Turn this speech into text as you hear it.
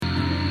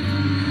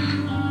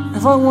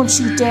If I want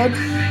you dead,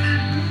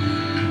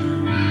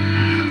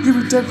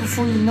 you'll be dead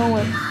before you know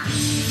it.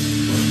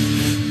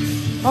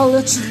 I'll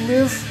let you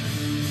live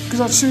because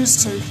I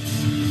choose to.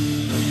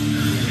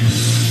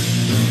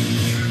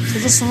 So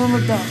just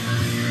remember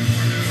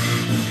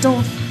that.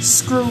 Don't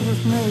screw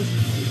with me.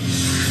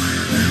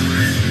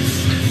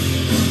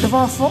 If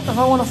I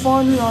want to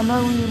find you, I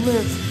know where you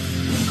live.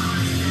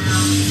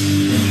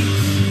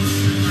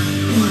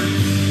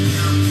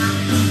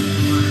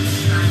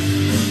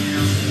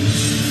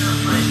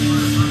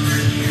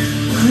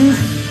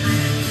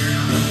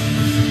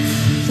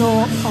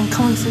 I'm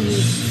coming for you,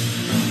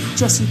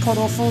 Jesse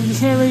Potoffel. You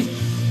hear me?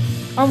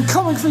 I'm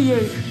coming for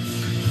you.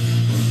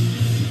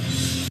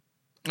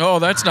 Oh,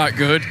 that's not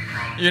good.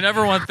 You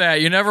never want that.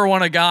 You never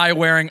want a guy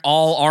wearing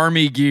all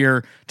army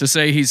gear to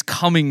say he's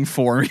coming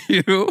for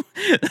you.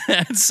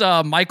 That's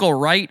Michael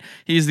Wright.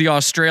 He's the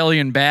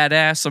Australian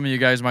badass. Some of you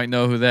guys might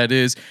know who that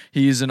is.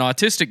 He's an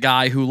autistic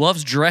guy who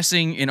loves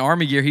dressing in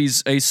army gear.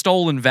 He's a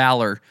stolen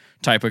valor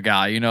type of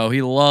guy. You know,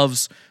 he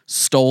loves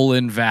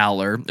stolen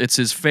valor. It's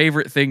his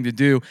favorite thing to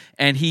do,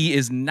 and he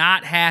is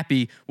not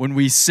happy when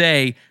we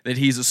say that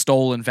he's a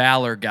stolen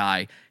valor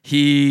guy.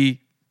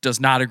 He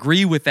does not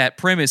agree with that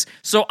premise.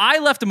 So I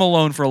left him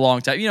alone for a long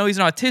time. You know, he's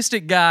an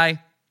autistic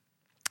guy.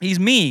 He's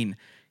mean.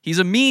 He's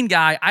a mean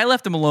guy. I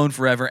left him alone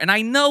forever, and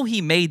I know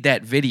he made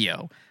that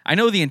video. I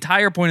know the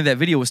entire point of that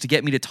video was to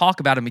get me to talk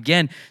about him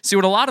again. See,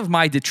 what a lot of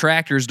my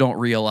detractors don't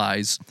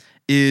realize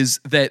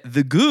is that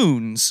the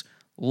goons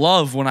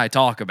love when I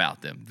talk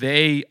about them.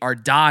 They are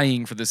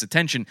dying for this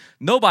attention.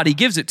 Nobody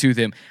gives it to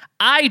them.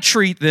 I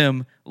treat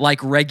them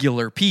like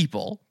regular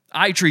people.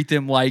 I treat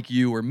them like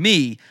you or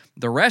me.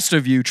 The rest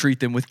of you treat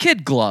them with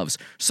kid gloves.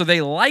 So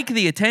they like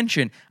the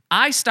attention.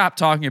 I stopped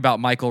talking about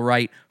Michael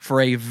Wright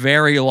for a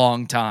very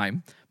long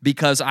time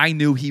because I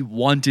knew he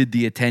wanted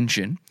the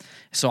attention.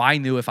 So I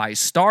knew if I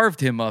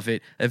starved him of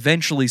it,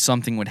 eventually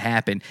something would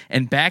happen.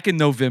 And back in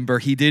November,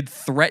 he did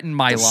threaten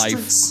my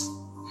life.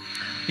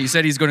 He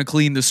said he's going to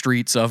clean the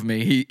streets of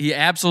me. He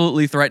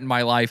absolutely threatened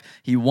my life.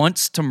 He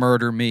wants to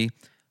murder me.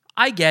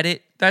 I get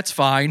it. That's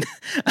fine.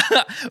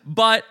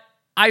 But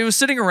I was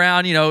sitting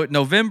around, you know,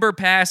 November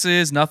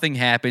passes, nothing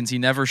happens. He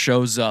never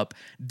shows up.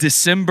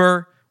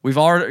 December, we've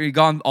already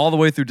gone all the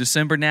way through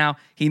December now.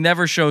 He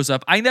never shows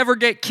up. I never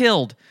get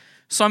killed.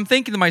 So I'm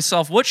thinking to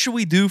myself, what should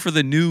we do for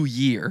the new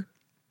year?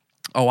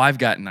 Oh, I've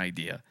got an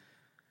idea.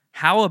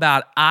 How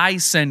about I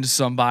send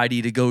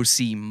somebody to go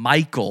see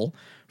Michael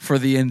for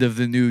the end of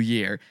the new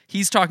year?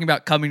 He's talking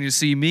about coming to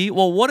see me.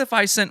 Well, what if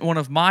I sent one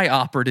of my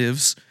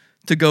operatives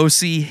to go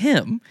see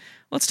him?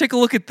 Let's take a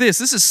look at this.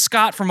 This is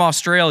Scott from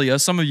Australia.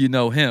 Some of you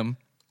know him.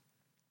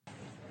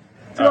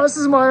 So this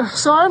is my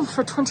sign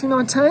for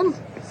 2019.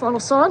 Final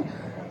sign.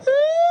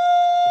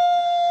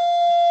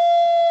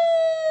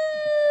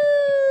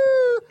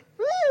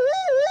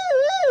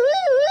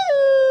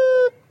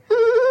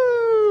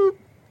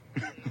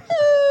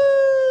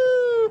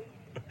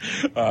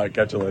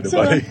 Catch you later,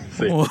 buddy.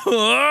 See.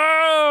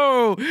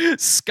 Whoa!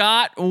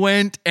 Scott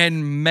went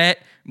and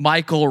met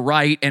Michael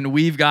Wright, and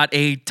we've got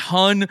a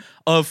ton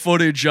of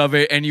footage of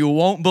it, and you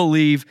won't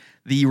believe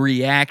the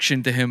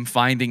reaction to him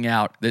finding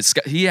out that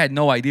he had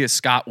no idea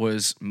Scott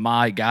was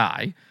my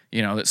guy.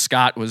 You know, that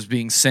Scott was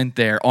being sent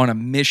there on a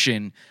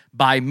mission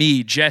by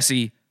me,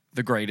 Jesse,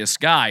 the greatest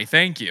guy.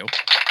 Thank you.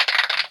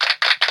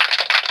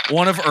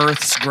 One of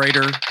Earth's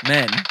greater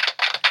men.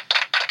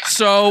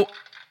 So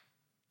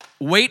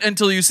wait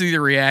until you see the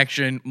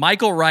reaction.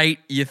 Michael Wright,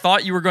 you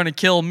thought you were going to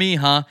kill me,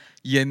 huh?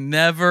 You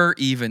never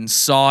even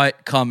saw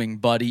it coming,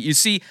 buddy. You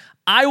see,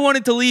 I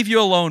wanted to leave you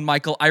alone,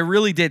 Michael. I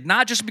really did.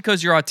 Not just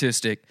because you're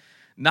autistic,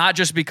 not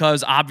just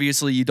because,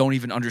 obviously, you don't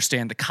even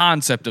understand the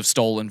concept of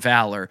stolen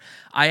valor.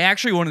 I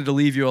actually wanted to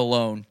leave you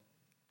alone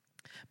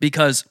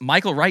because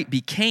Michael Wright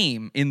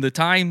became, in the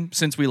time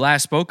since we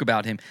last spoke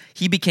about him,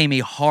 he became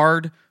a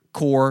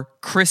hardcore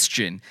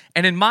Christian.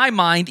 And in my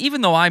mind,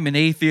 even though I'm an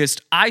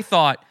atheist, I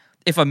thought,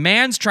 if a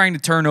man's trying to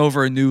turn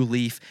over a new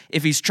leaf,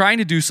 if he's trying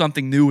to do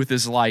something new with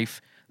his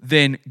life,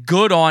 then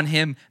good on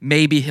him,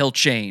 maybe he'll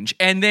change.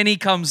 And then he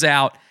comes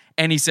out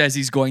and he says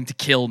he's going to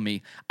kill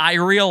me. I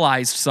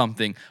realized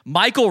something.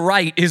 Michael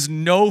Wright is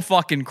no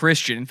fucking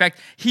Christian. In fact,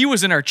 he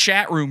was in our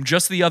chat room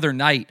just the other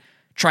night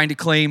trying to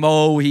claim,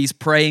 oh, he's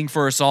praying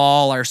for us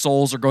all, our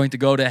souls are going to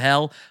go to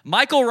hell.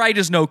 Michael Wright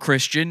is no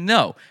Christian,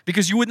 no,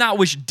 because you would not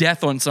wish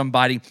death on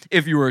somebody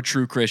if you were a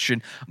true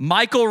Christian.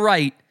 Michael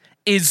Wright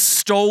is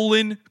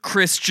stolen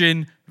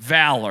Christian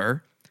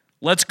valor.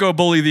 Let's go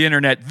bully the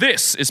internet.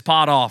 This is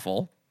Pod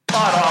Awful.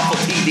 Pod Awful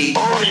TV.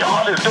 Oh,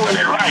 y'all is doing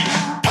it right.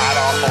 Pod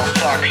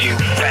Awful sucks, you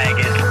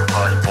faggot.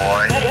 Good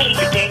boy.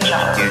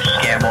 You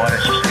scam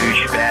artist,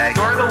 douchebag.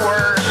 You're the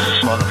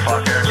worst.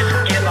 Motherfucker.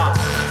 Just give up.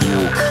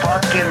 You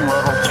fucking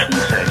little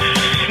piece of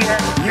shit.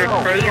 You're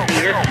crazy.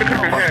 You're sick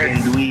of your head.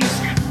 Fucking dweeb.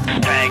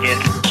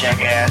 Faggot.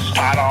 Jackass.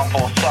 Pod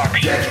Awful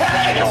sucks. You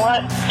know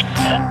what?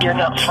 You're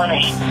not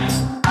funny.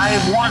 I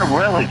want to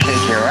really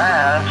kick your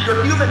ass.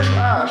 You're human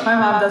trash. My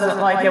mom doesn't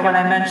like it when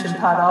I mention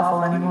Pod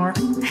Awful anymore.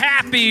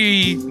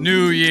 Happy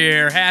New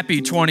Year.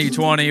 Happy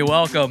 2020.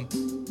 Welcome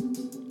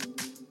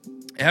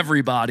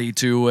everybody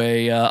to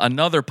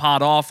another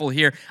Pod Awful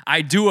here.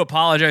 I do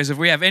apologize if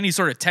we have any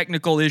sort of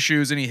technical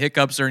issues, any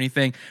hiccups or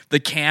anything. The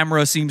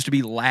camera seems to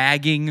be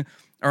lagging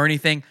or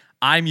anything.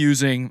 I'm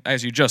using,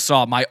 as you just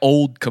saw, my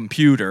old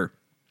computer.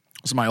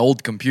 It's my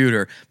old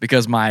computer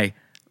because my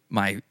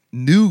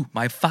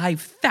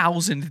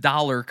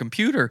 $5,000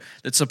 computer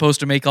that's supposed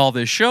to make all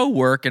this show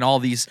work and all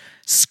these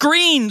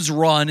screens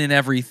run and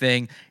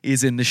everything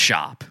is in the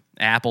shop.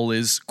 Apple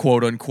is,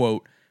 quote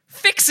unquote,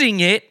 fixing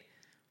it.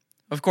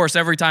 Of course,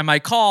 every time I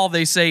call,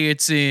 they say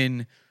it's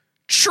in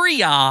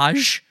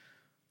triage,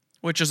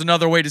 which is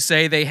another way to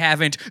say they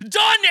haven't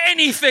done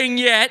anything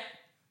yet.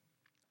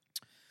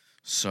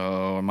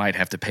 So I might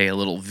have to pay a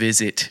little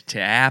visit to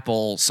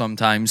Apple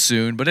sometime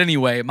soon. But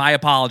anyway, my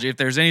apology. If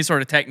there's any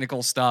sort of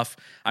technical stuff,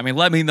 I mean,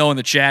 let me know in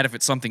the chat if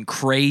it's something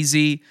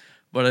crazy.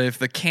 But if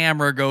the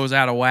camera goes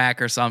out of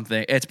whack or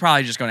something, it's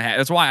probably just going to happen.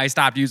 That's why I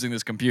stopped using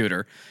this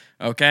computer.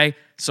 Okay?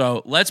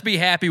 So let's be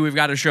happy we've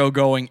got a show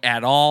going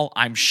at all.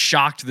 I'm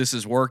shocked this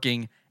is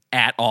working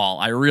at all.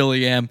 I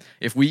really am.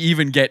 If we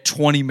even get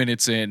 20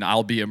 minutes in,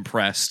 I'll be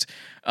impressed.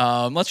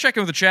 Let's check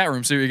in with the chat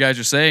room, see what you guys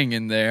are saying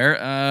in there.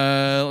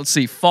 Let's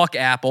see. Fuck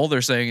Apple,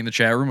 they're saying in the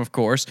chat room, of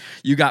course.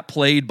 You got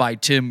played by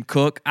Tim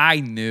Cook.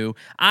 I knew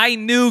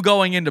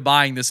going into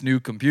buying this new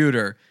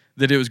computer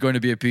that it was going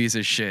to be a piece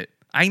of shit.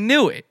 I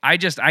knew it. I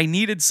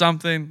needed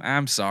something.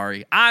 I'm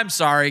sorry,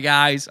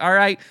 guys. All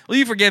right. Will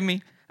you forgive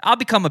me? I'll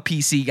become a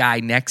PC guy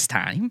next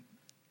time.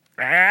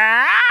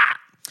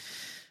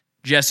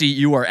 Jesse,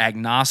 you are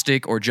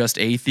agnostic or just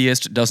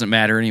atheist. Doesn't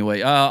matter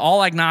anyway.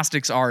 All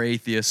agnostics are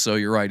atheists, so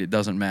you're right. It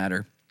doesn't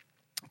matter.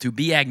 To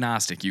be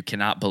agnostic, you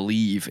cannot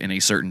believe in a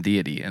certain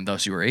deity, and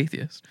thus you are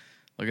atheist.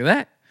 Look at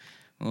that.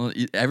 Well,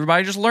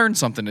 everybody just learned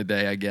something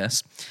today, I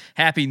guess.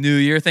 Happy New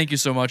Year. Thank you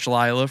so much,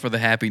 Lila, for the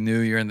Happy New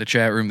Year in the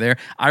chat room there.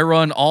 I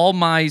run all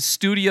my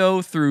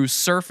studio through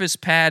Surface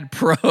Pad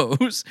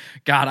Pros.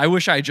 God, I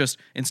wish I just,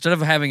 instead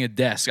of having a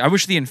desk, I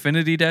wish the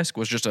Infinity desk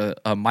was just a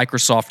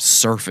Microsoft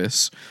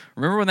Surface.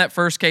 Remember when that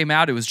first came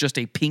out? It was just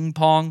a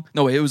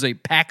it was a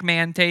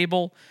Pac-Man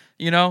table.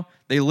 You know,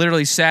 they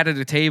literally sat at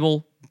a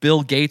table.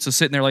 Bill Gates was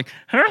sitting there like,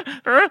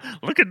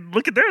 look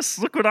at this.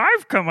 Look what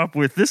I've come up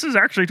with. This is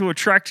actually to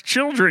attract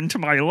children to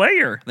my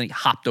lair. And then he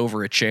hopped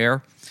over a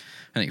chair,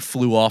 and he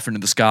flew off into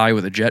the sky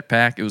with a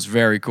jetpack. It was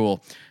very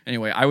cool.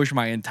 Anyway, I wish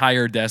my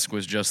entire desk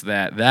was just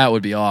that. That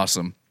would be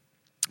awesome.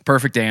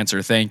 Perfect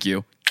answer. Thank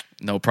you.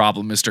 No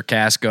problem, Mr.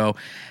 Casco.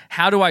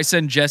 How do I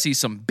send Jesse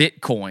some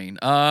Bitcoin?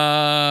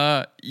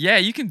 Yeah,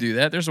 you can do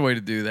that. There's a way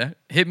to do that.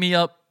 Hit me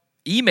up.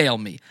 Email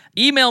me.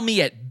 Email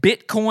me at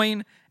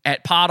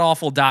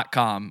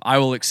bitcoin@podawful.com. I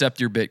will accept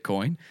your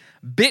Bitcoin.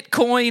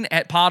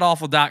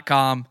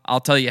 Bitcoin@podawful.com. I'll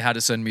tell you how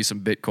to send me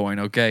some Bitcoin,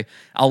 okay?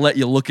 I'll let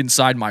you look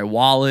inside my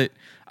wallet.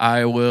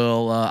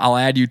 I'll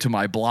add you to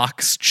my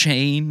blocks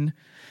chain.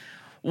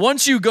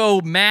 Once you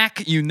go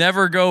Mac, you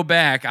never go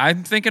back.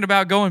 I'm thinking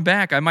about going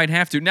back. I might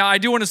have to. Now, I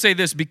do want to say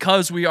this,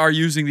 because we are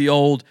using the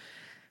old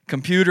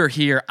computer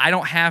here, I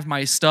don't have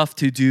my stuff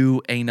to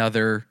do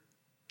another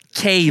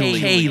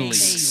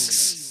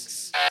K-Leaks.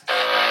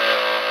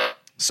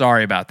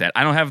 Sorry about that.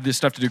 I don't have this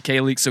stuff to do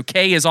K-Leaks, so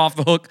Kay is off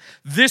the hook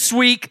this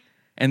week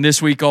and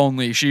this week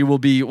only. She will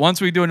be, once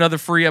we do another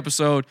free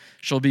episode,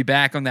 she'll be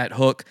back on that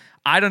hook.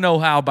 I don't know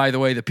how, by the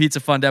way, the Pizza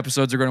Fund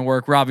episodes are going to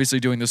work. We're obviously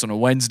doing this on a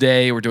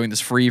Wednesday. We're doing this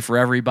free for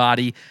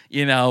everybody.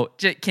 You know,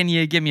 can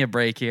you give me a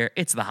break here?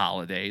 It's the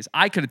holidays.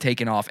 I could have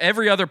taken off.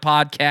 Every other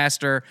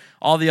podcaster,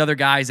 all the other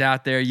guys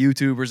out there,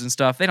 YouTubers and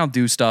stuff, they don't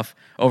do stuff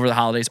over the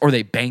holidays, or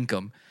they bank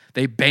them.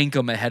 They bank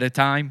them ahead of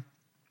time.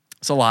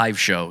 It's a live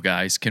show,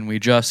 guys. Can we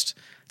just,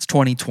 it's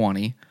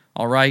 2020,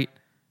 all right?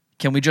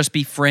 Can we just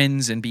be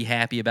friends and be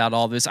happy about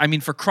all this? I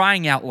mean, for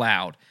crying out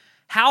loud,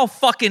 how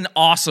fucking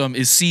awesome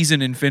is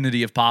Season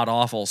Infinity of Pod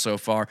Awful so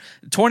far?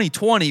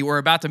 2020, we're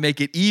about to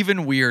make it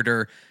even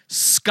weirder.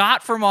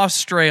 Scott from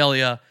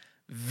Australia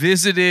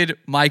visited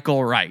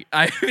Michael Wright.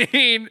 I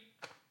mean,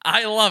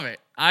 I love it.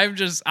 I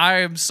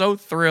am so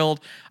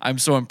thrilled. I'm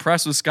so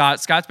impressed with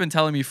Scott. Scott's been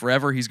telling me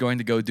forever he's going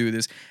to go do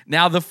this.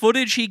 Now, the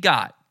footage he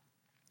got,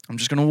 I'm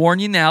just going to warn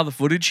you now, the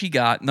footage he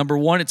got, number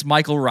one, it's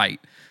Michael Wright.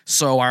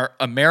 So our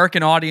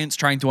American audience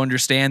trying to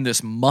understand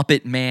this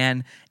Muppet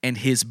man and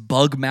his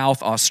bug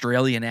mouth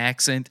Australian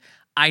accent,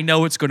 I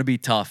know it's going to be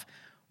tough.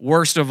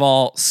 Worst of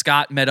all,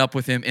 Scott met up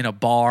with him in a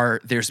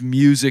bar. There's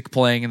music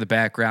playing in the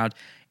background.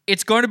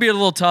 It's going to be a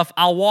little tough.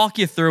 I'll walk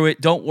you through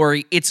it. Don't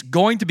worry. It's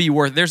going to be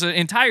worth it. There's an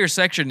entire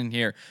section in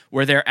here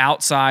where they're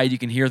outside. You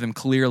can hear them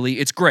clearly.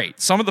 It's great.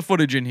 Some of the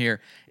footage in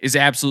here is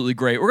absolutely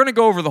great. We're going to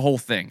go over the whole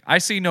thing. I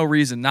see no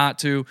reason not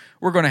to.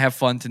 We're going to have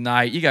fun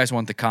tonight. You guys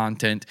want the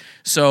content.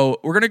 So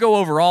we're going to go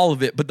over all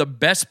of it. But the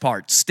best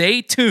part,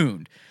 stay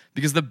tuned,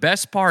 because the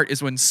best part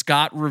is when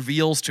Scott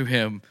reveals to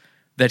him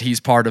that he's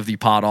part of the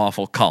Pod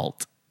Awful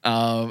cult.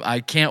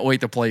 I can't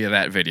wait to play you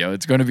that video.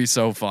 It's going to be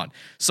so fun.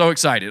 So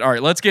excited. All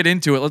right, let's get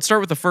into it. Let's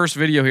start with the first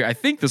video here. I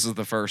think this is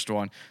the first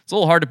one. It's a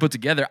little hard to put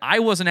together. I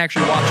wasn't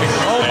actually watching.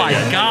 Oh, my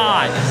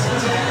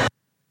God.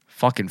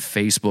 Fucking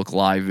Facebook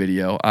Live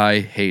video. I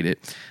hate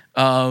it.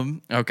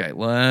 Okay, and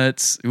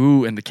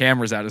the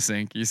camera's out of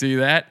sync. You see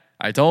that?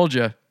 I told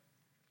you.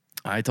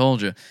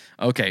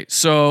 Okay,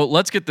 so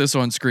let's get this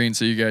on screen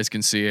so you guys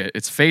can see it.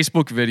 It's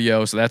Facebook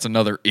video, so that's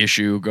another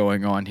issue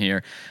going on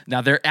here.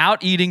 Now, they're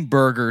out eating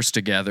burgers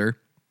together.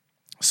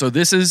 So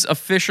this is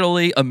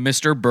officially a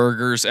Mr.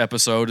 Burgers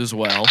episode as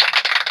well.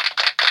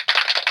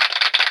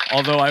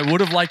 Although I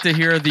would have liked to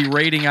hear the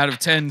rating out of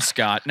 10,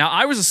 Scott. Now,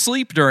 I was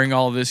asleep during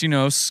all of this. You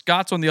know,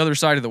 Scott's on the other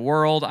side of the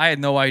world. I had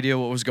no idea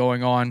what was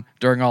going on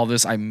during all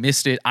this. I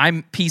missed it.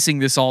 I'm piecing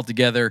this all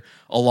together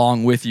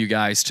along with you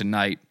guys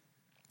tonight.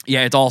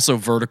 Yeah, it's also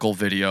vertical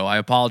video. I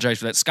apologize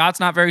for that. Scott's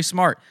not very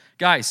smart.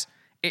 Guys,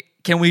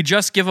 can we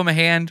just give him a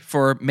hand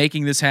for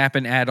making this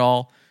happen at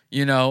all?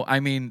 You know, I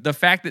mean, the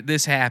fact that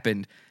this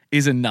happened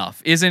is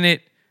enough, isn't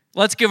it?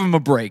 Let's give him a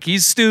break.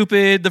 He's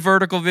stupid, the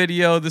vertical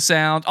video, the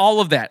sound,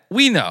 all of that.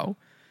 We know.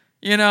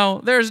 You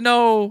know, there's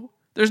no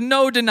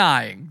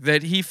denying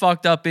that he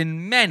fucked up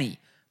in many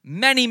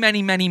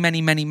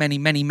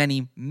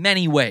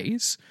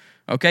ways.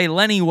 Okay,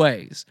 Lenny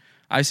ways.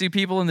 I see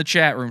people in the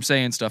chat room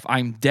saying stuff.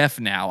 I'm deaf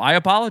now. I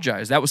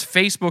apologize. That was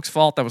Facebook's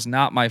fault. That was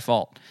not my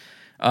fault.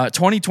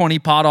 2020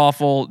 Pod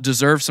Awful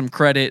deserves some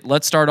credit.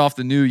 Let's start off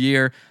the new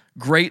year.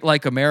 Great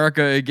like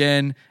America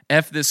again.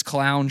 F this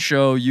clown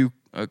show you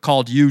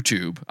called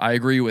YouTube. I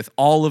agree with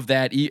all of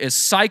that. As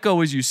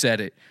psycho as you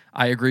said it,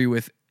 I agree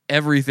with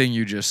everything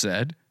you just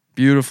said.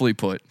 Beautifully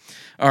put.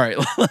 All right,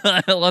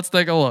 let's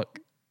take a look.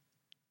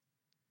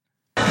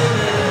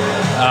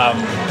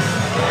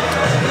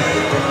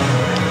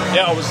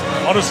 Yeah, I was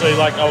honestly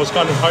I was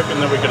kind of hoping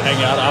that we could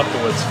hang out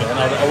afterwards, man.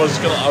 I was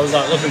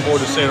like looking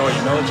forward to seeing all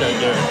your military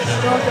gear.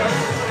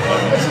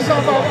 This is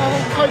about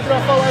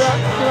photograph all like that.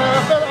 You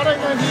know, I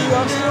don't know who you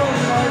are still.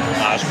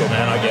 That's cool,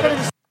 man. I get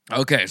it.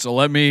 Okay, so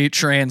let me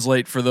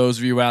translate for those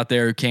of you out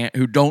there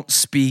who don't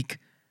speak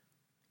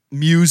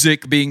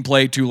music being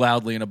played too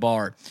loudly in a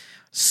bar.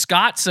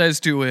 Scott says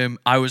to him,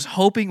 "I was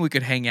hoping we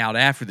could hang out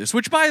after this."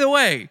 Which, by the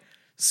way,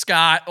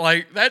 Scott,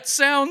 that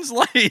sounds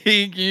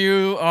like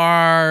you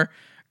are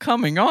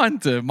coming on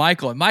to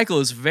Michael. And Michael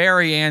is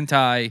very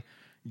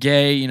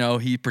anti-gay. You know,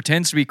 he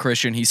pretends to be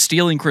Christian. He's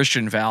stealing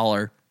Christian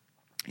valor.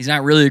 He's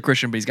not really a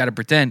Christian, but he's got to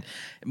pretend.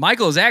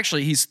 Michael is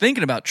he's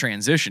thinking about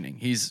transitioning.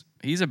 He's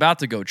about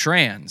to go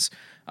trans.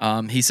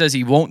 He says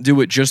he won't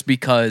do it just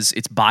because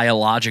it's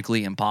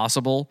biologically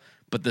impossible.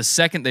 But the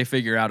second they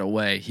figure out a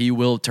way, he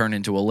will turn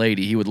into a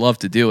lady. He would love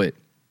to do it.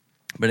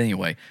 But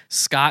anyway,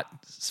 Scott,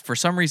 for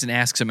some reason,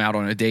 asks him out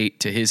on a date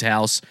to his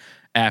house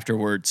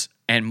afterwards.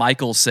 And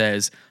Michael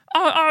says,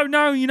 oh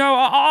no, you know,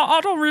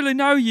 I don't really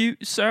know you.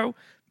 So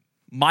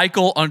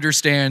Michael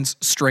understands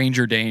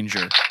stranger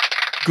danger.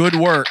 Good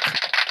work.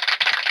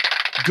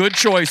 Good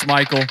choice,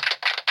 Michael.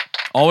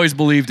 Always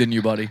believed in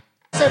you, buddy.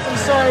 Said I'm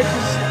sorry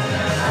because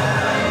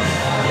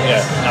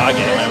Yeah, no, I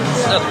get it, man.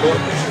 That's cool.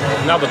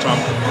 Another time.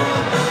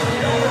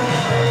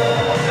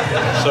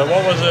 So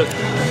what was it?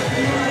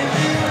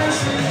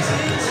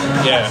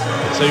 Yeah.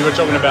 So you were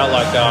talking about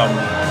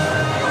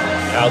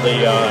how the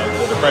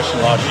depression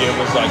last year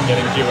was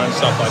getting to you and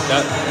stuff like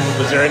that.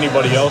 Was there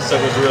anybody else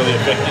that was really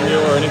affecting you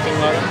or anything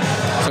like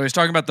that? So he's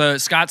talking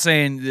about Scott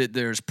saying that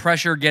there's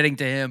pressure getting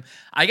to him.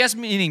 I guess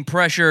meaning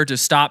pressure to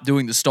stop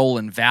doing the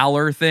stolen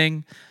valor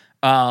thing.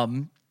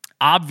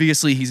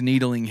 Obviously, he's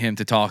needling him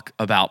to talk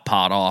about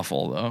Pod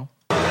Awful, though.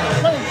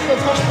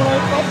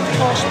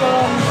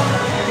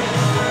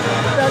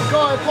 that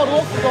guy Pod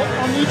Awful got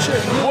on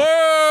YouTube.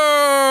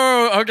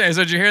 Whoa! Okay,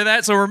 so did you hear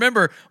that? So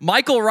remember,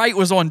 Michael Wright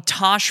was on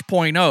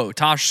Tosh.0.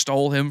 Tosh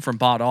stole him from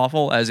Pod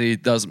Awful, as he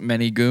does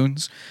many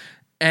goons.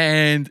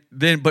 And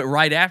then, but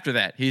right after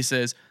that, he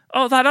says,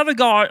 "Oh, that other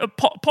guy,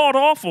 Pod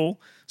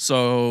Awful."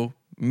 So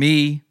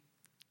me,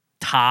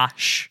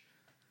 Tosh,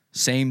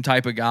 same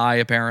type of guy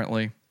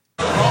apparently.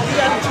 He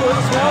added to it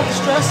as well, the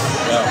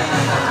stress.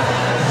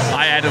 Yeah.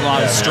 I added a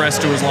lot of stress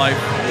to his life.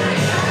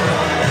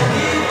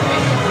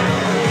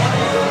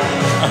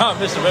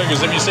 Mr. Burgers,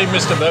 have you seen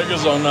Mr.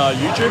 Burgers on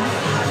YouTube?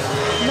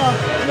 No.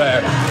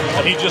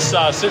 And he just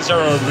sits there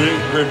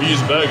and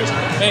reviews burgers.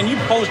 Man, you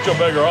polished your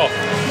burger off.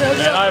 Yeah,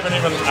 man, I haven't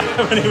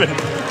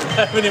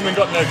even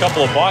gotten a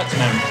couple of bites,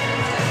 man.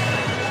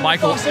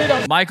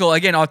 Michael,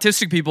 again,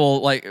 autistic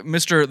people like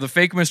the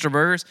fake Mr.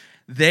 Burgers,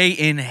 they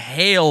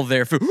inhale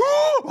their food.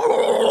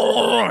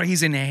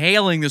 He's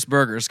inhaling this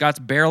burger. Scott's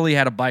barely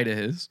had a bite of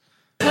his.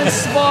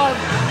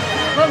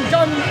 When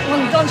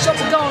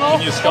gunshots are going off.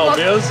 Can you skull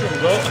beers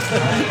as well?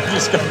 Can you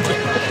skull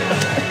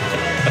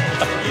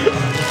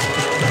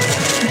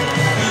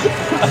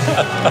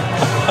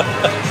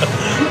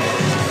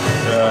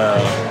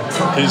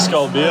Can you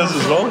skull beers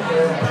as well?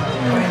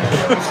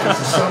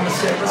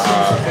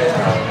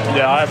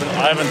 Yeah, I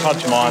haven't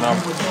touched mine up.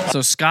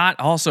 So Scott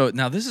also,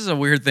 now this is a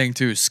weird thing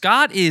too.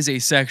 Scott is a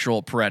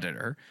sexual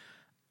predator.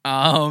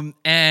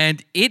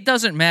 And it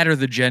doesn't matter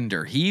the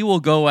gender. He will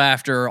go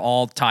after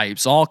all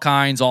types, all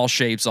kinds, all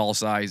shapes, all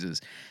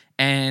sizes.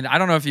 And I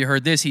don't know if you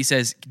heard this. He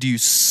says, "Do you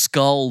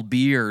skull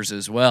beers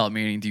as well?"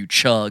 Meaning, do you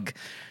chug?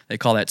 They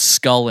call that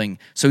sculling.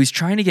 So he's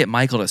trying to get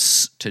Michael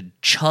to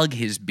chug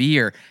his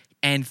beer.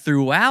 And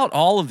throughout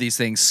all of these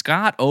things,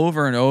 Scott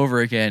over and over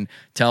again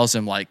tells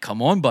him, like,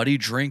 come on, buddy,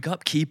 drink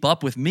up, keep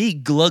up with me,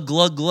 glug,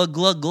 glug, glug,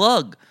 glug,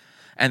 glug.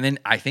 And then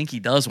I think he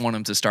does want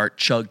him to start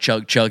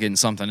chugging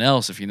something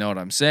else, if you know what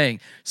I'm saying.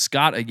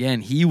 Scott,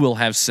 again, he will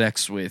have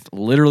sex with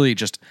literally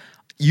just,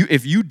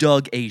 if you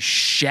dug a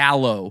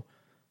shallow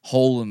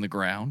hole in the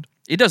ground,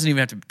 it doesn't even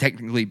have to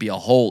technically be a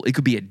hole. It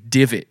could be a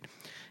divot.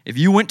 If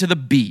you went to the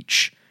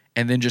beach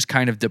and then just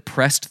kind of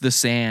depressed the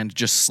sand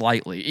just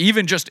slightly,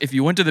 even just if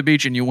you went to the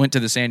beach and you went to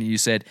the sand and you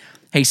said,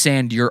 hey,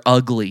 sand, you're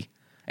ugly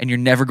and you're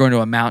never going to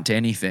amount to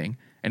anything,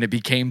 and it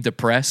became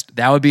depressed,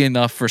 that would be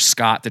enough for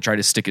Scott to try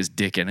to stick his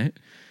dick in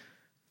it.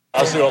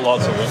 I still got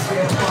lots of it.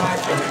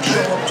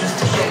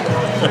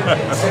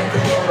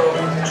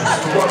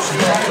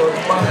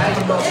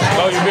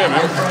 Oh, you good,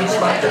 man?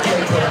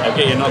 I'll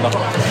get you another.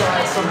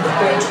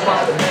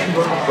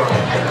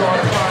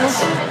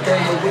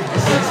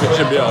 It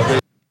should be all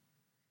good.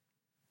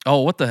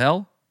 Oh, what the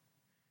hell?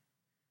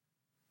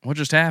 What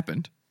just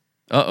happened?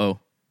 Uh-oh.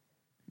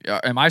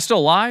 Am I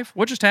still live?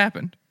 What just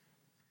happened?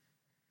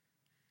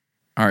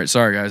 All right,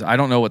 sorry, guys. I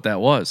don't know what that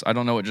was. I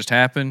don't know what just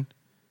happened.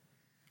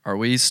 Are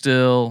we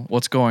still...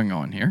 What's going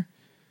on here?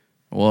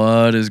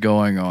 What is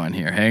going on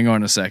here? Hang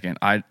on a second.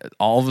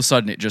 All of a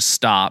sudden, it just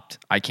stopped.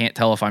 I can't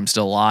tell if I'm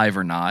still live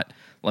or not.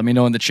 Let me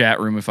know in the chat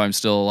room if I'm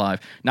still alive.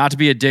 Not to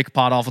be a dick,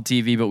 Pod Awful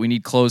TV, but we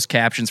need closed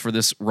captions for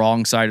this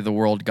wrong side of the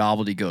world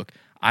gobbledygook.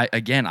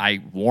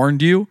 I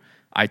warned you.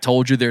 I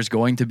told you there's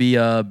going to be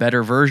a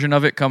better version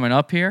of it coming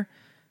up here.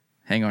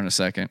 Hang on a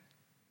second.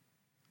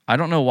 I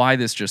don't know why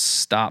this just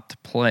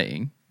stopped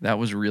playing. That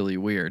was really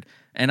weird.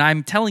 And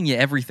I'm telling you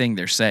everything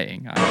they're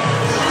saying. There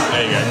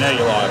you go. Now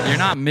you're live. You're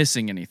not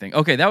missing anything.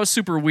 Okay, that was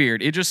super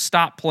weird. It just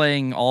stopped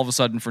playing all of a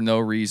sudden for no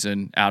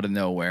reason, out of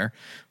nowhere.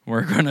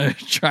 We're going to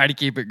try to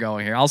keep it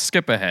going here. I'll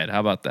skip ahead. How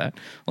about that?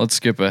 Let's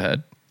skip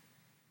ahead.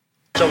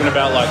 Talking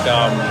about, like,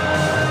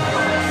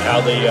 how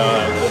the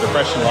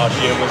depression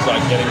last year was,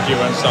 like, getting to you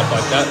and stuff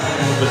like that.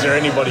 Was there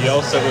anybody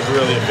else that was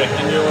really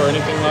affecting you or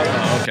anything like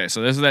that? Okay,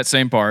 so this is that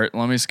same part.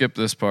 Let me skip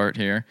this part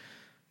here.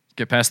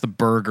 Get past the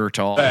burger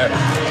talk.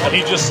 And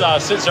he just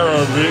sits there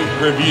and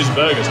reviews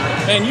burgers.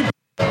 Man, you...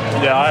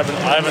 Yeah, I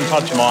haven't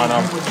touched mine.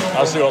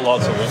 I've still got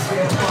lots of it.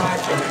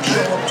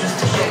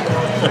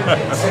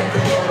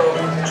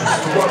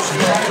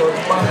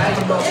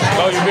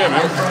 Oh, you're good,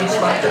 man.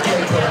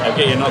 I'll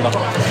get you another.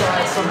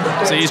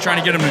 So he's trying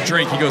to get him to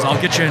drink. He goes,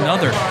 I'll get you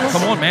another.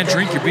 Come on, man,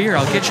 drink your beer.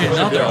 I'll get you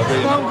another.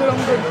 I'm good.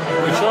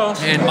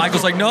 And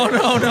Michael's like, no,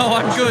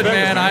 I'm good,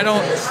 man. I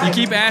don't... You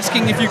keep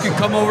asking if you can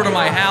come over to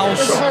my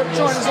house.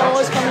 China's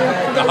always coming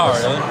up. Oh,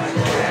 really?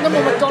 No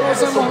more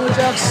McDonald's, no more Hungry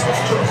Jacks.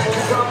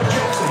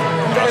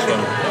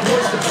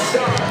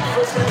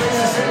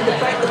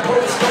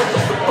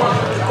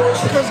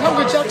 Because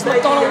Hungry Jacks,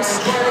 McDonald's,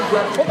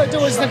 what they do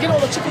is they get all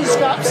the chicken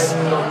scraps, they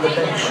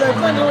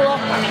blend it all up,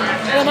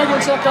 and they make it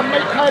into like a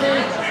meat patty,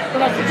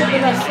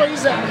 and they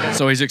freeze it.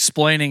 So he's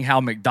explaining how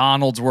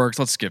McDonald's works.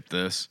 Let's skip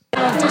this.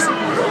 Just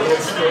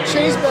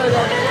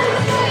cheeseburger.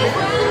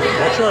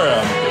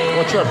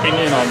 What's your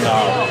opinion on?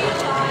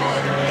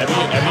 Have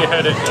you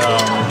heard it?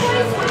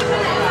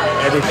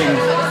 Everything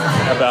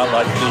about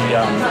like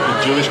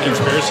the Jewish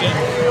conspiracy,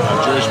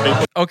 Jewish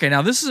people. Okay,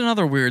 now this is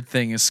another weird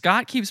thing. Is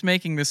Scott keeps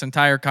making this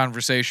entire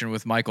conversation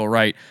with Michael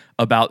Wright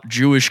about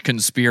Jewish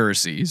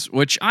conspiracies,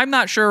 which I'm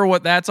not sure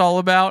what that's all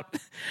about.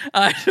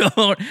 I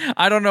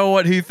don't know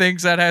what he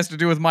thinks that has to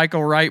do with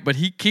Michael Wright, but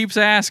he keeps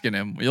asking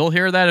him. You'll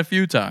hear that a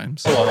few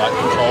times. Well, like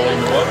controlling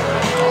what?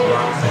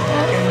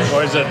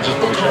 Or is it just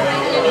bullshit?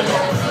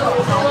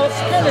 Well, it's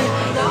depending.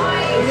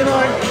 You know,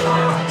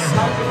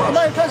 the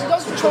main person who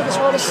does control this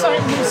world is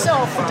Satan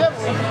himself, the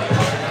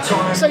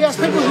devil. So he has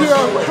people who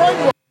are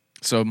brainwashed.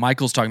 So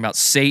Michael's talking about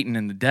Satan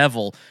and the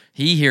devil.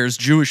 He hears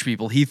Jewish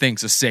people. He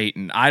thinks of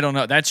Satan. I don't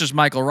know. That's just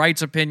Michael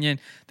Wright's opinion.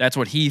 That's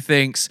what he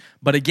thinks.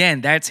 But again,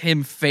 that's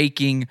him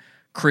faking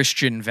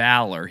Christian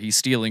valor. He's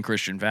stealing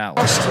Christian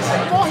valor.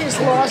 For his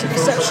lies and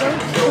deception,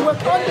 who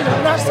work under him,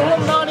 and that's the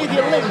Illuminati, the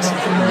elite.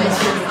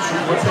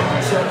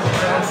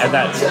 And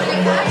that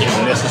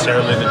isn't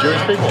necessarily the Jewish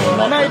people.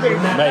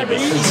 Maybe.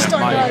 You just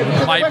don't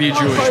know. Might be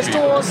Jewish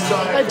people. Doors,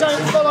 they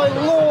don't follow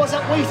laws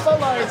that we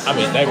follow. I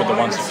mean, they were the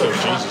ones who killed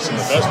Jesus in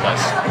the first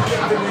place.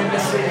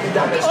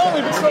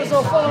 Only because they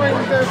were following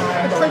the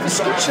previous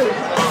scripture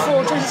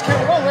before Jesus came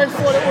along. They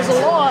thought it was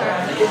a lie.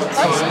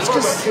 That's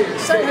because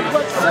Satan had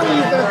worked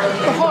through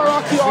the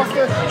hierarchy of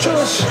the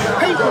Jewish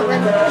people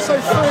and also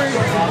through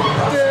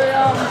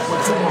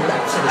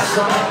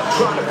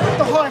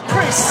the high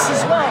priests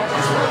as well.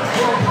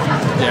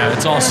 Yeah,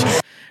 it's also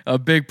a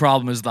big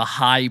problem is the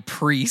high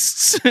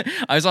priests.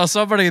 I saw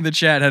somebody in the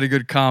chat had a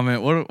good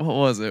comment. What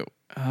was it?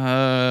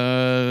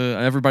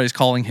 Everybody's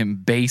calling him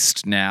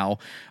based now.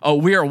 Oh,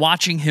 we are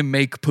watching him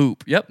make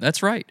poop. Yep,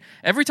 that's right.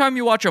 Every time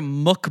you watch a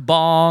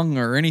mukbang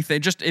or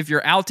anything, just if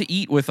you're out to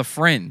eat with a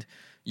friend,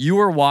 you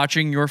are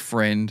watching your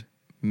friend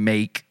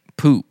make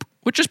poop,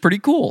 which is pretty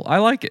cool. I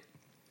like it.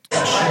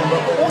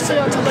 Also,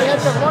 they had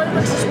the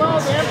Romans as well,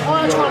 the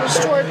Empire trying to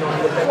destroy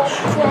what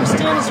Christ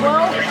did as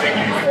well.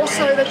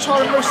 Also, they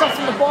try to move stuff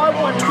from the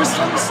Bible and twist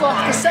things,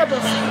 like the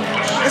Sabbath.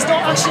 It's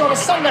not actually on a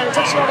Sunday, it's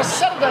actually on a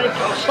Saturday.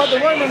 But the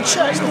Roman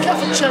Church, the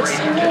Catholic Church, is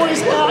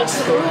always out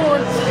to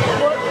ruin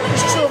what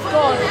is true of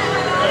God.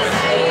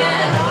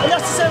 And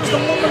that's the same as the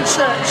Mormon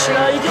Church. You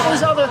know, you get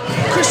these other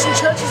Christian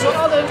churches or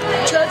other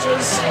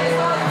churches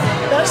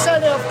that say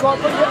they're of God,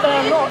 but yet they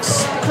are not,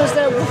 because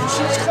they're wolf in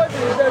sheep's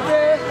clothing. They're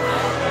there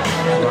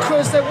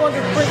because they want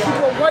to bring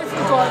people away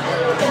from God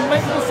and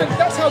make people think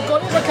that's how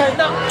God is. Okay,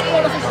 no, I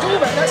want nothing to do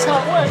with that. That's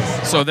how it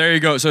works. So there you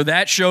go. So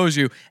that shows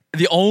you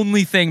the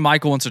only thing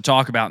Michael wants to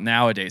talk about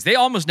nowadays. They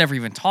almost never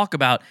even talk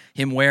about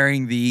him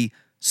wearing the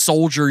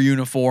soldier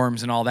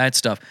uniforms and all that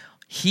stuff.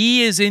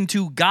 He is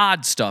into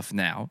God stuff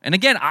now. And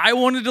again, I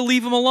wanted to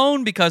leave him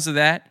alone because of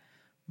that,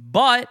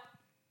 but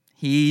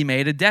he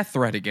made a death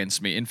threat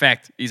against me. In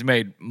fact, he's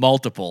made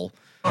multiple.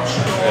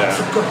 Yeah.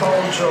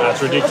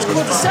 That's ridiculous. It's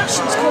called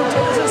deception. It's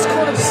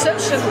called a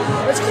deception.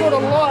 It's called a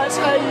lie. It's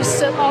how you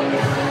set up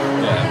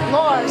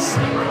lies.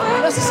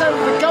 And that's the same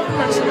with the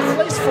government and the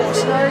police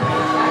force. You know,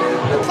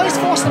 the police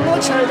force and the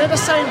military, they're the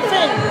same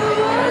thing.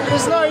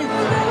 There's no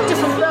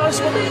different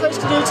values what the police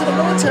can do to the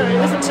military.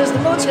 The difference is the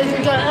military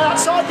can go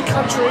outside the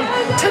country,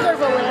 take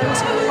over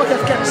lands, like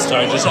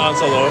Afghanistan. So just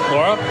answer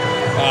Laura.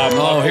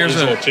 Here's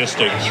He's a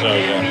autistic. So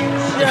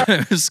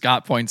yeah.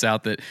 Scott points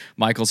out that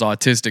Michael's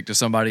autistic to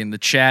somebody in the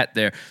chat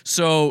there.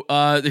 So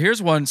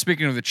here's one.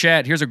 Speaking of the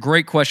chat, here's a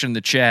great question in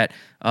the chat.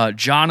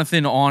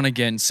 Jonathan On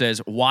Again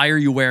says, "Why are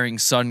you wearing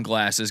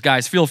sunglasses?"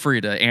 Guys, feel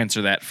free to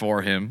answer that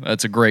for him.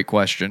 That's a great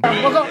question.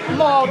 I've got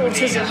mild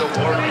autism.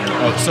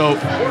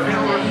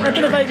 A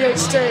bit of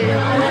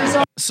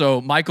ADHD.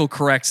 So Michael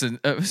corrects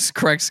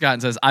Scott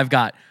and says, "I've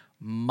got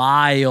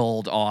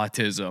mild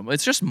autism."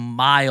 It's just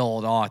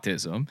mild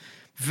autism.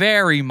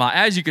 Very mild,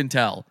 as you can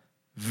tell.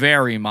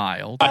 Very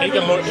mild. He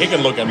can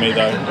look at me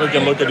though. We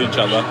can look at each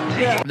other.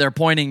 They're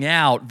pointing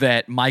out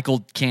that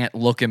Michael can't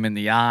look him in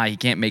the eye. He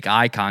can't make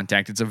eye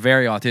contact. It's a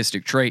very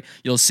autistic trait.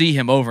 You'll see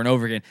him over and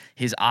over again.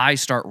 His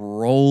eyes start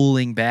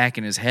rolling back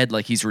in his head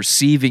like he's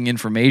receiving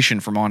information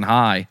from on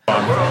high. It's not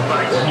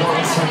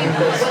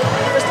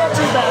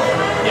too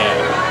bad.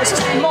 Yeah. It's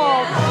just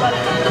mild.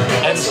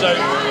 And so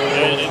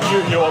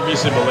you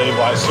obviously believe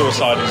like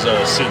suicide is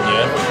a sin,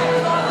 yeah?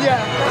 Yeah,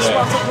 that's what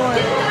I'm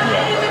doing.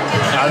 Yeah.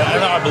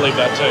 And I believe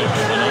that too, you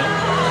know.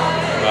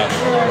 But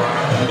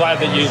I'm glad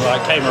that you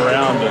like came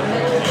around and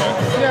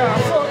Yeah,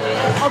 I thought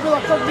I'd be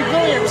like Robbie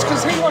Williams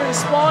because he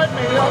inspired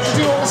me to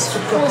do all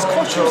this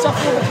costume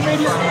stuff, all the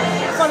comedian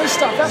funny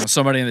stuff.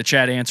 Somebody in the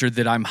chat answered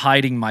that I'm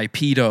hiding my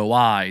pedo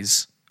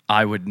eyes.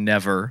 I would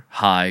never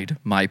hide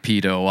my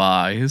pedo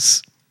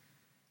eyes.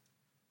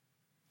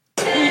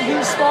 He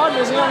inspired me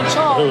as a young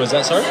child. Who was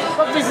that, sorry?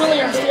 Robbie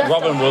Williams, the actor.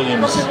 Robin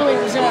Williams. Robbie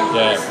Williams, yeah.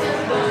 Yeah.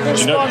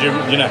 Do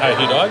you know how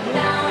he died?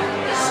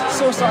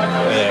 Suicide.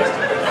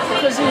 Yeah.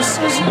 Because he was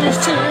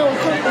too ill, he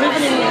couldn't live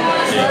anymore.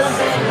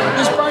 Yeah.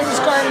 His brain was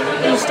going,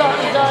 he was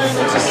starting to go, and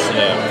it just...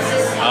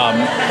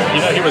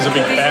 Yeah. He was a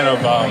big fan of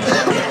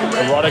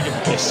erotic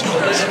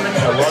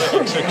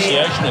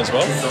asphyxiation as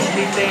well. Do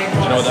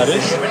you know what that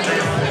is?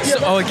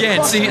 So,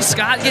 again, see,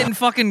 Scott getting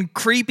fucking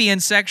creepy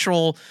and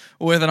sexual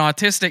with an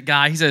autistic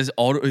guy. He says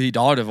he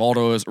died of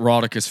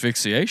autoerotic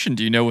asphyxiation.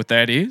 Do you know what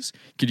that is?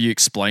 Could you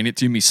explain it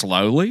to me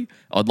slowly?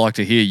 I'd like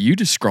to hear you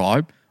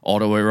describe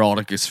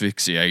autoerotic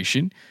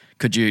asphyxiation.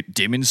 Could you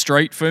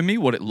demonstrate for me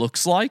what it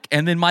looks like?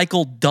 And then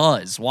Michael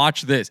does.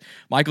 Watch this.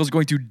 Michael's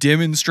going to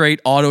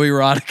demonstrate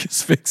autoerotic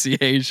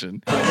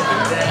asphyxiation.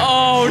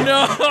 Oh,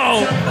 no.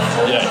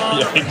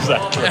 Yeah,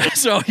 exactly.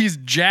 So he's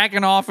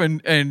jacking off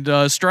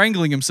and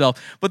strangling himself.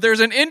 But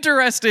there's an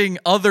interesting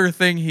other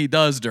thing he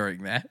does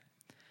during that.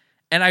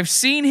 And I've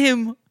seen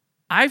him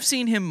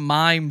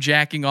mime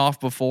jacking off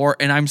before,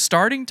 and I'm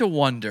starting to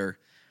wonder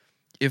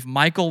if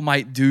Michael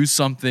might do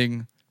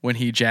something when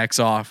he jacks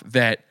off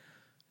that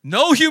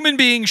no human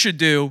being should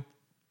do,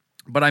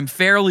 but I'm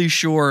fairly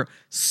sure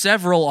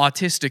several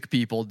autistic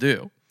people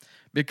do.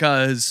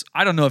 Because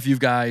I don't know if you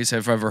guys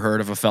have ever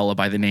heard of a fella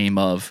by the name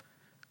of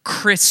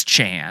Chris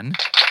Chan,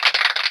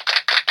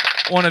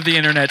 one of the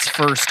internet's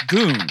first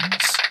goons.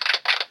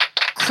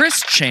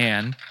 Chris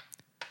Chan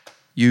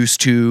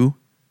used to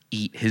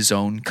eat his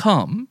own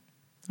cum,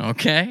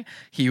 okay?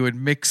 He would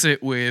mix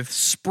it with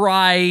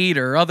Sprite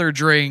or other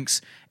drinks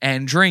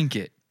and drink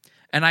it.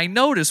 And I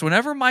notice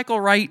whenever Michael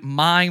Wright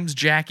mimes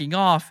jacking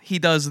off, he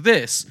does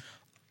this.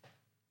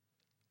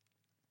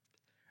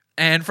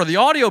 And for the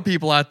audio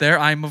people out there,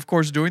 I'm, of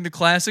course, doing the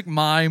classic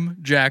mime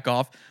jack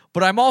off,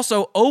 but I'm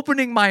also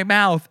opening my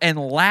mouth and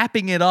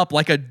lapping it up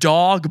like a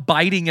dog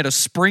biting at a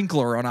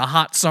sprinkler on a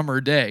hot summer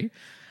day.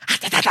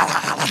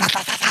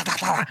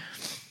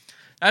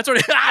 That's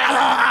what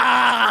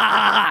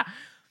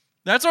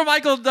That's what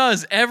Michael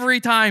does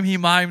every time he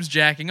mimes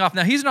jacking off.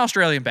 Now, he's an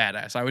Australian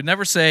badass. I would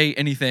never say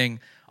anything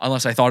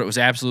unless I thought it was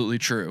absolutely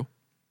true.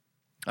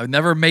 I would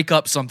never make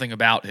up something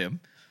about him.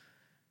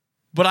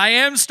 But I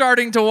am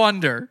starting to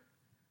wonder,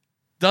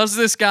 does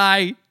this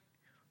guy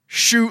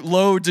shoot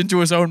loads into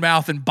his own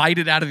mouth and bite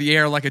it out of the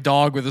air like a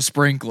dog with a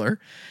sprinkler.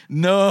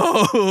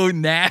 No,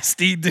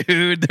 nasty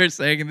dude, they're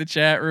saying in the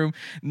chat room.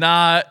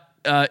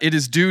 It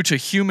is due to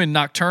human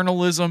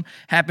nocturnalism.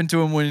 Happened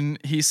to him when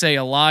he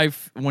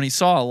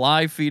saw a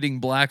live feeding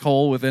black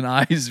hole within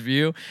eye's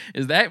view.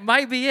 That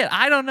might be it.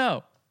 I don't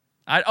know.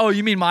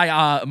 You mean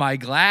my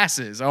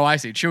glasses? Oh, I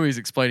see. Chewy's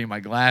explaining my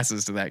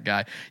glasses to that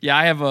guy.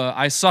 Yeah,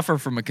 I suffer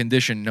from a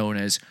condition known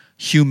as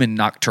human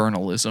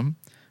nocturnalism,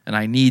 and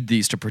I need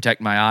these to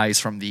protect my eyes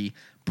from the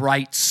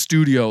bright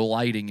studio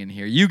lighting in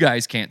here. You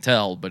guys can't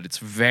tell, but it's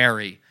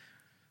very,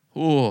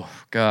 oh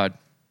God.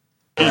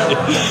 Yeah,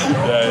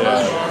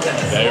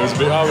 it was a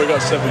big, we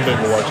got 7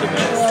 people watching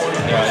that.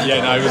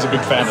 No, he was a big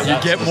fan of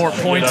that. You get more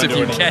points if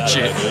you catch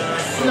it.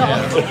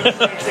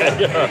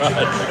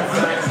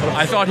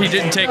 I thought he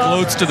didn't take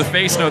loads to the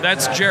face. No,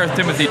 that's Jareth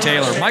Timothy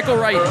Taylor. Michael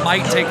Wright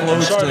might take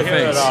loads to the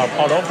face.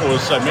 Pod Awful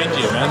was so mean to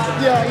you, man.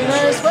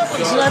 Yeah, it's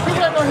weapons. People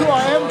don't know who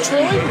I am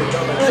truly.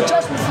 They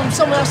judge me from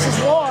someone else's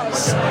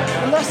lies.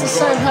 And that's the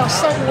same how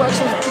Satan works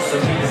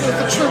with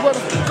the true word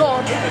of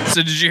God.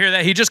 So did you hear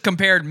that? He just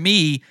compared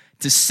me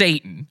to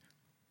Satan,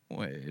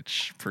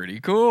 which pretty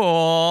cool.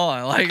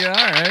 I like it. All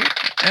right.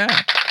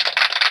 Yeah.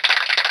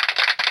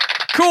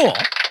 Cool.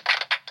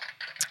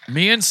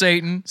 Me and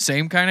Satan,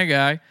 same kind of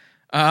guy.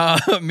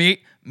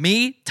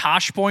 Me,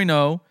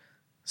 Tosh.0,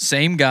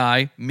 same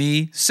guy.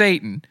 Me,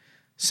 Satan,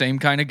 same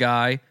kind of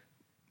guy.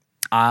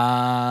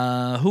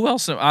 Who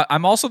else?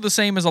 I'm also the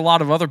same as a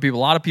lot of other people.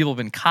 A lot of people have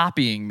been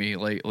copying me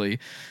lately.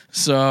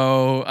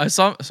 So I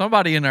saw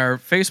somebody in our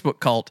Facebook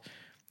cult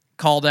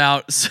called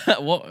out,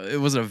 well,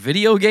 it was a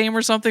video game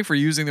or something for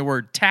using the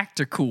word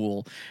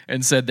tactical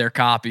and said they're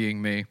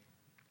copying me.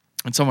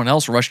 And someone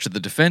else rushed to the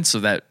defense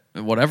of that,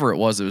 whatever it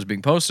was that was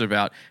being posted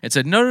about, and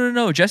said,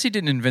 no, Jesse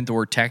didn't invent the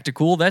word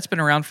tactical. That's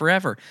been around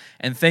forever.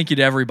 And thank you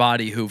to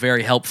everybody who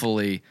very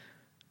helpfully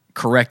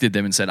corrected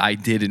them and said, I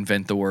did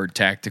invent the word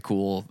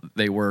tactical.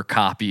 They were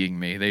copying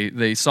me.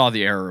 They saw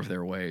the error of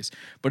their ways.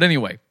 But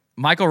anyway,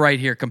 Michael Wright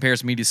here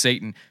compares me to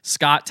Satan.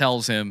 Scott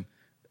tells him,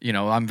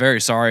 I'm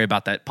very sorry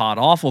about that Pod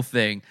Awful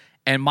thing.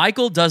 And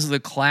Michael does the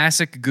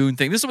classic goon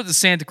thing. This is what the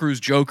Santa Cruz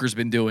Joker's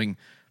been doing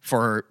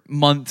for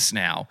months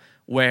now,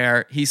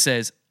 where he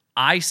says,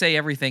 I say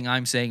everything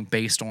I'm saying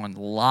based on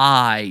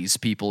lies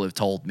people have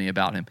told me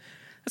about him.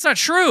 That's not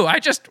true. I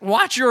just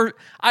watch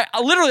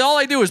literally all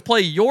I do is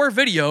play your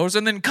videos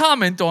and then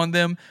comment on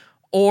them,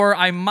 or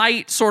I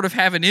might sort of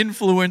have an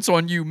influence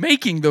on you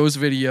making those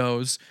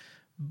videos,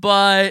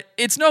 but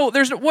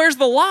where's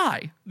the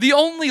lie? The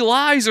only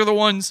lies are the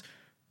ones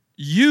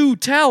you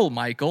tell,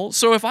 Michael.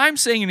 So if I'm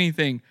saying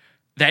anything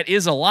that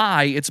is a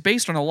lie, it's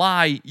based on a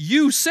lie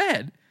you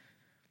said.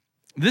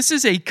 This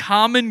is a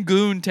common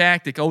goon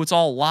tactic. Oh, it's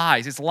all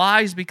lies. It's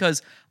lies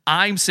because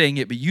I'm saying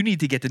it, but you need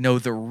to get to know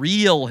the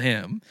real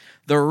him.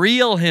 The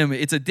real him,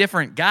 it's a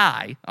different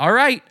guy. All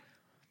right.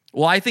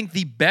 Well, I think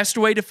the best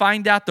way to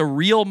find out the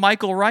real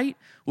Michael Wright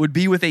would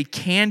be with a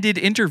candid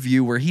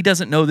interview where he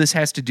doesn't know this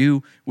has to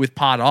do with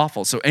Pod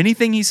Awful. So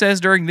anything he says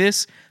during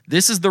this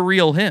is the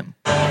real him.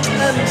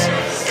 And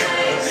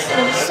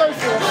so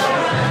forth.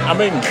 I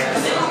mean,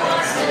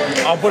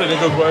 I'll put it in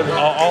a good word.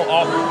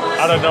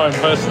 I don't know him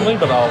personally,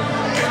 but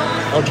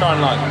I'll try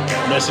and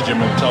message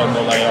him and tell him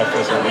to lay off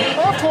or something.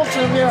 I'll talk to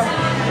him,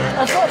 yeah.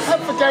 I thought Pep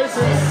forgave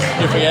him.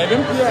 You forgave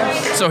him?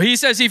 Yeah. So he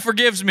says he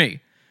forgives me.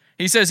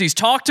 He says he's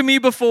talked to me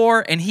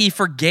before and he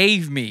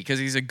forgave me because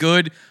he's a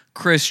good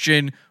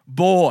Christian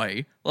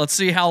boy. Let's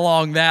see how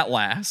long that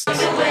lasts.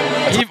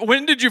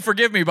 When did you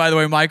forgive me, by the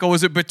way, Michael?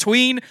 Was it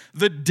between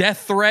the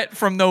death threat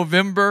from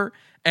November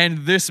and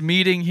this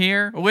meeting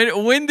here?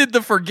 When did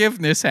the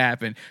forgiveness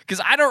happen? Because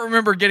I don't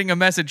remember getting a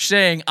message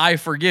saying, I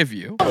forgive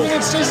you. I mean,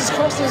 it's Jesus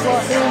Christ is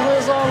Satan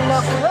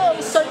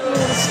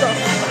and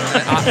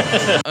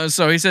stuff.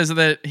 So he says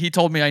that he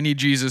told me I need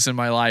Jesus in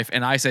my life,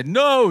 and I said,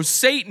 no,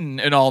 Satan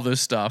and all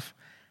this stuff.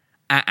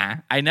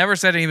 I never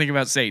said anything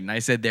about Satan. I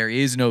said there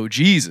is no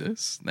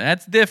Jesus.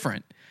 That's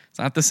different. It's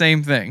not the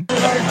same thing. You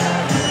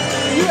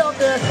out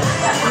there,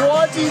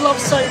 why do you love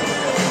Satan?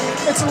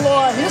 It's a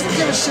lie. He doesn't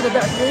give a shit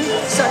about you,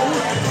 Satan.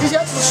 He's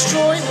out to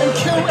destroy and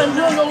kill and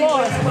ruin your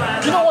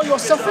life. You know why you're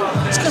suffering?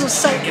 It's because of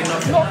Satan,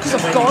 not because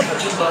of God.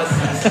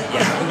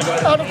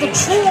 Out of the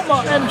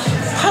trauma and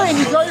pain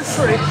you go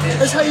through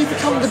is how you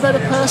become the better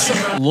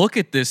person. Look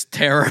at this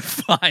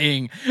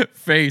terrifying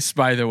face,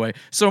 by the way.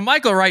 So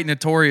Michael Wright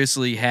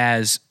notoriously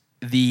has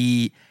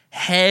the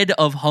head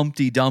of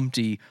Humpty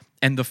Dumpty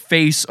and the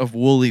face of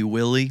Wooly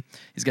Willy.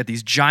 He's got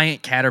these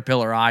giant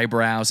caterpillar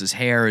eyebrows. His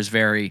hair is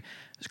very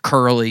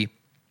curly,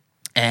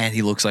 and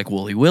he looks like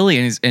Wooly Willy,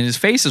 and his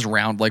face is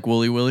round like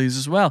Wooly Willy's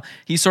as well.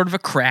 He's sort of a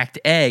cracked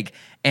egg,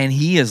 and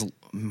he is,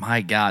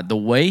 my God, the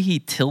way he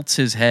tilts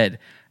his head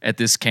at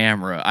this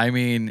camera. I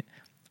mean,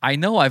 I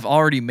know I've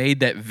already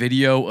made that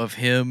video of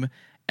him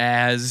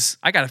as,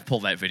 I gotta pull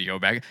that video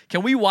back.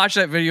 Can we watch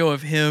that video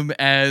of him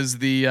as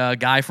the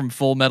guy from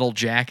Full Metal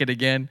Jacket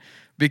again?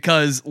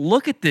 because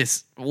look at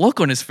this look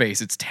on his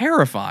face. It's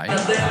terrifying.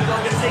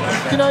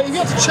 You know, you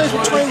have to choose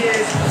between,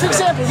 for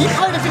example, you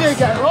played a video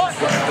game, right?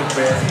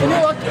 And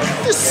you're like,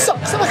 this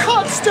sucks. I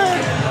can't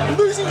stand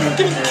losing and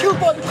getting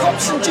killed by the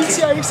cops in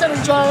GTA San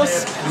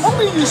Andreas. I'm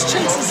going to use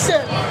cheats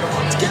instead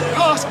to get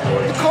past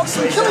the cops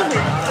and killing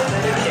me.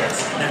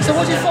 So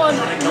what do you find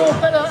more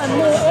better and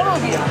more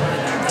honourable?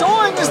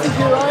 Dying as the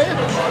hero,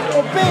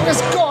 or being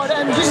as God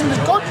and using the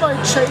God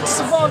mode cheat to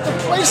survive the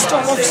police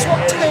storm of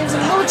SWAT teams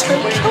and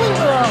military killing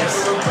their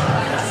ass?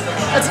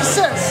 As it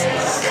says,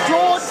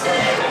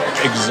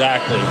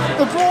 Exactly.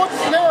 the broad,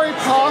 narrow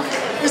path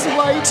is the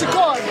way to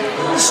God.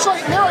 The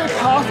straight, narrow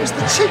path is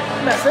the cheap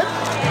method,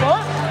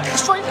 right? The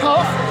straight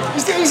path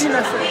is the easy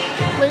method.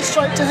 Leads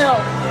straight to hell.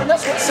 And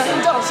that's what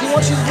Satan does. He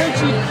wants you to lead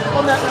you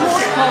on that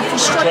broad path for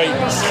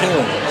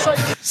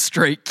straightness.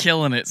 Straight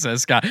killing it,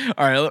 says Scott.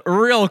 All right,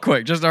 real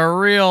quick, just a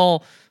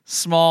real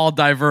small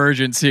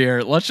divergence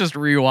here. Let's just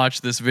rewatch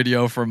this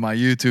video from my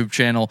YouTube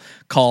channel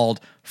called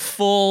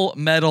Full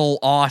Metal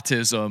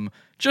Autism.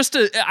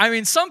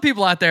 Some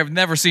people out there have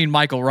never seen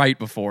Michael Wright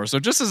before, so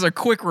just as a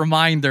quick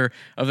reminder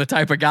of the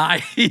type of guy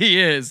he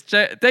is,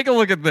 take a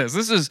look at this.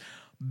 This is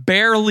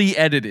barely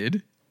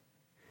edited.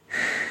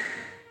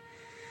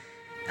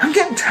 I'm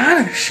getting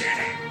tired of this shit.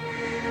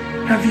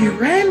 Of you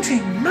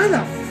ranting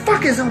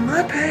motherfuckers on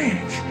my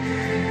page.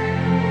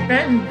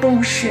 Ranting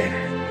bullshit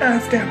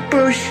after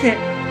bullshit.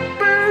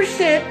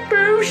 Bullshit.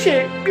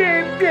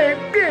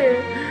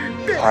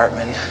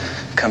 Hartman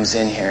comes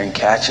in here and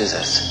catches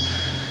us.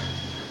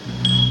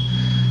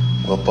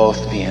 We'll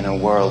both be in a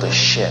world of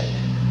shit.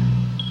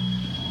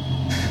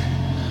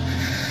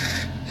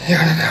 You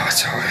don't know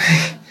what's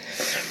already.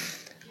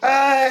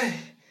 I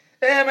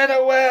am in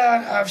a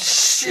world of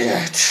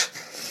shit.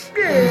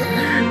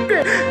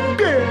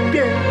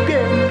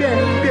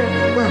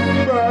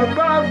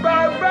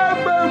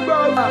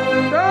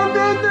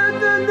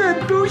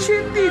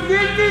 Bullshit.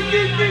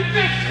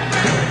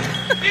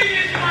 This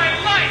is my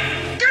life.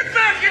 Get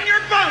back in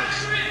your bunks.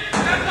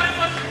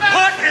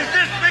 What is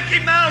this Mickey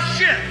Mouse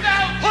shit?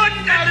 What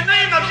in the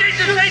name of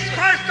Jesus H.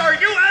 Christ are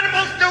you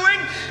animals doing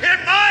in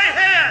my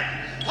head?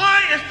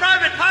 Why is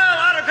Private Pyle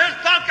out of his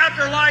bunk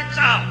after lights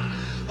out?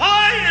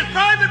 Why is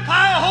Private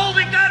Pyle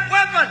holding that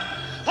weapon?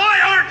 Why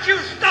aren't you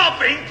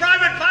stomping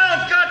Private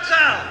Pyle's guts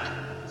out?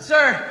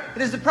 Sir,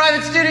 it is the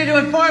private's duty to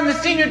inform the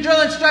senior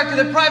drill instructor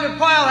that Private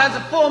Pyle has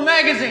a full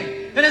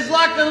magazine and is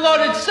locked and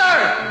loaded,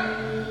 sir!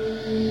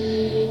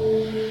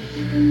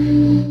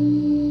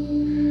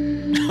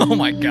 Oh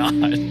my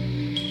God.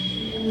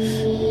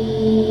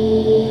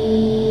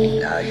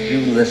 Now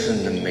you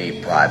listen to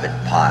me, Private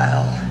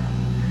Pyle,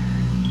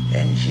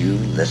 and you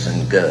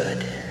listen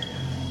good.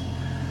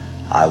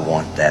 I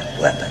want that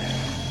weapon,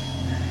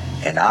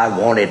 and I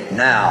want it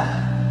now.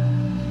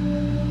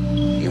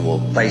 You will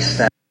place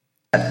that.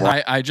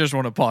 I just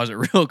want to pause it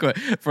real quick.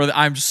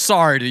 I'm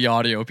sorry to the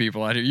audio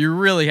people out here. You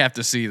really have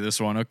to see this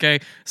one, okay?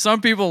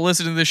 Some people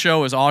listen to this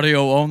show as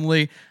audio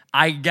only.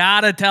 I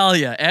gotta tell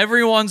you,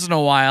 every once in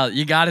a while,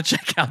 you gotta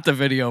check out the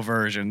video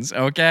versions,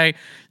 okay?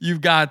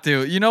 You've got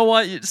to. You know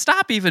what?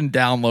 Stop even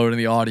downloading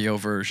the audio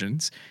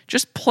versions.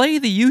 Just play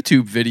the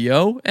YouTube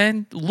video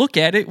and look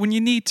at it when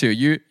you need to.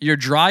 You're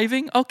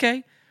driving?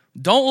 Okay.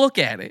 Don't look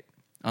at it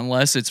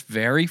unless it's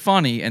very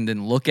funny, and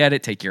then look at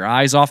it. Take your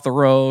eyes off the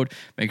road.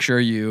 Make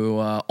sure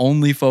you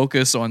only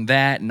focus on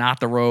that, not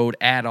the road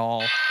at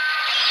all.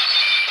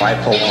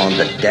 Rifle on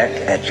the deck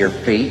at your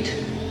feet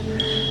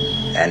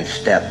and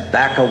step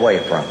back away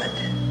from it.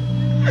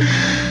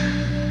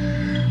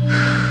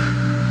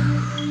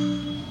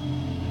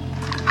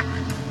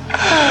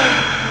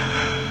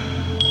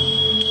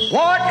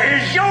 What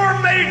is your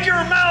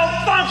major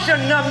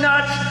malfunction,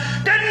 numbnuts?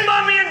 Didn't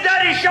Mommy and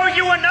Daddy show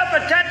you enough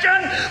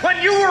attention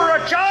when you were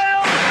a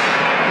child?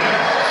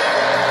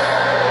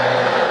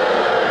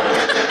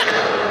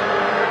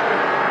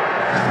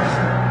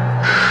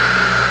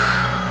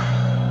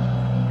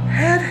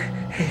 Had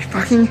a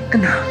fucking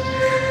enough.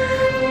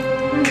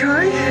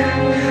 Okay?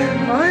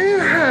 I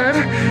had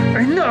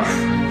enough.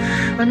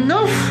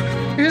 Enough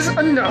is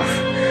enough.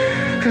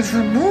 Because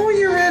the more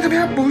you rant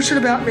about bullshit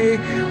about me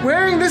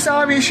wearing this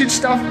army shit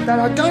stuff that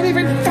I don't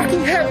even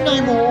fucking have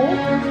anymore,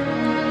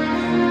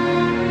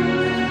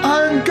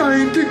 I'm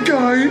going to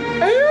go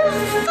and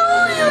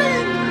sue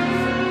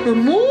you. The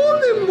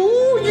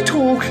more you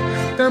talk,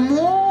 the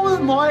more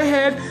my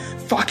head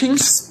fucking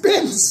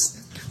spins.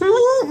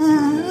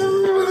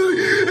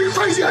 It's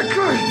crazy, I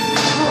could.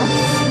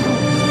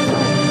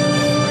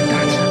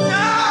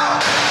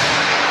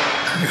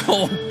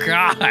 Oh,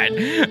 God.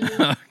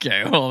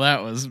 Okay, well,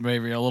 that was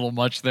maybe a little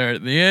much there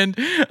at the end.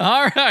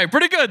 All right,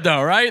 pretty good,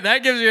 though, right?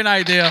 That gives you an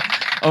idea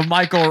of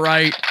Michael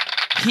Wright.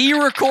 He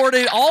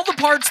recorded all the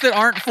parts that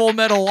aren't Full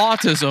Metal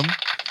Autism,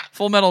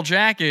 Full Metal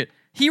Jacket.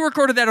 He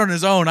recorded that on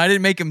his own. I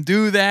didn't make him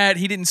do that.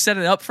 He didn't set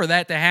it up for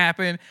that to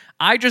happen.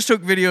 I just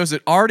took videos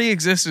that already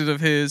existed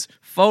of his,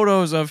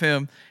 photos of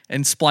him,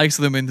 and spliced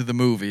them into the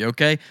movie,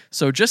 okay?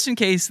 So just in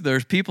case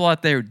there's people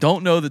out there who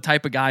don't know the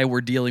type of guy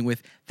we're dealing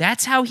with,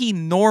 that's how he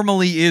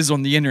normally is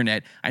on the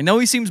internet. I know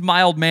he seems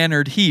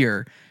mild-mannered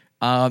here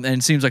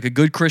and seems like a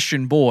good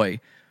Christian boy,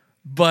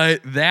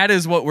 but that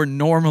is what we're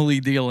normally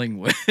dealing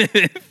with,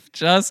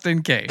 just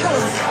in case. Yeah,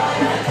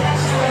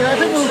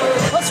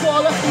 that's why I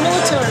left the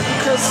military,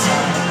 because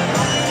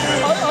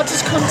I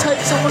just couldn't take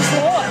someone's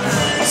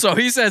life. So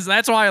he says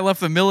that's why I left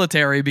the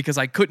military, because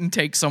I couldn't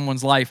take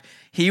someone's life.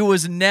 He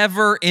was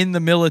never in the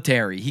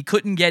military. He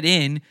couldn't get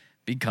in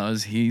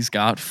because he's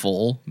got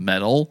full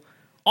metal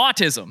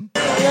autism.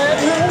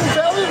 Yeah, we're all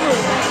valuable,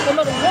 no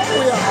matter what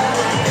we are.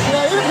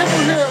 Even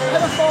people who are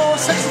pedophiles,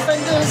 sex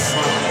offenders,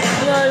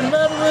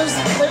 murderers,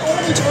 they all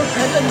need to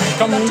repent and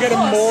come and get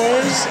them,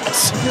 boys.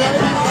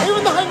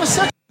 Even the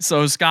homosexual.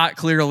 So Scott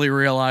clearly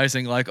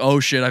realizing, like, oh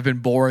shit, I've been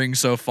boring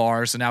so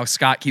far. So now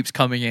Scott keeps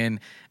coming in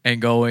and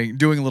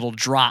doing little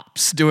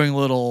drops, doing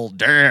little,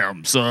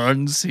 damn,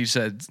 sons. He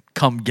said,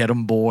 come get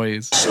them,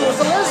 boys. Sure,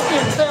 the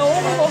lesbians, they're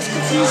all lost,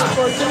 confused,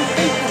 broken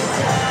people.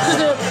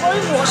 Because they're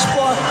brainwashed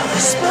by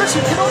spirits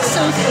we cannot see,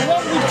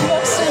 around we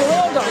cannot see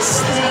around us.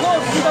 There's a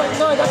world we don't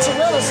know that's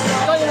around us,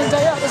 day in and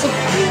day out. There's a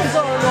war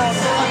going on.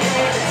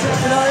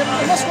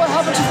 And that's what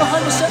happens with the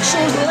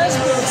homosexuals and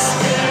lesbians.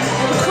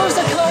 Because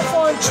they can't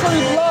find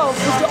true love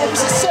with the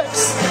opposite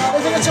sex, they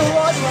think it's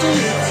alright to do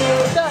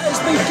that as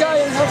be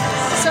gay and have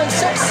same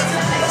sex.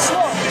 It's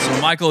not.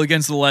 So Michael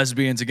against the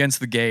lesbians, against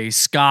the gays,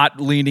 Scott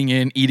leaning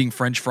in, eating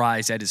French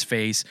fries at his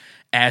face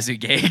as a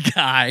gay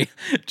guy,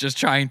 just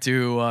trying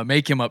to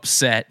make him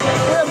upset.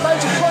 We're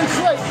made to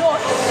procreate,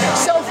 not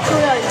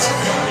self-create.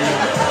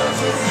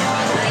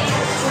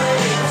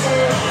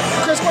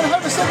 Because when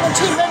homosexual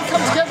two men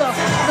come together,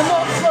 they're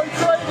not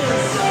procreating.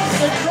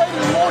 They're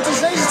creating more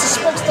diseases to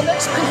spread to the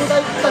next people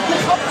they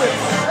hook up with.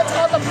 That's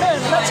other men.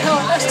 That's how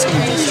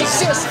STDs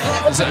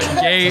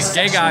exist.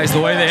 Gay guys,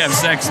 the way they have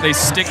sex, they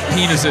stick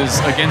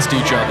penises against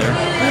each other,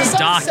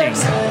 docking.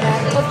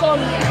 I've gone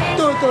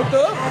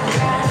duh.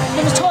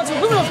 And there's times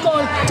when women have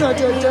gone duh.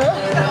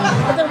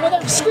 And then when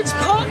they've switched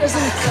partners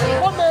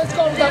and one man's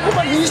gone with that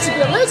woman who used to be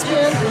a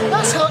lesbian,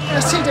 that's how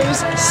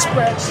STDs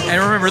spread.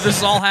 And remember, this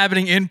is all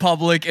happening in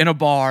public, in a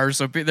bar,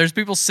 so there's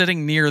people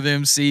sitting near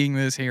them, seeing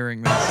this,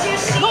 hearing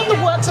this. Not the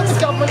works of the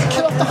government to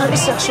kill off the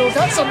homosexual,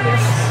 that's a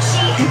myth.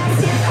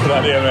 Good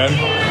idea, man.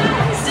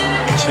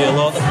 Chill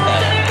all the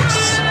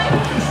facts.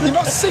 You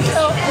must seek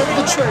out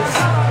the truth.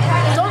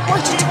 Don't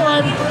waste your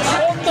time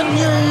on the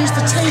news,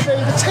 the TV.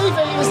 The TV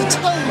is the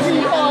telling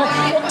you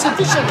what to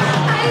vision.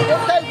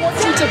 What they want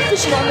you to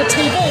vision on the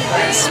TV,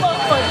 the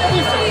smartphone,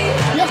 everything.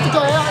 You have to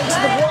go out into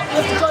the world. You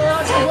have to go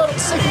out into the world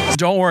and seek.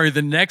 Don't worry,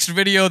 the next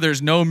video,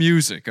 there's no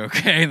music,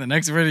 okay? The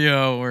next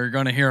video, we're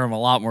going to hear him a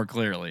lot more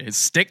clearly. It's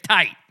stick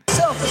tight.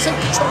 Self, to seek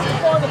the truth, to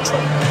find the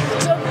truth.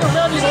 Because everything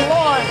around you is a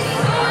lie.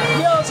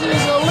 Reality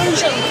is an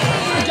illusion.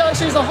 The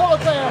galaxy is a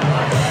hologram.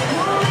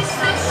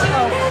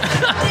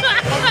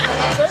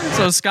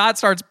 So Scott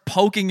starts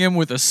poking him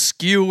with a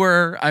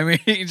skewer. I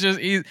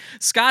mean,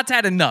 Scott's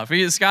had enough.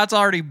 Scott's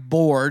already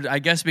bored, I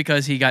guess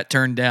because he got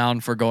turned down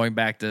for going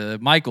back to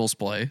Michael's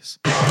place.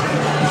 I'm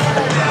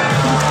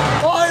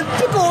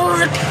Pickle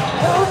Rick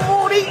or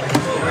Morty.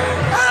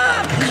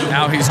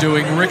 Now he's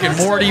doing Rick and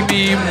Morty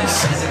memes.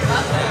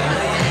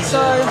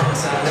 So,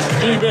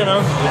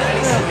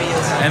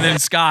 and then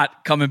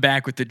Scott coming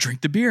back with the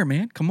drink the beer,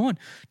 man. Come on,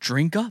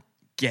 drink up,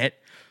 get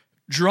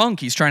drunk.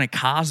 He's trying to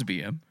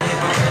Cosby him.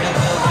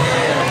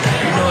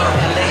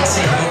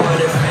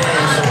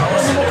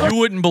 You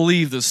wouldn't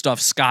believe the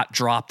stuff Scott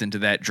dropped into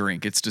that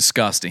drink. It's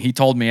disgusting. He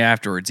told me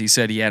afterwards. He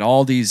said he had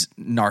all these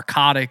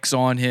narcotics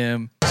on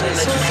him.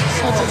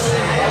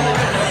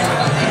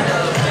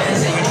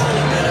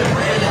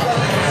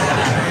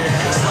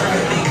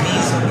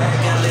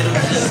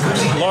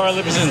 Laura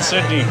lives in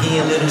Sydney.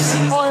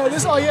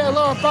 Oh yeah,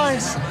 Laura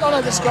Baines. I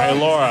know this guy. Hey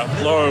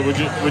Laura,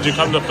 would you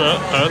come to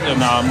Perth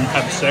and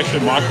have sex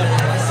with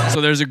Michael?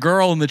 So there's a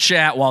girl in the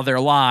chat while they're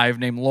live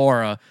named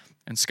Laura,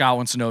 and Scott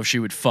wants to know if she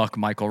would fuck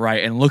Michael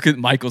Wright. And look at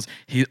Michael's.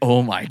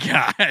 Oh my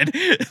god,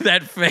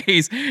 that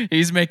face.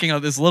 He's making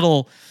this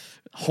little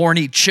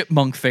horny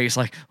chipmunk face,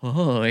 like,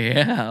 oh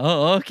yeah,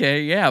 oh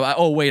okay, yeah.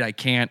 Oh wait, I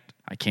can't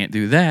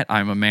do that.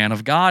 I'm a man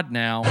of God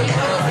now.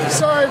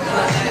 So, anyway,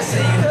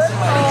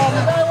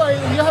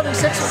 you're having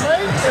sex with me.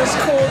 It's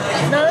called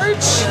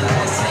marriage.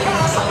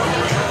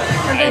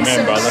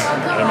 Amen, brother.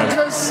 Amen.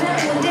 Because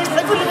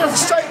everything of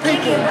straight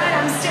people,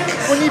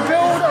 when you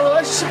build a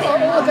relationship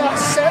all about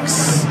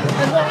sex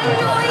and not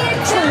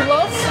true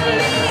love,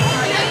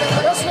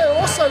 that's where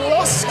also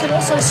lust can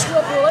also screw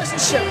up a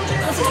relationship. The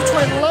difference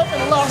between love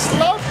and lust.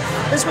 Love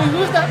is when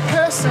you're with that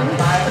person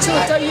until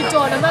the day you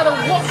die, no matter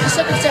what the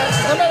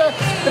circumstances, no matter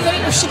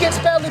if she gets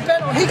badly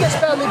bent or he gets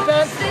badly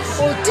bent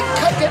or the dick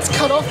cut gets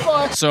cut off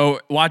by. So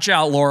watch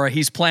out, Laura.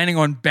 He's planning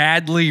on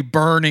badly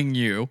burning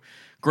you.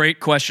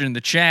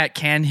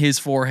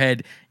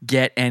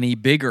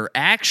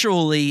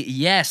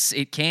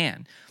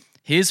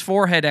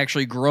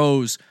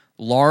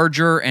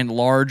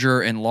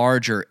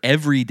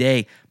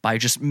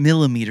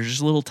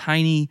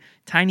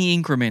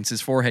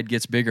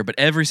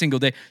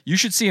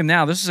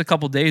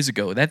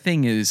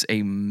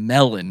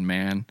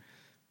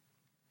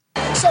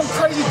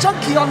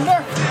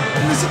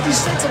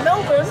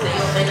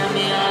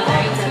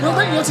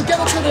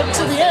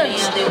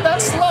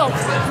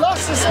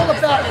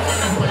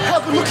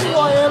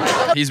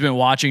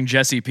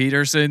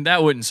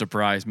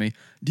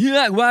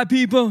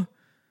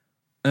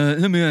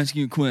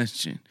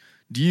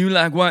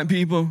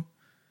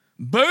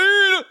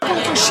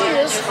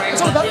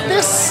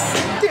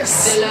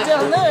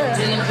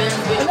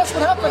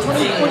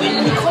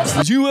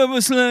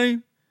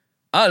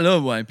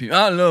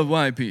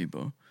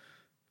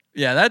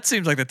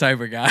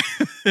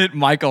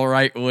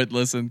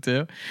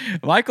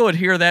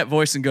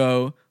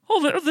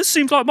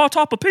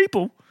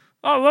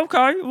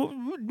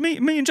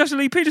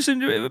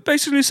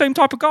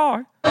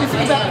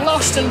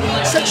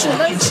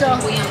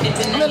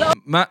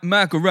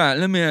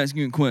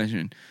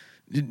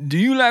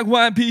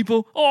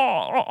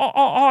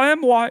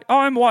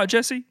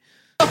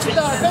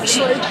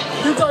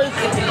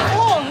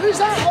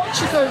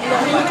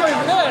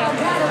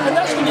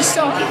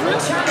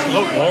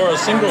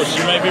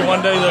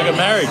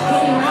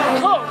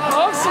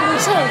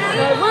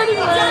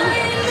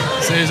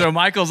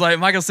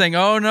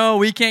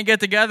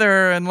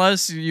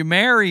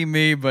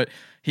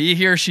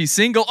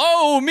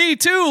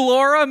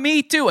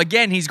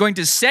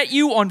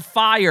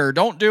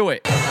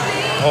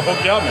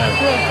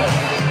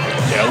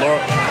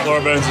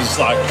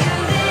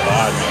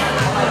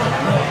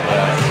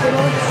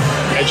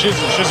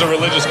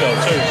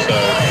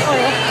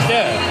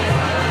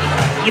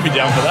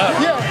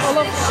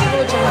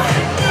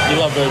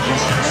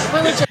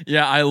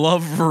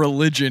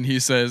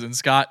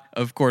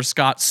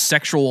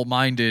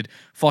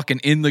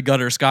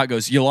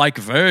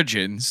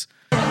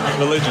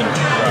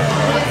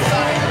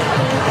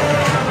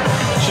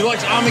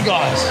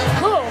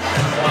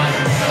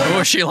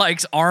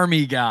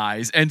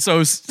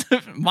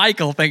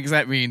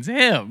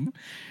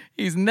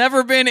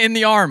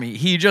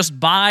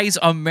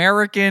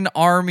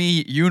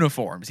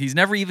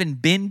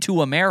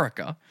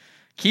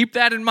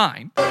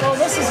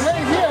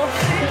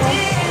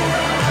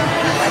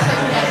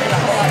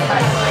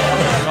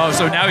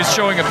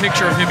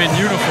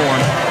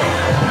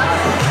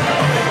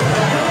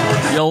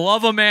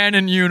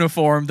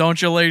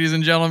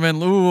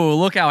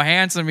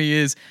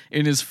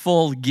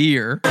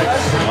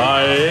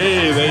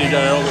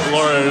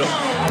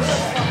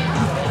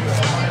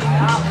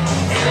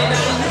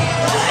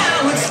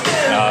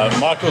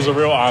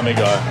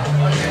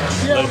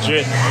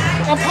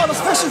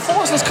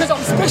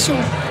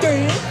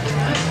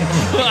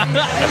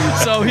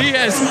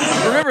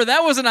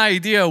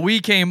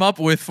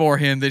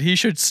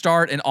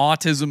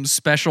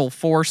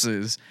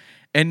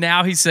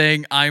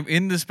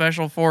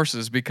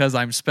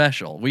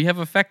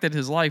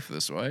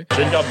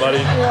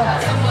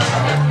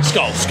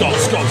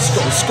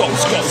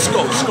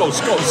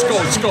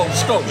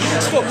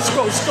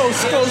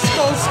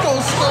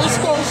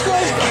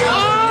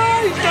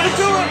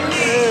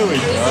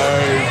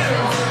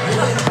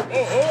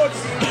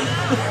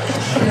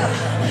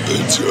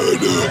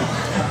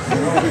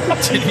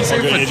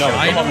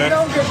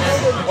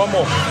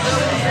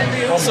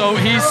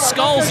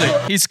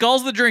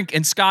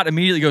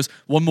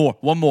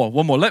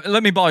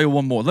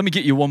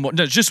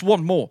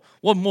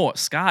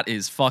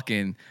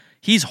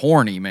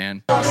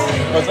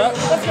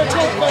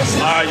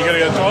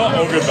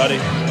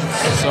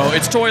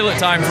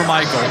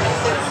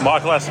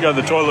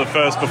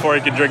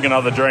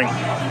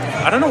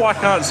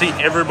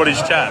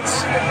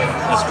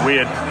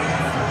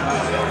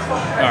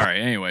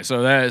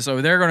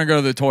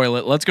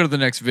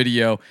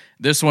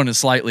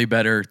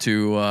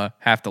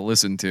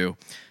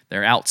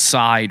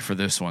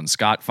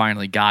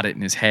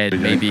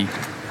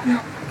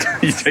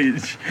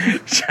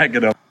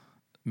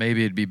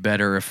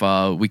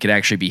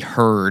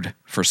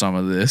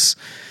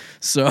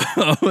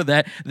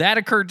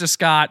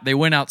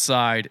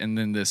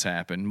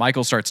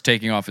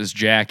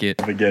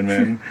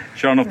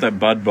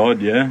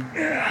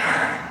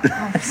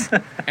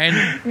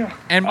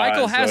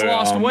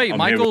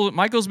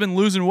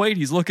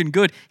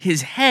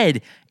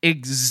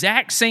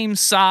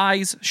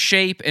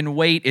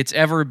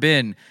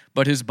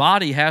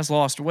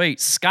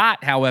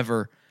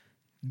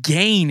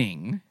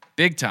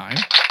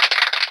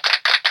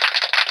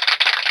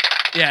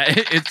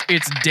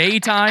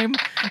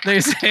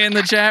 They say in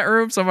the chat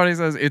room. Somebody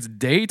says it's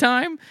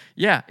daytime.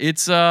 Yeah,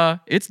 it's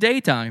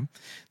daytime.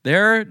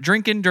 They're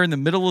drinking during the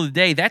middle of the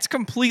day. That's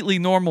completely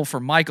normal for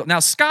Michael. Now,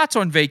 Scott's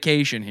on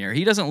vacation here.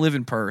 He doesn't live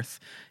in Perth.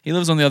 He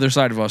lives on the other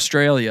side of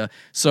Australia.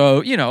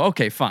 So,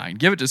 okay, fine.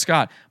 Give it to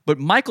Scott. But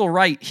Michael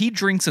Wright, he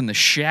drinks in the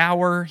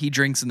shower. He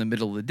drinks in the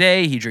middle of the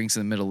day. He drinks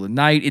in the middle of the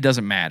night. It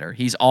doesn't matter.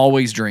 He's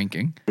always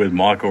drinking. With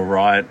Michael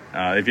Wright.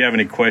 If you have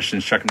any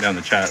questions, chuck them down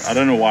the chat. I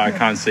don't know why I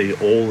can't see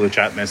all the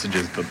chat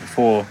messages, but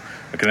before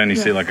I could only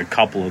see like a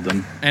couple of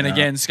them. And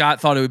again,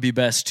 Scott thought it would be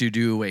best to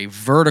do a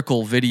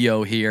vertical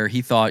video here.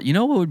 He thought,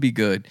 what would be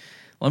good?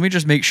 Let me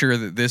just make sure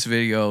that this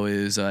video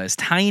is as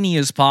tiny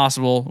as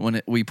possible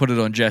when we put it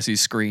on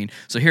Jesse's screen.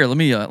 So here, let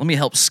me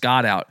help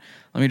Scott out.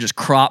 Let me just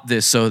crop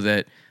this so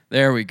that,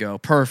 there we go.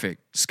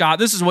 Perfect. Scott,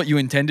 this is what you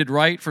intended,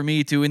 right? For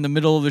me to, in the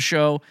middle of the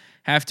show,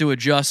 have to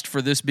adjust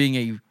for this being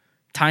a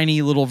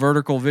tiny little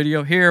vertical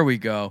video. Here we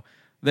go.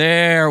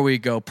 There we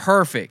go.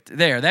 Perfect.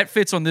 There. That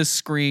fits on this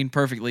screen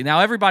perfectly.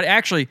 Now, everybody,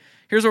 actually,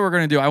 here's what we're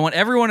going to do. I want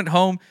everyone at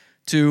home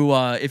to,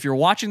 if you're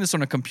watching this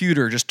on a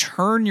computer, just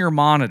turn your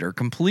monitor,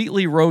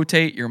 completely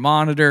rotate your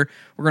monitor.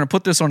 We're going to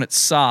put this on its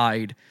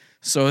side.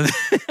 So, all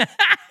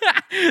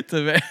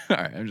right,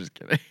 I'm just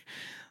kidding.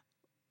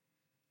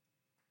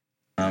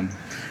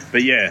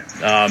 But yeah,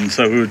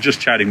 so we were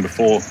just chatting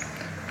before,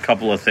 a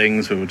couple of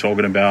things we were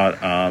talking about.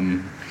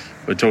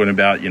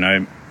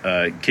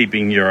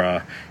 Keeping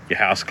your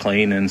house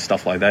clean and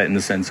stuff like that, in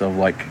the sense of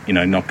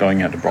not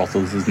going out to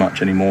brothels as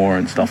much anymore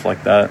and stuff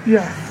like that.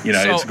 Yeah.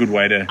 So it's a good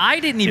way to.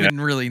 I didn't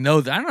even really know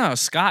that. I don't know how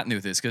Scott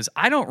knew this because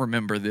I don't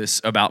remember this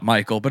about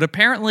Michael, but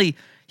apparently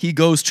he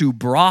goes to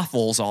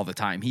brothels all the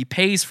time. He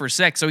pays for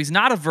sex, so he's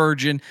not a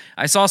virgin.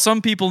 I saw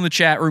some people in the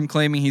chat room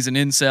claiming he's an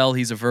incel,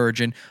 he's a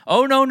virgin.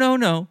 Oh,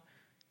 no.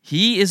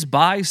 He is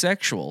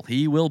bisexual.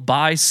 He will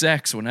buy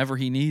sex whenever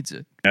he needs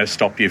it.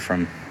 Stop you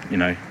from,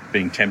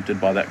 being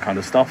tempted by that kind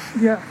of stuff.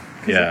 Yeah.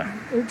 Yeah.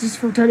 It just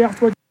feel totally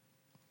afterwards.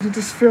 You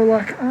just feel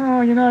like,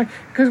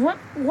 because what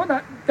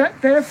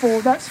that there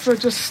for? That's for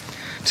just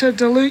to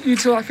dilute you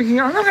to thinking,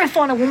 I'm not going to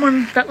find a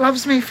woman that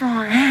loves me for who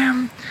I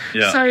am.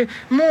 Yeah. So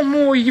more and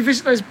more you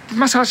visit those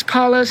massage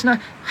parlors,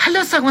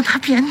 hello, sir, I want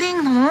happy ending,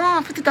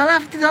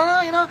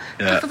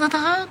 $50, Yeah.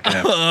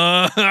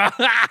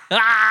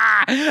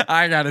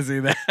 I gotta see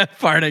that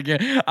part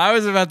again. I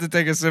was about to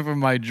take a sip of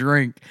my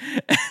drink.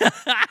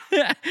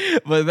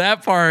 But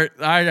that part,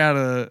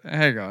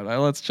 hang on.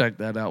 Let's check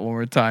that out one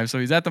more time. So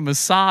he's at the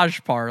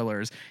massage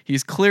parlors.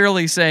 He's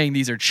clearly saying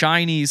these are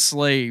Chinese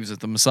slaves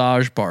at the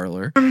massage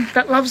parlor.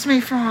 That loves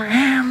me for who I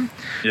am.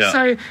 Yeah.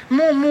 So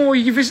more and more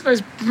you visit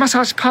those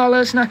massage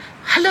parlors,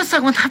 hello, sir, I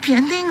want happy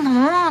ending,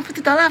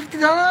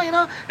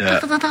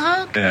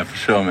 $50, Yeah, for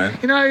sure, man.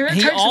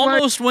 He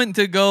almost went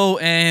to go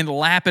and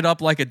lap it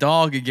up like a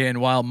dog again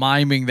while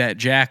miming that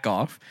jack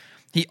off.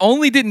 He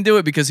only didn't do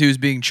it because he was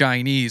being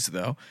Chinese,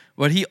 though.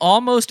 But he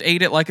almost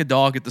ate it like a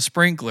dog at the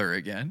sprinkler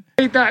again.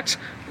 That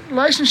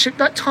relationship,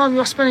 that time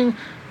you're spending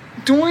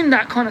doing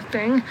that kind of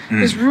thing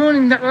is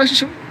ruining that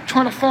relationship,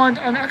 trying to find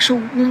an actual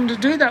woman to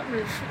do that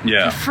with.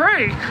 Yeah. For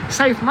free.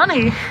 Save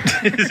money.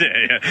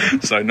 yeah.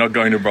 So not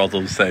going to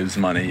brothels saves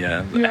money,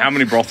 yeah. How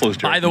many brothels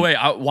do you By the way,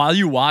 while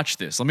you watch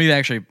this, let me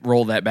actually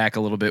roll that back a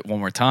little bit one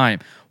more time.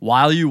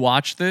 While you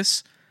watch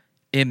this,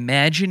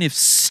 imagine if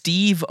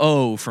Steve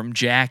O from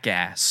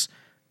Jackass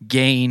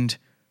gained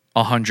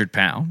 100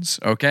 pounds,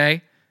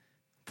 okay?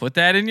 Put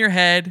that in your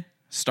head.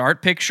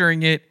 Start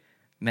picturing it.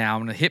 Now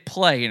I'm going to hit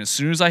play, and as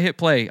soon as I hit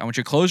play, I want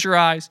you to close your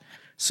eyes.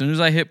 As soon as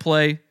I hit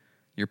play,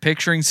 you're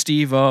picturing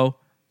Steve O.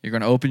 You're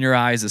going to open your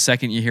eyes the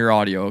second you hear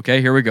audio,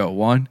 okay? Here we go.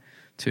 1,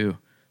 2,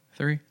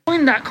 3.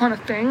 Doing that kind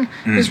of thing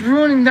is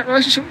ruining that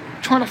relationship,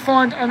 trying to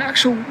find an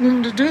actual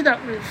woman to do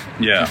that with.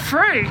 Yeah. For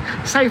free.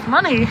 Save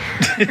money.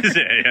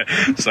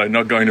 yeah. So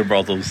not going to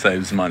brothels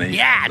saves money.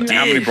 Yeah, dude.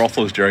 How many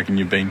brothels do you reckon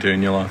you've been to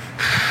in your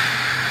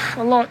life?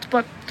 A lot,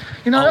 but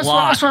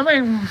that's what I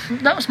mean.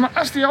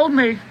 That's the old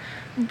me.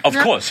 Of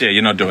course, yeah,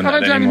 you're not doing that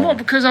anymore. I don't do anymore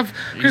because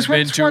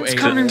once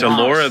coming to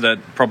Laura, that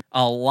probably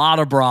a lot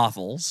of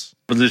brothels.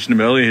 Positioned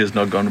him earlier, he's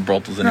not going to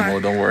brothels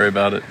anymore. Don't worry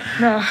about it.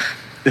 No,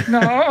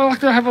 I like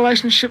to have a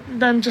relationship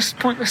than just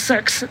pointless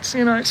sex. It's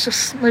it's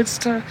just leads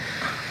to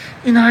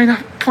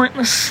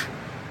pointless.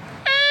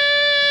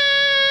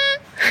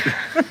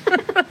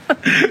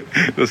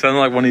 It sounded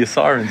like one of your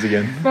sirens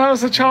again. That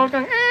was a child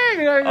going.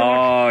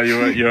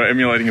 You're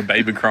emulating a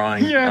baby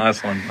crying. Yeah.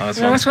 Nice one. That's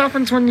what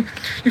happens when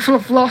you're full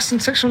of lust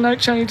and sexual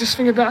nature and you just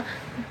think about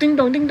ding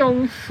dong, ding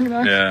dong,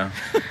 Yeah.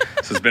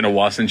 So it's been a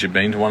while since you've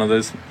been to one of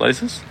those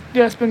places?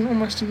 Yeah, it's been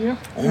almost a year.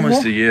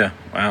 Almost a year.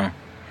 Wow.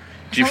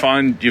 Do you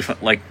find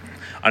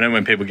I know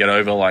when people get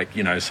over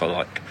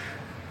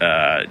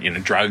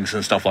drugs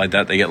and stuff like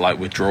that, they get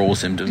withdrawal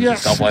symptoms and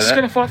stuff like that. It's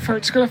going to fight for it.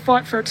 It's going to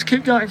fight for it to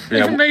keep going.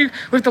 Yeah. Even me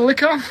with the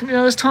liquor,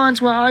 there's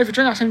times where I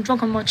overdrink. I'm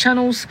drunk on my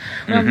channels.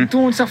 I'm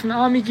doing stuff in the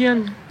army gear.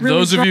 And really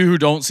those of you who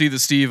don't see the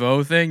Steve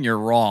O thing, you're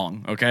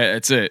wrong. Okay,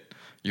 that's it.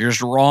 You're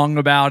just wrong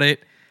about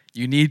it.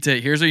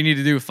 Here's what you need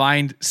to do.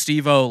 Find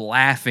Steve O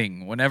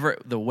laughing. Whenever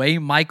the way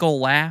Michael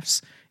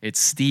laughs It's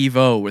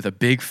Steve-O with a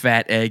big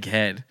fat egg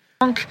head.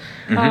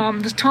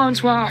 There's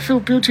times where I feel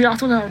guilty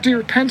after, and I do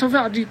repent of it.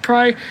 I do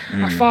pray,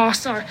 I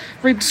fast, I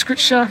read the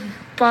scripture,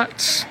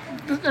 but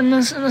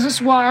this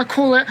is why I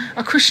call it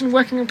a Christian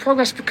working in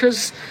progress,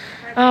 because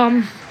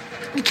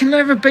you can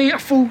never be a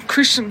full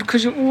Christian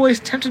because you're always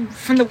tempted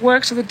from the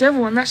works of the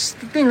devil, and that's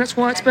the thing. That's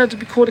why it's better to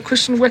be called a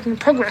Christian working in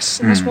progress,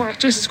 and that's why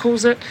Jesus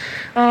calls it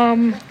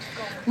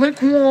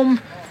lukewarm.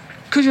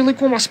 Because you're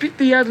lukewarm, I spit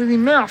thee out of your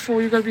mouth,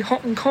 or you've got to be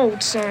hot and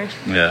cold. So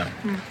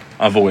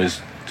I've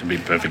always, to be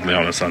perfectly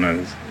honest, I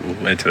know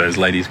we'll wait till those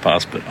ladies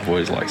pass, but I've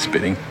always liked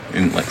spitting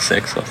in like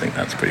sex. I think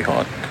that's pretty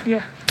hard.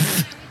 Yeah.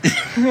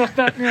 Like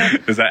that, yeah.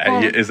 Is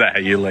that how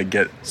you like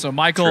get? So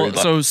Michael,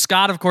 so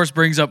Scott of course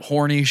brings up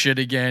horny shit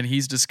again.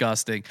 He's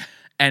disgusting,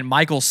 and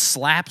Michael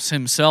slaps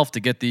himself to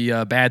get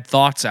the bad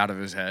thoughts out of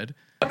his head.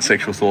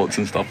 Sexual thoughts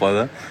and stuff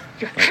like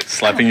that. Like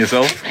slapping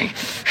yourself.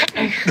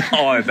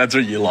 Oh, that's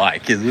what you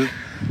like, is it?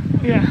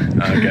 Yeah.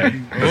 Okay.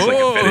 That's like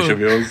a fetish of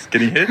yours.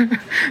 Getting hit?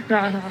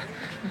 No.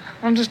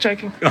 I'm just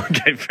joking.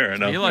 Okay, fair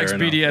enough. He likes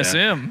BDSM.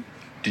 Yeah.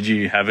 Did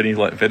you have any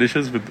like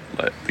fetishes with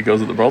like the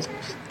girls at the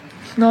brothels?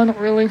 No, not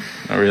really.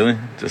 Not really?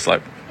 Just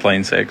like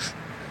plain sex?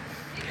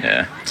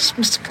 Yeah. Just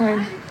Mr.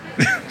 Plain.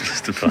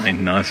 Just a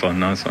plain. Nice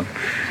one.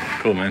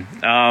 Cool, man.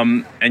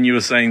 And you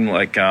were saying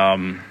like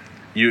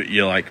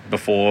you're like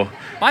before.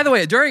 By the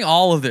way, during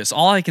all of this,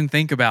 all I can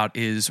think about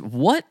is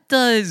what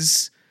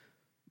does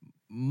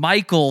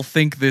Michael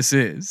think this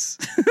is?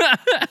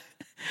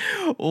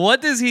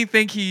 What does he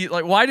think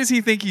why does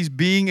he think he's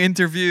being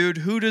interviewed?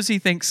 Who does he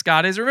think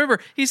Scott is? Remember,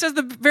 he says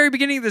at the very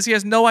beginning of this, he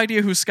has no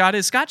idea who Scott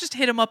is. Scott just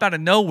hit him up out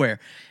of nowhere.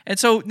 And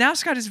so now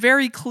Scott is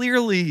very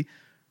clearly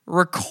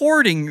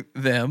recording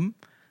them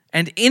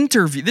and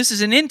interview. This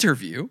is an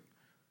interview.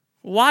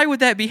 Why would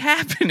that be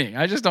happening?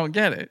 I just don't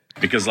get it.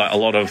 Because like a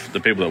lot of the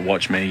people that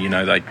watch me, you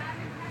know,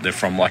 they're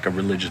from like a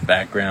religious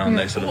background.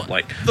 They sort of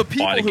like the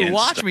people who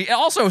watch me.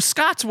 Also,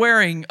 Scott's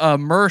wearing a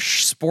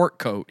Mersh sport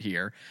coat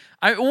here.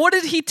 What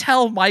did he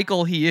tell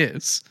Michael he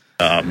is?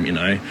 You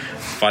know,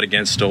 fight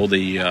against all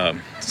the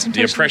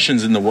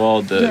oppressions in the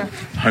world, the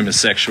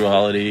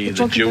homosexuality,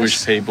 the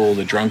Jewish people,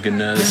 the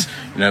drunkenness,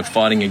 you know,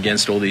 fighting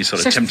against all these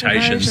sort of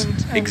temptations.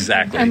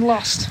 Exactly. And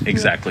lust.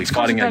 Exactly.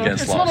 Fighting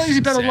against lust. It's not an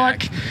easy battle.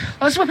 Like,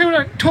 that's what people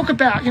don't talk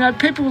about. You know,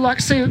 people like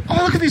say,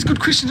 oh, look at these good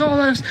Christians. Oh,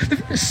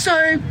 they're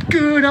so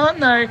good, aren't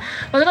they?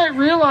 But they don't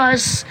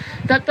realise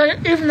that they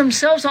even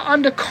themselves are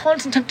under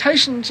constant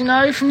temptations, you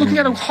know, from looking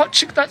at a hot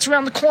chick that's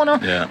around the corner,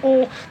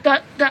 or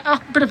that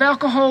bit of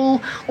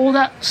alcohol, or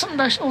that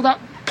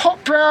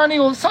pot brownie,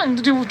 or something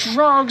to do with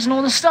drugs and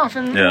all this stuff,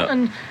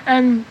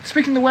 and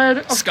speaking the word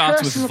of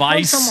Scott's with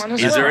Vice.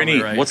 Is there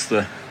any? Right. What's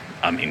the?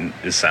 I mean,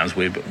 this sounds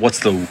weird, but what's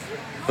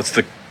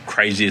the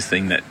craziest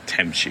thing that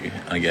tempts you?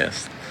 I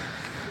guess.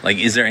 Like,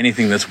 is there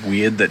anything that's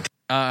weird that?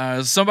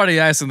 Somebody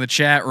asked in the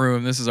chat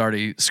room, this is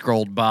already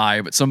scrolled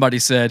by, but somebody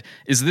said,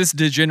 is this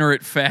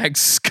degenerate fag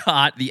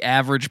Scott the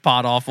average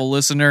Pod Awful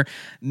listener?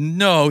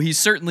 No, he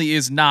certainly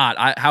is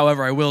not.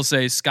 However, I will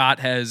say Scott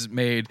has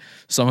made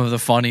some of the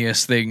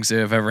funniest things that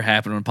have ever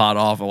happened when Pod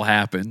Awful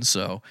happened,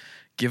 so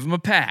give him a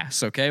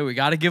pass, okay? We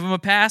got to give him a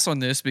pass on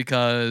this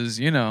because,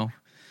 you know,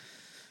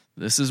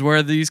 this is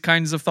where these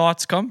kinds of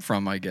thoughts come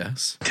from, I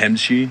guess.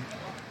 Tempts you?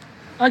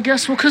 I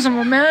guess, well, because I'm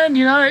a man,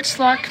 you know, it's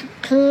like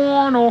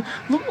porn or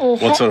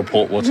what sort of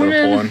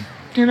porn?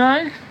 You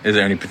know? Is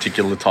there any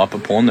particular type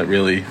of porn that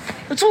really?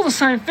 It's all the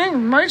same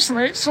thing,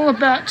 mostly. It's all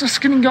about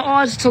just getting your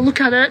eyes to look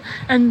at it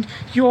and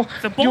your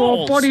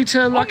body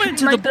to like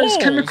make those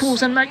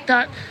chemicals and make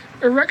that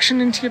erection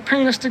into your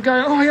penis to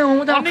go, oh yeah,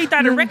 I need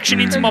that erection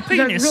into my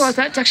penis. You don't realise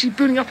that's actually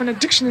building up an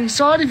addiction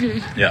inside of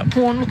you. Yeah.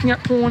 Porn, looking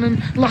at porn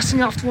and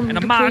lusting after women.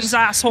 And a man's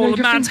asshole, a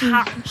man's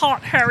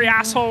hot, hairy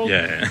asshole.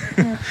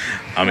 Yeah.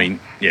 I mean,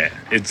 yeah,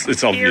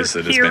 it's obvious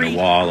that it's been a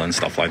while and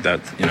stuff like that,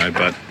 you know,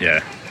 but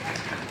yeah.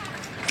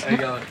 How you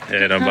going?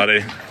 Yeah, no,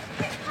 buddy.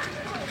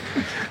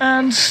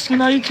 And, you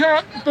know, you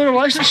can't build a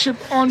relationship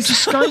on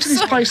just going to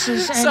these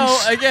places. And so,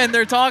 again,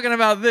 they're talking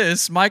about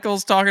this.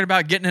 Michael's talking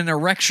about getting an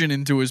erection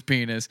into his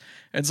penis.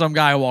 And some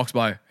guy walks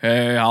by.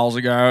 Hey, how's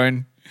it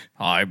going?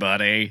 Hi,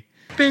 buddy.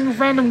 Being with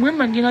random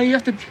women, you know, you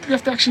have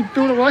to actually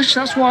build a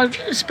relationship. That's why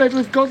it's better to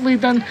live godly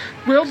than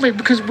worldly,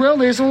 because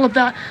worldly is all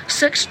about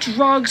sex,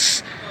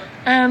 drugs,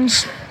 and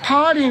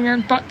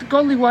partying, but the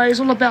godly way is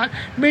all about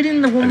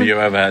meeting the woman. Have you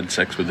ever had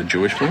sex with a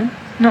Jewish woman?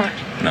 No.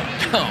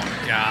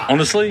 Oh, God.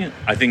 Honestly,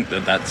 I think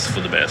that's for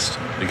the best,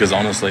 because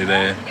honestly,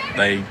 they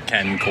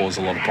can cause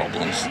a lot of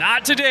problems.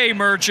 Not today,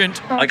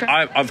 merchant. Oh, like okay.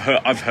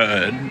 I've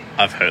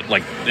heard.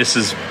 Like, this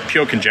is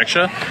pure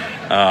conjecture.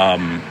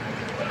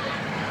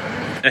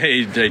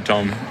 Hey,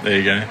 Tom. There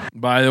you go.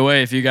 By the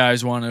way, if you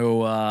guys want to,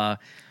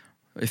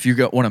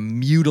 want to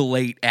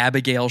mutilate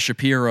Abigail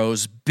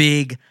Shapiro's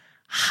big,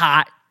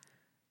 hot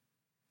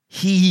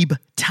Hebe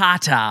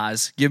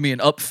tatas, give me an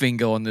up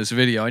finger on this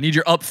video. I need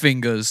your up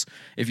fingers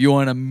if you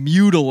want to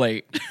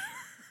mutilate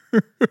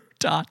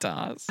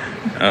tatas.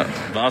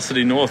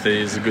 Varsity North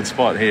is a good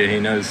spot here.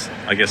 He knows.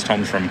 I guess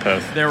Tom's from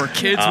Perth. There were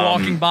kids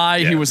walking by.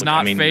 Yeah, he was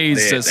not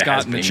phased, says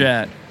Scott in the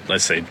chat.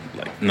 let's say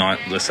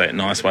a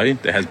nice way,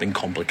 there has been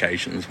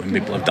complications when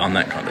people have done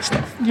that kind of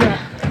stuff.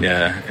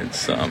 Yeah,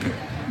 it's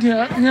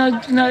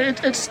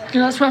it's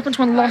that's what happens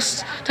when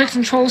lust takes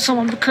control of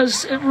someone,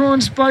 because it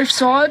ruins both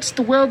sides,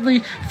 the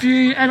worldly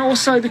view and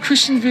also the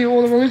Christian view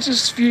or the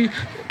religious view,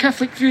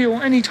 Catholic view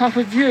or any type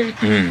of view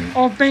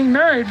of being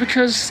married,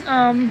 because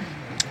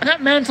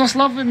that man's lost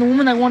love in the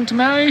woman they want to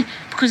marry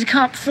because he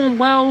can't perform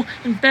well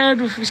in bed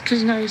with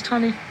because his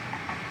tiny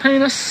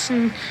penis,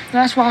 and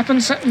that's what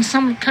happens in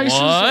some cases.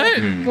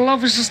 The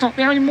love is just not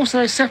there anymore, so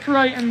they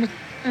separate, and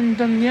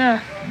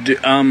then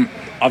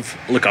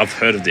I've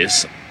heard of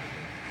this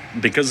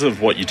because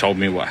of what you told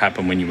me what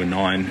happened when you were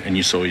 9 and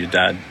you saw your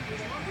dad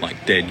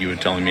dead. You were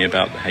telling me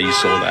about how you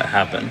saw that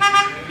happen.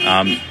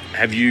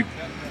 Have you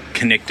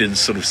connected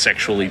sort of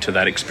sexually to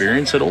that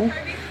experience at all?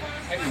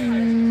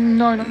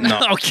 No.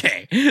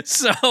 Okay,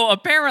 so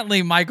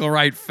apparently Michael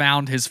Wright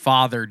found his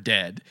father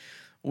dead,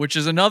 which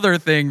is another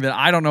thing that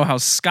I don't know how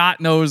Scott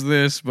knows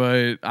this,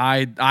 but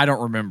I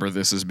don't remember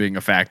this as being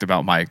a fact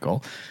about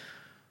Michael.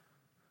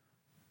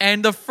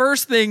 And the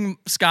first thing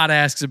Scott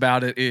asks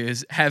about it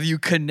is, have you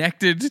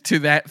connected to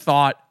that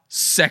thought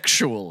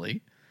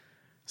sexually?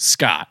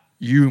 Scott,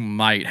 you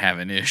might have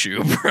an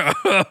issue, bro.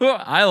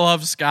 I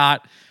love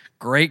Scott.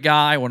 Great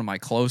guy, one of my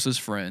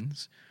closest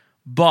friends.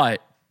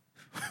 But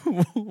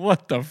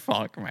what the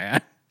fuck,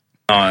 man?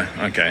 Oh,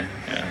 okay.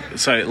 Yeah.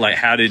 So,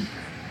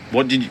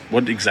 what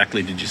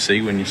exactly did you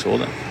see when you saw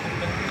that?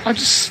 I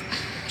just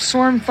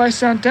saw him face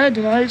down dead,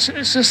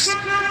 It's just,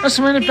 that's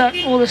what I mean about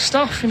all this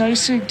stuff, You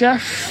see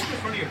death,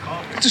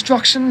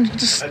 destruction, it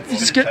just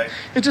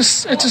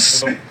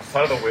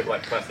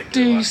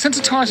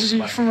desensitizes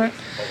you from it,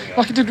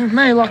 like it did with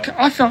me.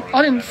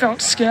 I didn't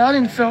felt scared,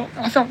 I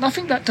felt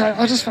nothing that day.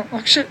 I just felt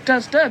like, shit,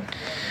 Dad's dead,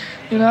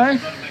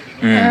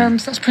 and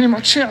that's pretty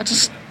much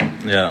it.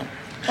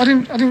 I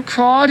didn't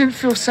cry, I didn't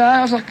feel sad,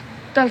 I was like,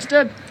 Dad's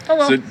dead. Oh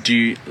well. So if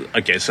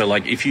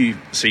you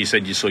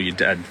said you saw your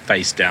dad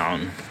face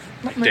down,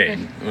 not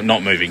moving. Dead,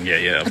 not moving.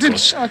 Yeah. I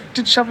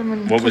did shove him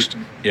and pushed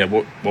him. Yeah.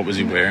 What was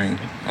he wearing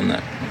on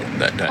that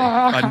day?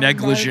 A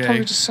negligee.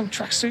 Probably just some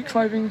tracksuit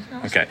clothing.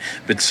 Okay,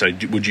 but so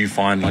would you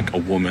find a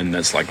woman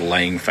that's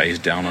laying face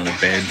down on a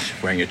bed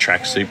wearing a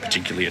tracksuit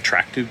particularly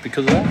attractive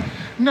because of that?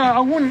 No, I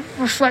wouldn't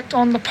reflect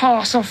on the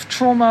past of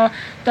trauma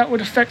that would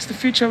affect the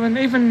future, and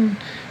even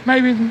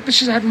maybe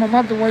issues I had with my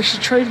mother, the way she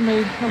treated me.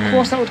 Of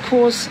course, that would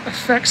cause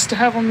effects to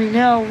have on me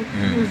now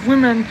with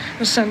women,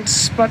 in a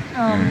sense. But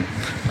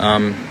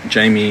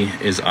Jamie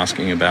is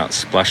asking about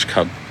Splash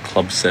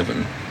Club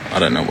 7. I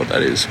don't know what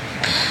that is.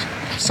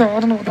 So I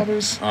don't know what that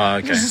is.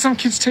 Okay. Is it some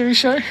kids' TV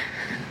show?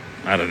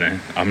 I don't know.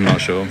 I'm not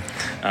sure.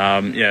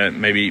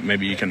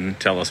 Maybe you can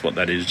tell us what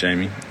that is,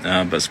 Jamie.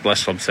 But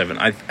Splash Club 7,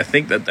 I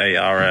think that they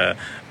are an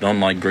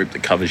online group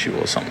that covers you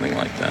or something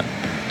like that.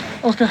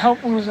 Like a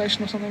help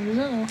organisation or something, is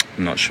it? Or?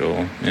 I'm not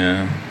sure,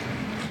 yeah.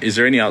 Is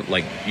there any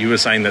other, you were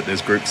saying that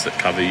there's groups that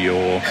cover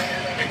your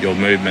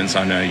movements.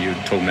 I know you were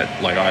talking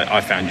about,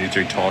 I found you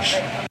through Tosh.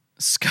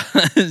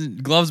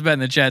 Glovesbat in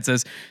the chat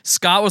says,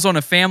 Scott was on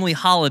a family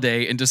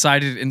holiday and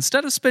decided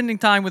instead of spending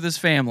time with his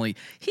family,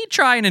 he'd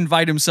try and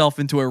invite himself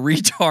into a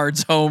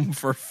retard's home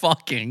for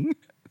fucking.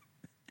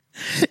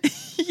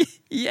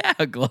 Yeah,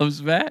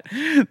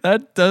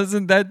 Glovesbat.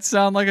 Doesn't that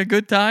sound like a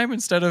good time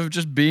instead of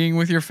just being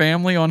with your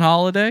family on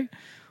holiday?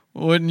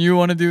 Wouldn't you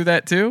want to do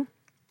that too?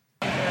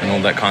 And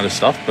all that kind of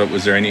stuff. But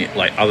was there any,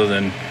 other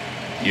than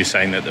you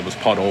saying that there was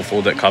pot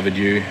awful that covered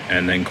you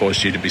and then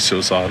caused you to be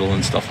suicidal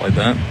and stuff like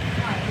that?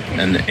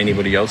 And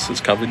anybody else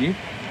that's covered you?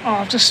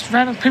 Oh, just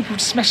random people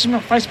just messaging me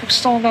on Facebook,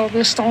 stolen out of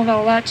this, stolen out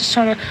of that, just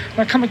trying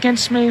to come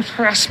against me,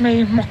 harass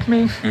me, mock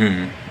me.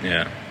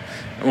 Yeah.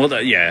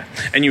 Well, yeah.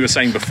 And you were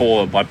saying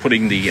before, by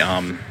putting the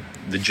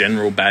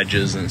general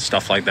badges and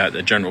stuff like that,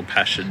 the general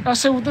passion.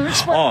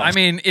 I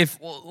mean,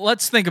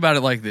 let's think about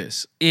it like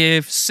this.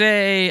 If,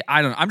 say,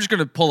 I'm just going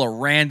to pull a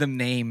random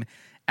name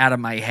out of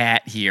my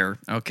hat here,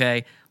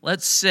 okay?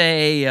 Let's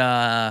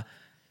say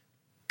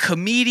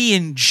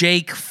comedian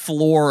Jake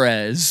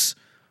Flores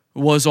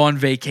was on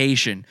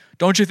vacation.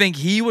 Don't you think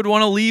he would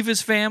want to leave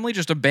his family,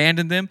 just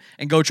abandon them,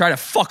 and go try to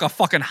fuck a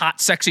fucking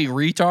hot, sexy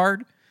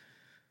retard?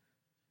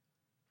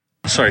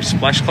 Sorry,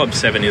 Splash Club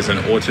 7 is an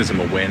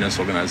autism awareness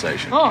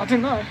organisation. Oh, I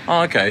didn't know.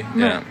 Oh, okay,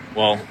 No. yeah.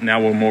 Well,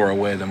 now we're more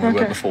aware than we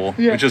were before,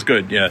 which is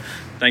good, yeah.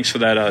 Thanks for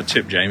that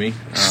tip, Jamie.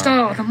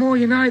 Star, the more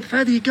you know, the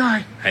further you go.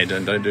 Hey,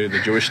 don't do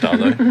the Jewish star,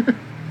 though.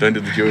 Don't do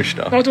the Jewish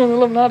stuff. I'll do the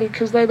Illuminati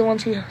because they're the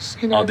ones who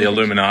know. Oh, the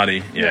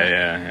Illuminati.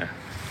 Yeah.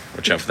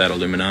 Watch out for that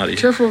Illuminati.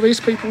 Careful of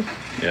these people.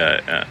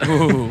 Yeah.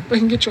 They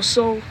can get your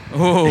soul.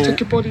 Ooh.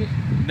 Take your body.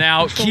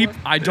 Now,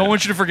 I don't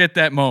want you to forget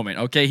that moment,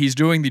 okay? He's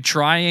doing the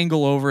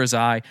triangle over his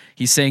eye.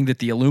 He's saying that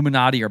the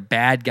Illuminati are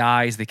bad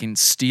guys. They can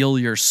steal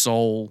your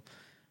soul.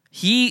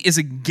 He is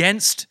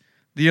against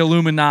the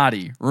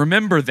Illuminati.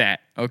 Remember that,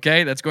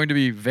 okay? That's going to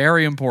be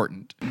very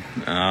important.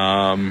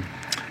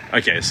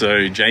 Okay,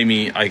 so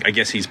Jamie, I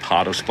guess he's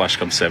part of Splash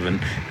Club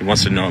 7. He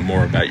wants to know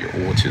more about your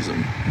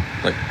autism.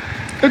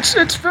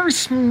 It's very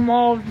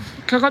small.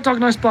 I got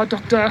diagnosed by a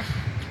doctor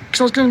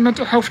because I was getting a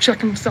mental health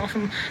check and stuff,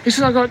 and he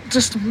said I got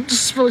just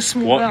really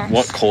small bowels.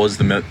 What caused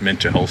the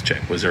mental health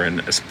check? Was there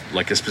a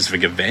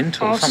specific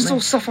event or It's just something? all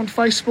stuff on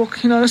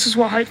Facebook. You know, this is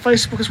why I hate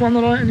Facebook. It's one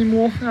that I don't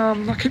anymore.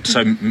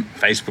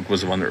 Facebook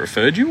was the one that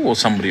referred you, or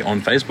somebody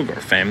on Facebook, or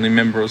a family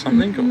member or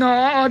something? Or? No,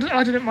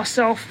 I did it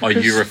myself. Oh,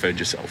 you referred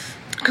yourself?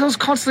 Because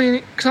I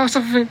was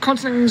suffering from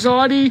constant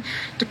anxiety,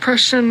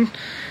 depression,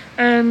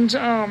 and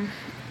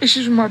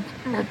issues with my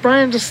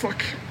brain, just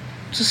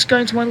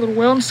going to my little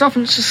world and stuff,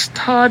 and it's just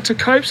hard to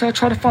cope. So I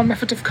try to find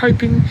methods of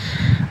coping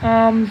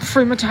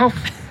through mental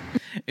health.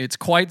 It's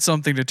quite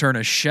something to turn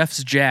a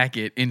chef's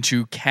jacket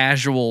into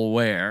casual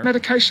wear.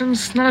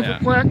 Medications, none of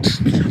it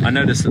worked. I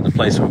noticed that the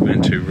place we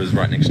went to was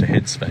right next to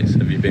Headspace.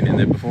 Have you been in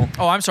there before?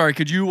 Oh, I'm sorry.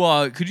 Could you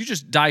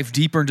just dive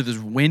deeper into this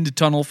wind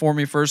tunnel for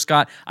me first,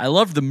 Scott? I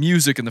loved the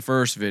music in the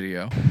first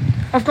video.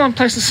 I've gone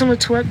places similar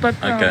to it, but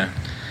okay.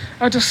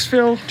 I just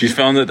feel... Do you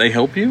find that they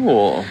help you,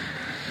 or...?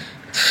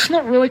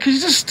 Not really,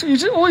 because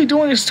all you're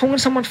doing is talking to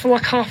someone for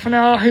like half an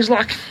hour who's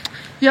like,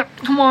 yep,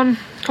 come on,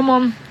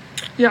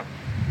 yep,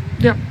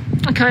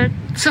 okay,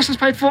 session's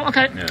paid for,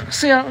 okay,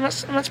 see ya, and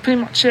that's pretty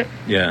much it.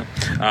 Yeah.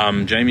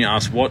 Jamie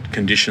asked, what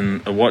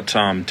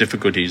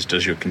difficulties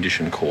does your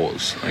condition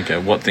cause? Okay,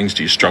 what things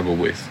do you struggle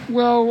with?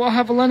 Well, I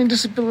have a learning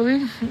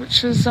disability,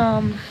 which is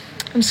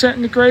in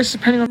certain degrees,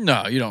 depending on...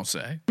 No, you don't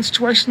say. ...the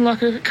situation,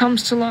 like if it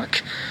comes to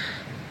like...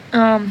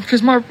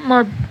 because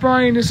my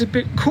brain is a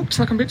bit cooked,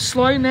 like I'm a bit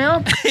slow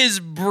now. His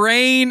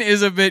brain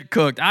is a bit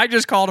cooked. I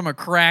just called him a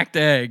cracked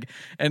egg,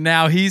 and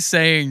now he's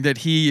saying that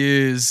he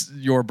is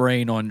your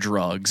brain on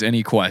drugs.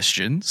 Any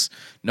questions?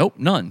 Nope,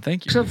 none.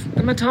 Thank you. So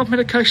the mental health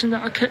medication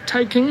that I kept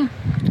taking,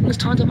 there's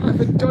times I've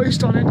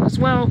overdosed on it as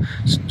well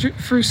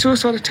through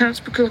suicide attempts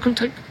because I couldn't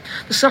take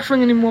the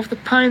suffering anymore of the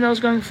pain that I was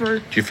going through.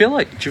 Do you feel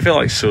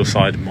like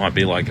suicide might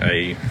be like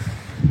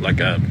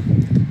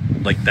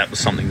that was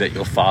something that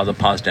your father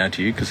passed down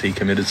to you because he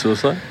committed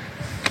suicide?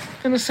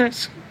 In a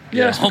sense,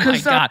 yes. Oh my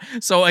God.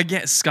 So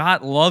again,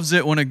 Scott loves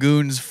it when a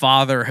goon's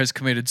father has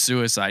committed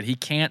suicide. He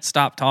can't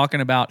stop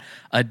talking about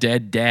a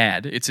dead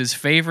dad. It's his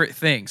favorite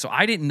thing. So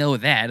I didn't know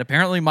that.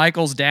 Apparently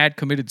Michael's dad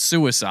committed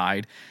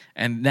suicide,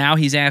 and now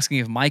he's asking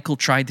if Michael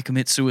tried to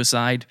commit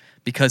suicide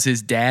because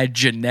his dad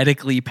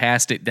genetically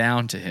passed it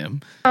down to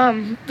him.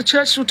 The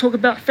church will talk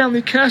about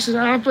family curses,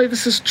 and I believe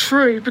this is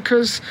true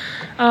because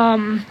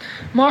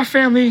my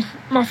family,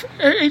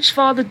 each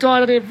father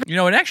died at a... You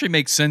know, it actually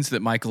makes sense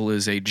that Michael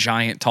is a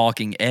giant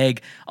talking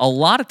egg. A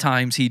lot of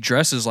times he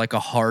dresses like a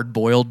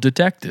hard-boiled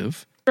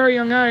detective. Very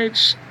young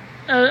age.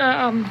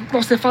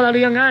 Lost their father at a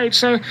young age.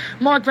 So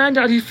my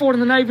granddad, he fought in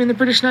the Navy, in the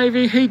British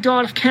Navy, he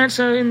died of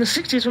cancer in the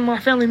 60s when my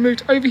family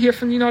moved over here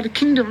from the United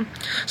Kingdom.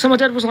 So my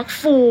dad was like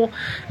 4,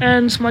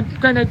 and my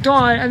granddad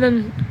died,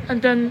 and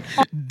then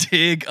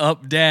Dig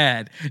up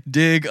dad,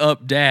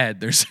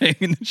 they're saying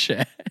in the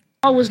chat.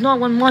 I was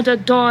 9 when my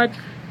dad died.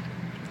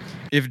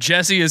 If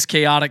Jesse is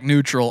chaotic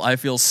neutral, I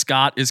feel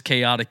Scott is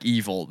chaotic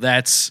evil.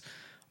 That's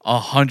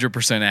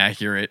 100%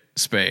 accurate,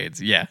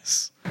 Spades,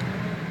 yes.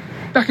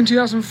 Back in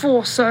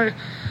 2004, so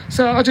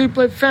I do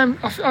believe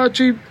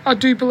I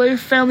do believe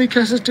family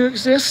curses do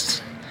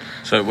exist.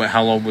 So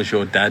how long was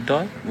your dad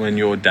died? When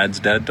your dad's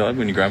dad died?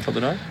 When your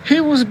grandfather died?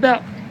 He was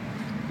about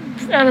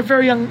at a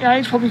very young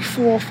age, probably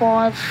 4 or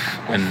 5.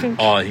 I think.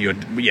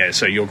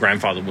 So your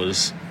grandfather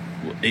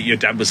your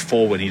dad was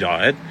 4 when he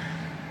died,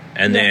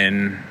 and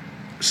then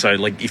so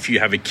like if you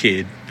have a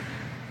kid,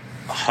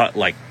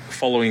 like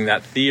following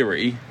that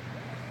theory,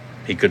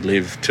 he could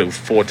live till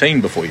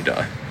 14 before you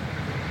die.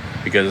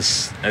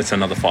 Because it's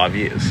another 5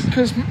 years.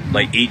 Because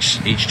like each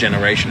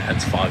generation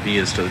adds 5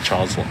 years to the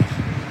child's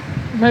life.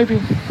 Maybe.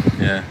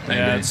 Yeah, maybe.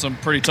 Yeah, it's some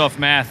pretty tough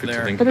math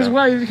there. But there's a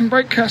way you can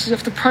break curses. You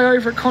have to pray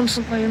over it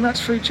constantly, and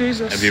that's through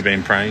Jesus. Have you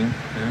been praying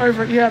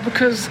over it? Yeah,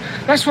 because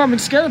that's what I've been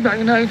scared about.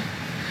 You know,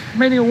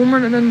 meeting a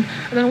woman, and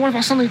then what if I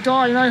suddenly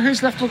die? You know,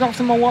 who's left to look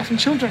after my wife and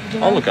children? You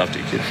know? I'll look after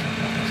your kids.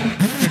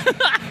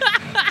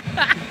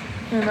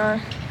 You know.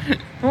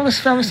 All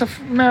this family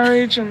stuff,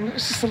 marriage, and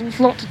it's just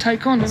a lot to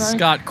take on, you know.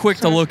 Scott, quick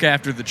to look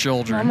after the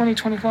children. I'm only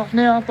 25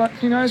 now, but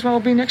who knows where I'll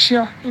be next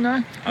year, you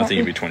know. I think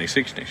you'll be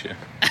 26 next year.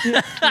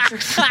 Yeah,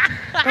 26.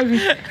 Maybe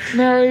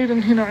married,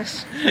 and who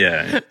knows.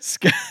 Yeah.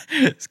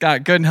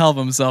 Scott couldn't help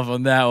himself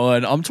on that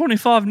one. I'm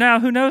 25 now.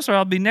 Who knows where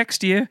I'll be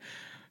next year?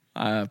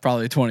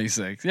 Probably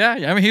 26. Yeah,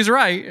 I mean, he's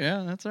right.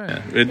 Yeah, that's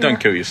right. Yeah. Don't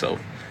kill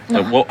yourself.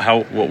 No.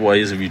 What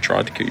ways have you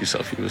tried to kill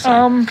yourself, you were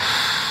saying?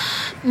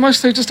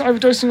 Mostly just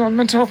overdosing on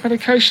mental health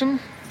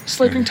medication,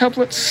 sleeping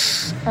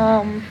tablets.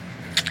 I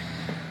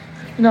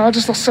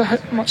just lost so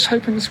much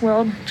hope in this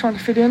world, trying to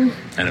fit in.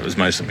 And it was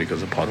mostly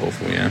because of pot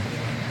awful, yeah.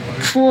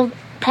 For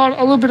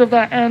a little bit of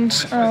that, and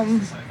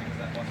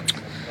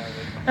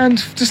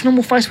just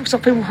normal Facebook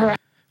stuff, people harass.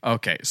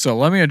 Okay, so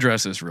let me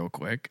address this real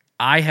quick.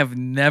 I have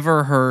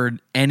never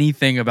heard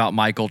anything about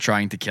Michael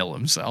trying to kill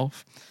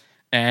himself.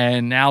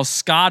 And now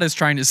Scott is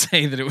trying to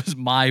say that it was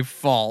my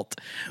fault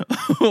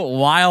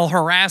while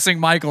harassing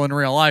Michael in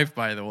real life,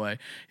 by the way.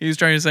 He was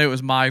trying to say it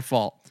was my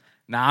fault.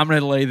 Now, I'm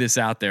going to lay this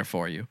out there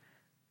for you.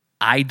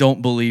 I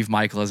don't believe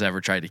Michael has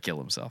ever tried to kill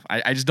himself.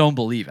 I just don't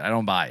believe it. I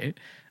don't buy it.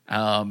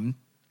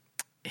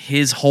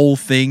 His whole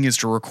thing is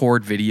to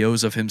record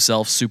videos of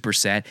himself super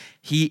sad.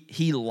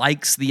 He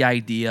likes the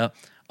idea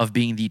of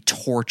being the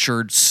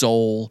tortured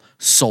soul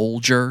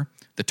soldier,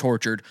 the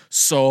tortured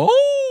soldier.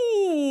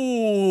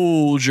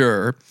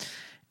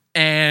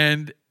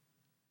 And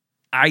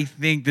I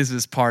think this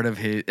is part of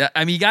his.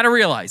 I mean, you got to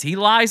realize he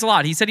lies a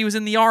lot. He said he was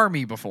in the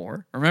army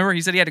before. Remember,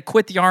 he said he had to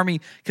quit the army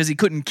because he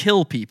couldn't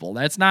kill people.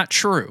 That's not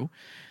true.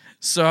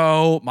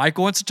 So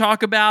Michael wants to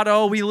talk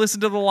about, we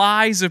listen to the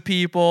lies of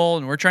people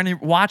and we're trying to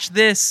watch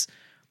this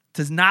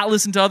to not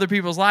listen to other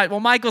people's lies.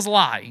 Well, Michael's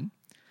lying.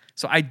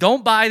 So I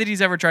don't buy that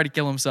he's ever tried to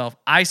kill himself.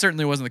 I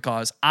certainly wasn't the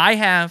cause. I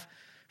have,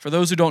 for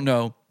those who don't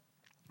know,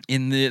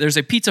 there's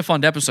a Pizza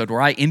Fund episode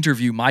where I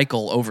interview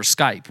Michael over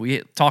Skype.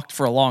 We talked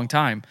for a long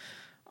time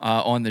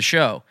on the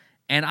show.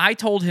 And I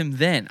told him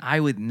then, I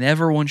would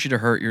never want you to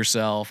hurt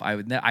yourself. I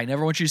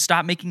never want you to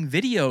stop making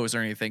videos or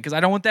anything because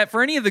I don't want that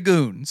for any of the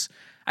goons.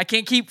 I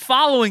can't keep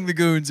following the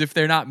goons if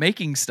they're not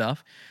making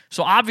stuff.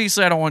 So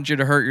obviously I don't want you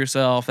to hurt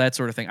yourself, that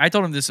sort of thing. I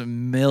told him this a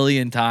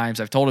million times.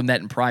 I've told him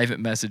that in private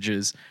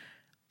messages.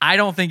 I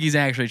don't think he's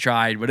actually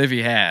tried, but if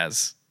he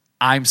has,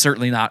 I'm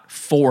certainly not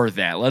for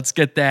that. Let's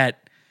get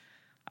that.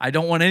 I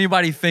don't want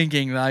anybody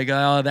thinking like,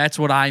 oh, that's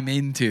what I'm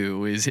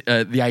into, is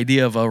the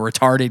idea of a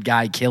retarded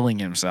guy killing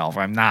himself.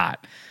 I'm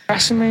not.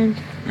 Harassing me,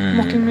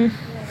 mocking me.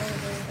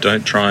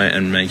 Don't try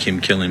and make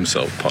him kill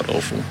himself, Pot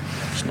Awful.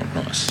 It's not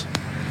nice.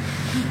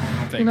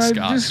 Thanks,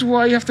 Scott. This is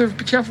why you have to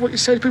be careful what you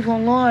say to people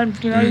online.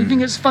 You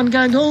think it's fun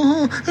going,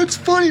 it's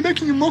funny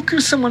making a mockery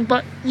of someone,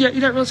 but yeah, you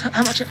don't realize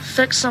how much it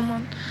affects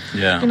someone.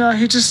 Yeah.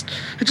 He just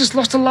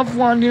lost a loved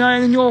one,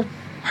 and then you're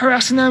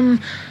harassing them,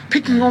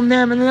 picking on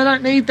them, and they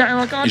don't need that.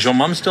 And like, is your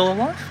mum still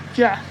alive?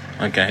 Yeah.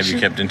 Okay, have you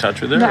kept in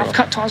touch with her? No, I've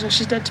cut ties with her.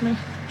 She's dead to me.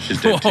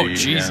 She's dead to you,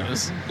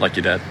 Jesus. Yeah. Like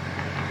your dad?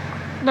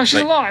 No, she's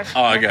alive.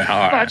 Oh, okay, all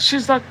right. But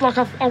she's like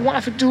I want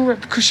nothing to do with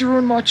it because she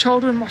ruined my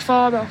childhood and my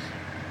father.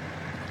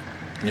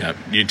 Yeah,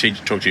 you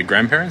talk to your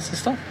grandparents and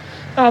stuff?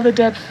 Oh, they're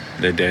dead.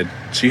 They're dead.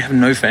 So you have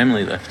no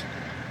family left?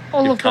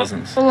 Your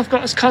cousins? All I've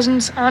got is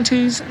cousins,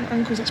 aunties, and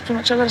uncles. That's pretty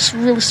much it. I've got a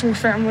really small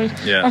family.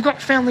 Yeah. I've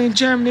got family in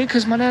Germany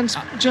because my nan's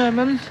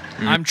German.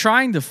 I'm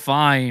trying to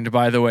find,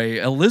 by the way,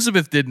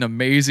 Elizabeth did an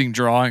amazing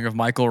drawing of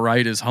Michael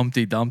Wright as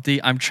Humpty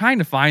Dumpty. I'm trying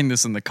to find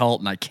this in the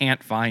cult, and I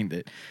can't find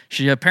it.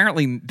 She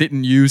apparently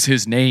didn't use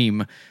his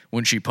name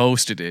when she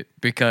posted it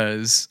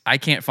because I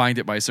can't find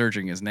it by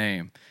searching his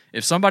name.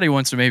 If somebody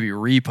wants to maybe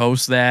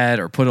repost that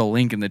or put a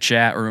link in the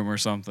chat room or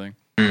something.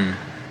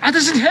 Das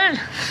ist hell.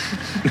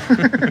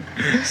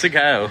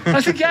 Sigao.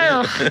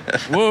 Sigao.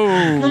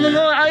 Whoa.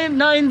 No,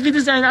 nein,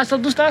 Wiedersehen. Also,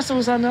 du stehst so,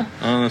 Susanne.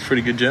 Oh, that's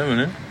pretty good German,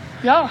 eh?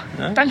 Ja,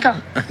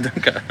 danke.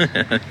 Danke.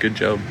 Good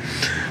job.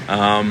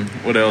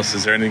 What else?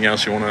 Is there anything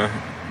else you want to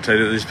say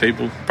to these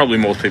people? Probably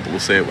most people will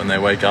see it when they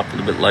wake up a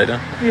little bit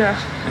later. Yeah.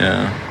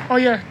 Yeah. Oh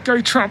yeah,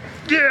 go Trump.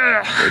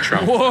 Yeah. Go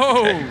Trump.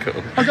 Whoa. Okay,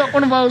 cool. I got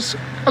one of those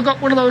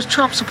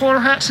Trump supporter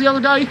hats the other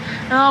day,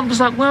 and I'm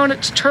just like wearing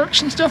it to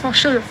church and stuff. I'll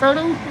show you a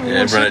photo. Yeah,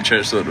 everyone at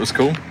church thought it was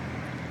cool.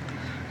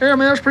 Yeah,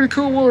 man, it was pretty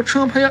cool. Wore a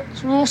Trump hat.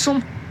 It's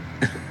awesome.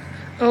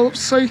 Let's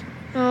see.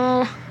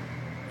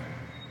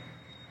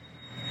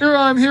 Here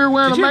I am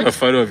wearing Did you have a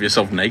photo of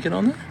yourself naked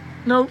on there?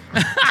 Nope.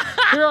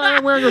 Here I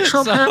am wearing a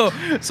Trump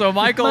hat. So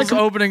Michael's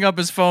opening up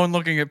his phone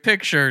looking at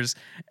pictures,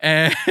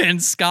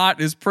 and Scott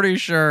is pretty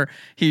sure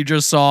he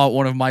just saw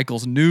one of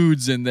Michael's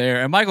nudes in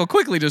there. And Michael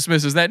quickly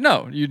dismisses that.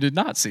 No, you did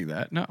not see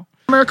that. No.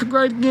 America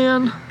great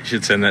again. You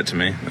should send that to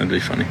me. That'd be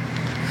funny.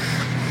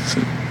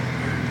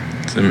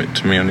 Send it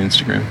to me on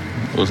Instagram.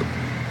 What was it?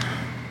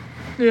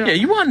 Yeah,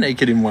 you are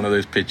naked in one of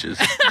those pictures.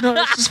 No,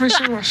 it's just me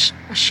showing my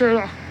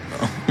shirt off.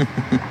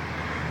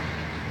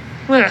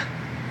 Where?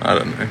 I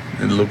don't know.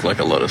 It looked like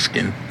a lot of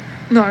skin.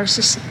 No, it's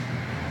just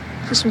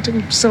me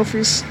taking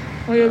selfies.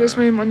 Oh yeah, there's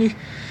me in my new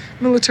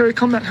military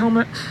combat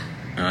helmet.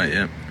 Oh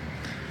yeah,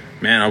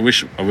 man. I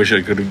wish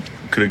I could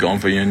have gone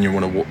for you and you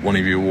one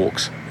of your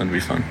walks. That'd be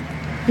fun.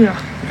 Yeah.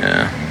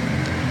 Yeah.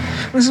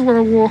 This is what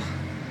I wore.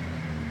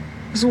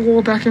 This is what I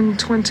wore back in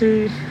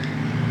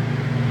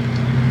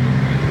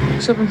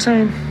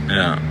 2017.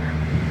 Yeah.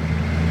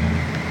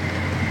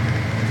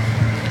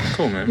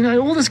 Cool, man.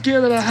 All this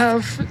gear that I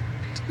have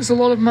is a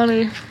lot of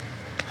money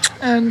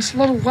and a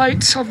lot of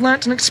weight I've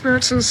learnt and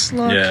experiences.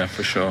 Yeah,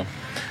 for sure.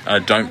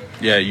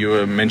 You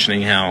were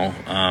mentioning how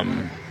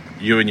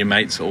you and your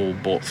mates all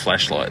bought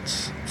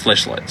flashlights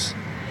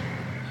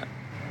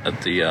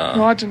at the.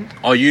 No, I didn't.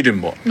 Oh, you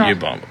didn't buy. No. You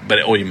bought,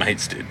 but all your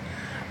mates did.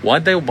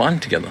 Why'd they all buy them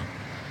together?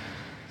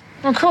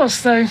 Of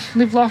course, they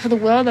live life of the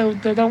world.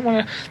 They don't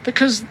want to,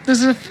 because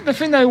the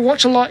thing they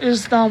watch a lot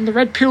is the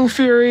red pill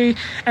theory,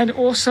 and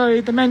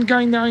also the men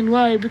going their own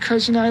way.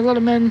 Because a lot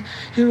of men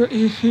who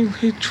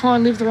try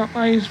and live the right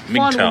way.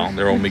 MGTOW,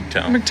 they're all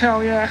MGTOW.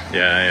 MGTOW, yeah.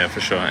 Yeah,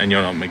 for sure. And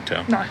you're not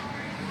MGTOW. No.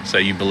 So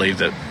you believe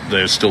that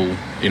there's still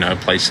a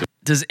place.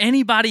 Does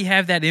anybody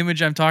have that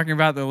image I'm talking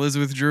about that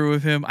Elizabeth drew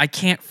of him? I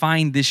can't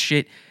find this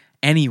shit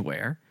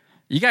anywhere.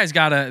 You guys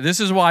gotta. This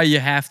is why you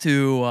have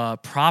to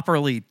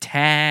properly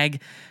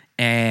tag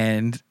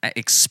and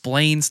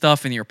explain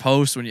stuff in your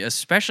posts,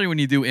 especially when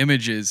you do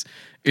images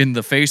in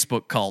the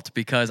Facebook cult,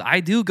 because I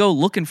do go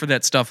looking for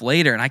that stuff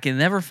later and I can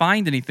never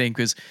find anything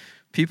because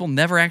people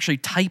never actually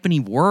type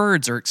any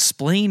words or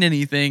explain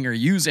anything or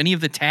use any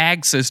of the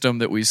tag system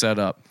that we set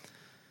up.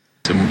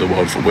 In the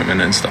world for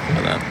women and stuff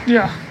like that.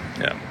 Yeah.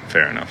 Yeah,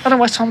 fair enough. I don't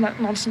waste time on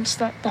that nonsense,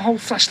 the whole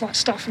flashlight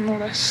stuff and all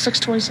those sex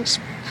toys.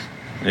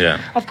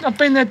 Yeah. I've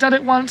been there, done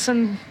it once,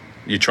 and...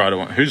 You tried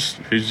it. Whose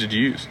did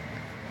you use?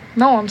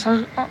 No one.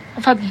 So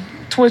I've had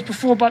toys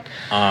before, but...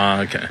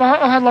 Okay.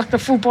 But I had like the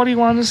full body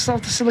ones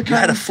of the silicone. You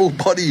had a full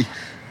body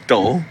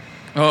doll?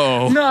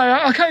 Uh-oh. No,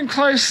 I came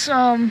close...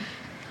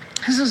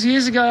 this was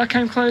years ago. I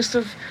came close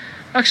to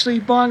actually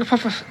buying a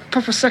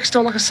proper sex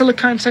doll, like a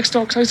silicone sex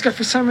doll, because I used to go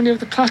for so many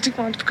of the plastic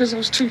ones because I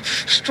was too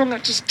strong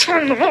at just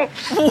tearing them up.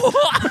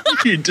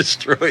 You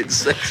destroyed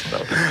sex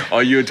doll. Oh,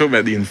 you were talking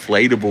about the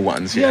inflatable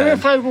ones. Yeah,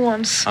 the inflatable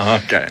ones. Oh,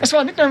 okay. That's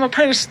why I nicknamed my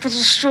penis the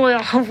destroyer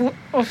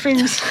of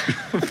things.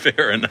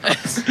 Fair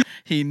enough.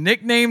 He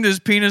nicknamed his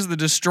penis the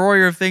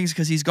destroyer of things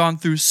because he's gone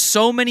through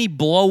so many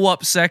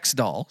blow-up sex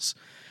dolls.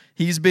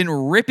 He's been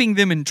ripping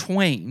them in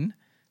twain.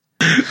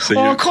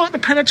 I call it the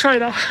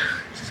penetrator.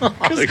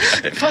 Okay.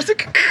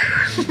 Plastic.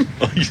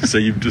 So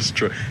you've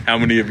destroyed... How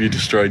many have you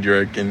destroyed, you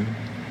reckon?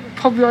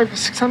 Probably over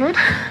 600.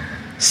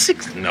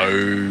 No,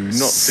 not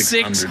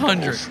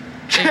 600.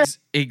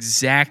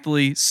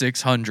 Exactly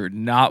 600.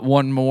 Not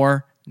one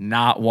more,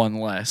 not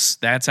one less.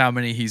 That's how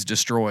many he's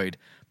destroyed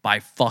by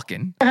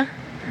fucking.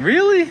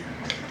 Really?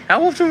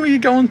 How often were you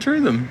going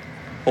through them?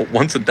 What,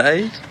 once a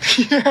day?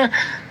 Yeah.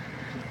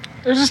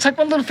 It would just take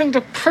one little thing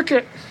to prick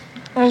it.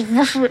 I was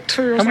rough with it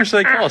too. How much do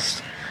they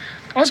cost?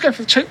 I was going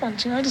for the cheap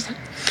ones, just like...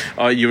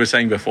 Oh, you were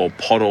saying before,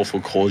 pot awful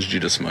caused you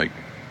to smoke.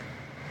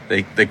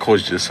 They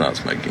caused you to start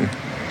smoking.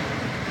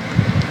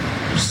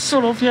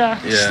 Sort of, yeah.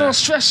 Just a lot of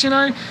stress,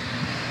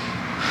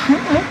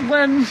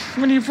 When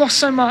you've lost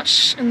so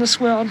much in this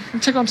world, you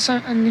take on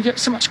and you get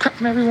so much crap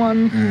from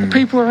everyone, the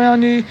people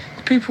around you,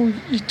 the people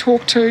you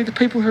talk to, the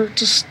people who are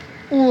just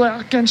all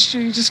out against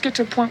you, you just get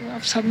to a point where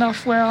I've just had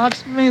enough, where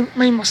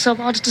myself,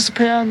 I just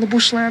disappear in the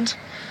bushland.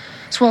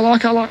 That's what I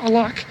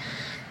like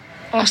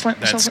isolate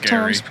myself at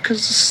times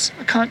because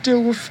I can't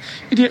deal with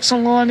idiots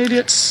online,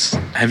 idiots.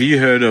 Have you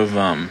heard of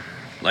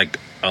like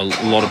a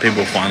lot of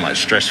people find like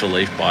stress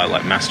relief by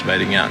like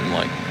masturbating out in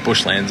like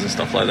bushlands and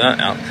stuff like that?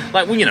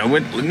 When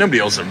nobody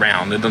else is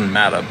around, it doesn't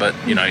matter, but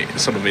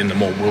sort of in the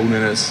more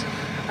wilderness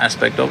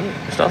aspect of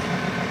it stuff.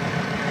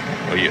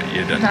 Or you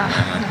don't? Nah.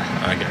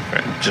 Okay,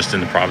 fair. Just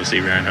in the privacy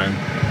of your own home.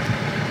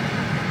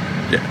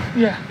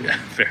 Yeah,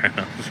 fair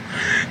enough.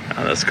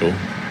 That's cool.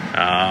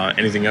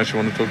 Anything else you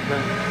want to talk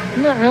about?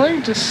 Not really,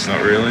 just...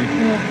 Not really?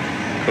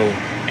 Yeah. Cool.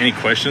 Any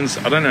questions?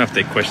 I don't know if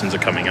their questions are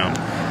coming up.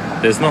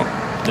 They're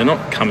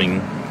not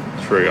coming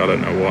through. I don't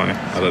know why.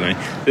 I don't know.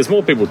 There's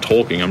more people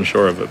talking, I'm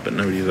sure of it, but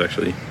nobody's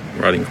actually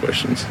writing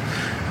questions.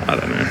 I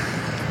don't know.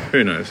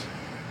 Who knows?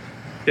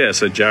 Yeah,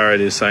 so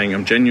Jared is saying,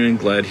 I'm genuinely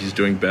glad he's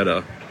doing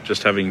better.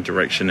 Just having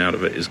direction out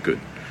of it is good.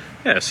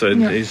 Yeah, so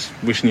he's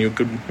wishing you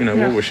good,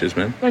 well wishes,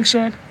 man. Thanks,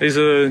 Shane. These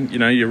are,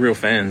 your real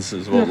fans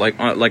as well.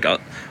 Yeah.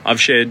 I've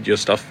shared your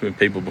stuff with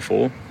people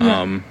before.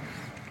 Yeah.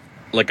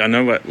 I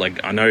know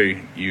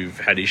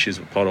you've had issues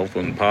with Pod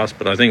Awful in the past,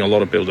 but I think a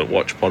lot of people that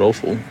watch Pod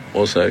Awful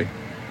also,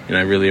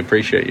 really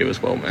appreciate you as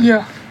well, man.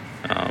 Yeah.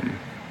 I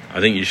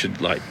think you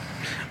should,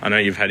 I know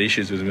you've had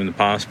issues with him in the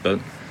past, but...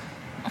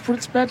 I put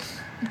it to bed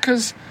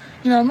because,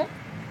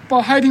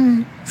 by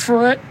hating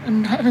for it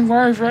and having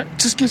worry over it,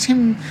 just gives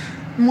him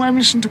more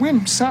ammunition to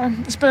win. So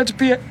it's better to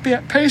be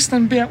at peace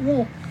than be at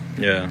war.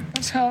 Yeah.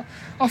 That's how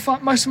I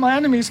fight most of my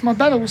enemies, my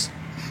battles.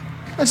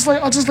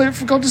 I'll just leave it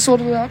for God to sort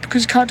it out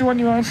because you can't do it on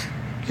your own,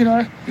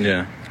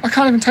 Yeah. I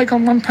can't even take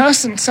on one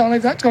person, so I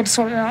leave that to God to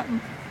sort it out.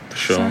 For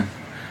sure.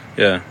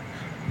 So.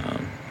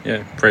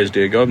 Yeah. Praise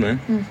dear God, man.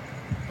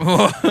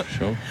 Sure.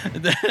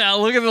 Now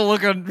look at the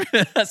look on...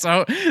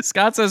 So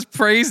Scott says,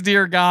 praise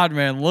dear God,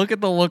 man. Look at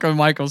the look on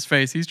Michael's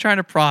face. He's trying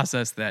to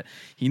process that.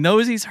 He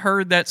knows he's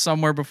heard that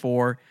somewhere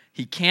before.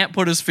 He can't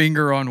put his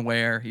finger on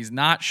where. He's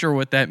not sure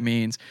what that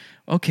means.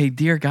 Okay,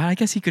 dear God. I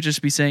guess he could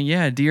just be saying,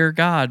 yeah, dear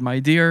God, my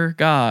dear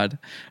God.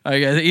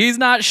 He's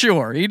not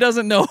sure. He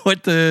doesn't know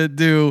what to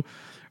do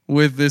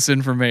with this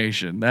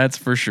information. That's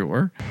for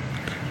sure.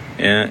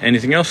 Yeah.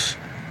 Anything else?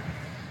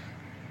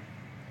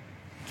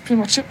 That's pretty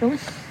much it, really.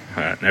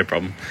 All right, no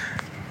problem.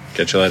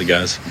 Catch you later,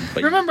 guys.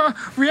 Bye. Remember,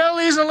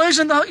 reality is an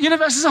illusion. The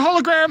universe is a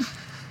hologram.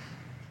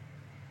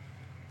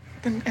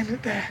 Then end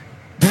it there.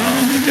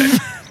 Okay.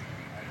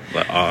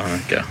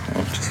 Okay.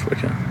 I'll just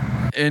look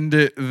at. End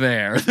it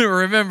there.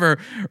 Remember,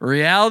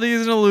 reality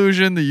is an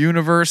illusion. The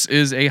universe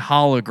is a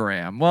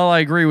hologram. Well, I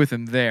agree with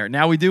him there.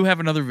 Now, we do have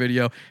another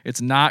video.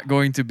 It's not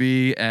going to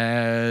be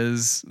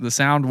the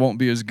sound won't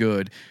be as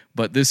good,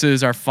 but this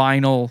is our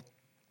final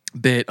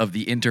bit of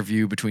the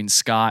interview between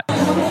Scott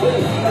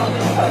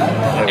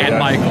and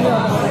Michael.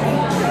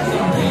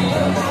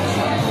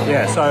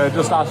 Yeah, so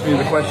just ask me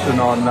the question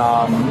on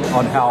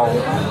how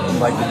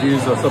like the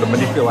Jews are sort of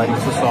manipulating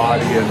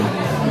society and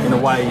in a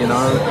way, you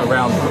know,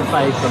 around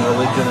faith and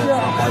religion and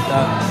stuff like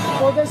that.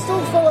 Well, they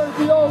still follow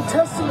the Old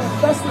Testament.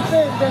 That's the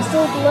thing. They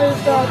still believe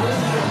that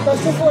they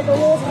still follow the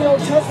laws of the Old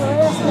Testament. And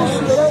that's the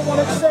issue. They don't want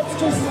to accept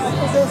Jesus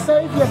as their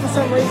savior for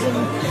some reason.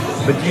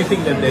 But do you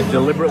think that they're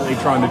deliberately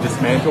trying to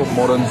dismantle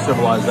modern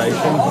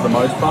civilization for the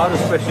most part,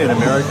 especially in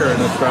America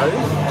and Australia?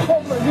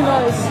 Probably. Who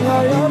knows? You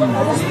know,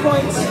 at this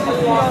point, who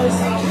knows?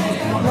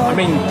 I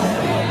mean,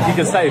 you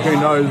can say who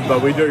knows,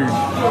 but we do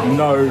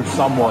know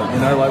somewhat, you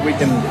know, like we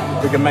can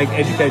make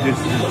educated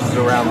decisions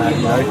around that,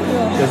 you know.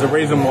 There's a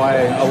reason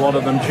why a lot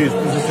of them choose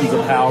positions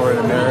of power in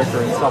America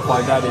and stuff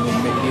like that in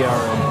media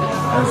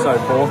and so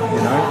forth,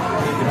 you know,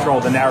 control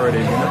the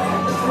narrative, you know.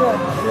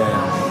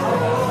 Yeah.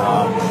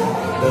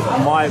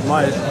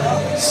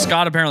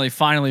 Scott apparently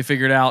finally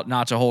figured out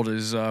not to hold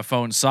his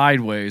phone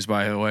sideways,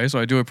 by the way, so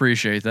I do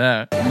appreciate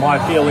that. My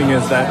feeling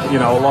is that, you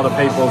know, a lot of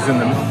people's in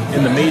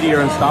the media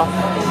and stuff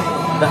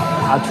that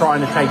are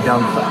trying to take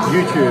down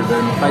YouTube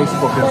and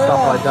Facebook and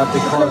stuff like that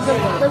because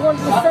they want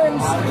to defend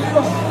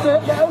the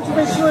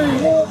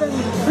LGBT more than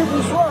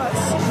people's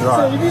rights. Right.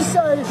 So if you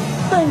say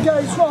being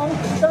gay is wrong,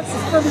 that's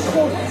going to be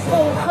called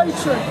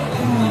hatred.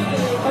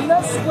 And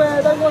that's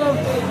where they want to,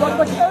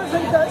 like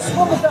everything that's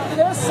wrong about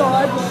their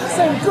side,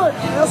 seem good.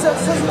 And that's what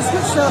it says in the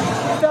scripture,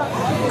 that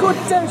good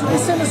things will be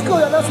seen as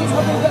good, and that's what's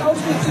happening in the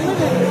LGBT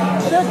community.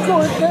 They're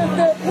good,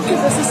 their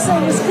wickedness is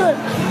seen as good.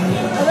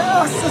 And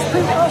us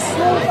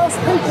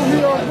people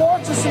who are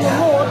righteous in the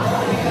Lord,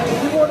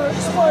 who want to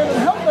explain and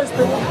help those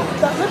people,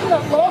 that living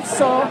that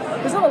lifestyle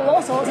is not a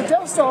lifestyle, it's a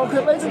death style because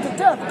it leads into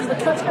death because they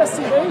catch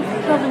STD,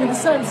 having the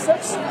same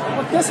sex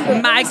like this.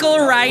 Michael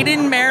Wright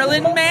and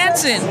Marilyn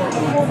Manson.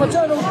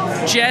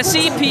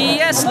 Jesse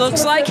P.S.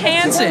 looks like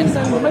Hanson.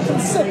 They make them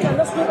sick, and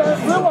that's what they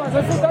realise.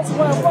 They think that's the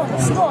way of life.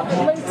 It's not. It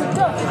leads to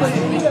death because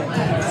you get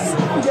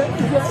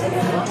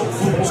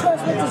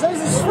transmitted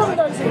diseases from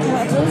those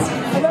encounters,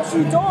 and that's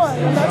you die,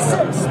 and that's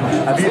it.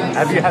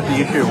 Have you had the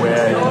issue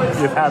where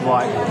you've had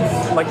like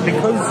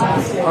because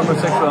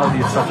homosexuality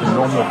is such a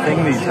normal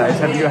thing these days?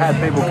 Have you had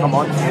people come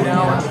on to you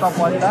now and stuff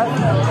like that?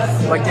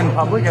 Like in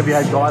public, have you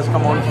had guys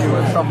come on to you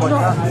and stuff like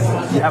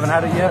that? You haven't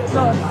had it yet?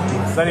 No.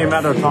 It's only a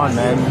matter of time,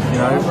 man. You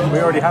know, we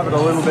already have it a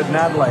little bit in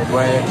Adelaide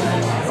where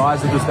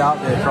guys are just out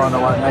there trying to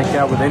like make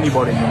out with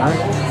anybody, you know.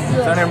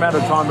 It's only a matter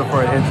of time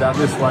before it heads out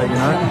this way, you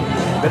know.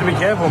 Better be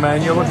careful,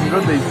 man. You're looking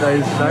good these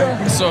days, you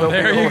know. So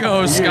there you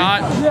go,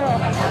 Scott.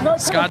 Yeah.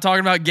 Scott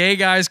talking about gay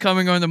guys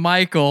coming on to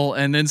Michael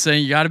and then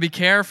saying you got to be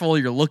careful.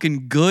 You're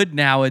looking good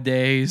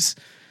nowadays.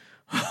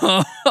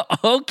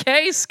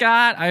 Okay,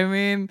 Scott. I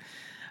mean,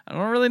 I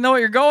don't really know what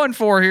you're going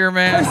for here,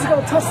 man. He's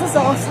going to touch this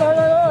off.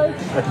 No.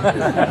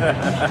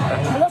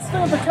 And that's the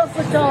thing with the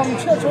Catholic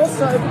Church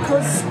also,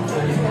 because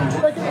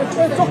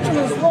their doctrine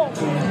is wrong.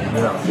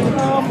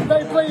 Yeah.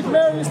 They believe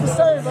Mary is the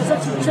Savior, it's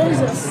actually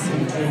Jesus.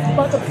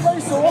 But the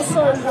priests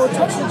also will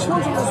touch the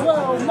children as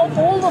well, not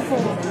all of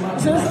them.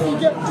 So you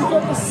get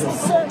this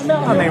certain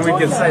amount. I mean, we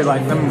could say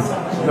like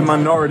the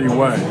minority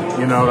weren't,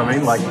 you know what I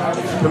mean? Like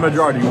the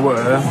majority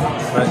were,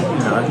 but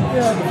you know.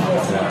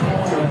 Yeah.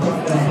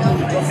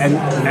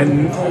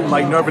 And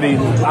like nobody,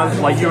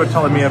 like you were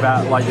telling me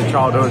about like your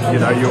childhood, you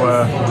know, you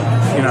were,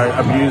 you know,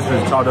 abused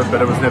as a childhood,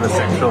 but it was never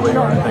sexually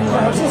or anything like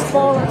that. It was just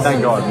violence.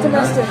 Thank God.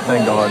 Domestic.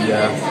 Thank God,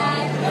 yeah.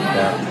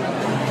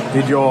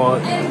 Did your,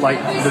 like,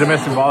 the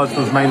domestic violence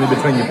was mainly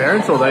between your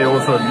parents or they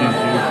also abused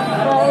you?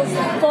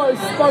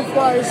 Both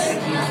ways.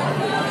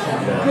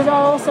 Because I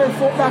also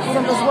fought back with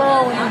them as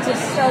well, and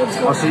just started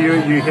to. Oh, so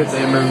you hit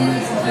them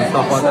and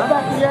stuff like that?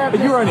 Back,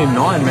 but you were only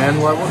 9, man.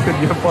 Like, what could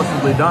you have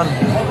possibly done?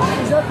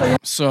 Exactly.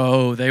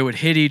 So they would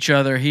hit each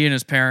other. He and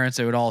his parents,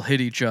 they would all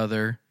hit each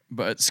other.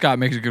 But Scott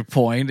makes a good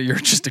point that you're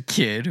just a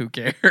kid. Who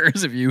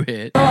cares if you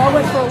hit? I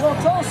went for a walk.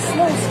 I was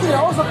small, skinny.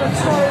 I was like a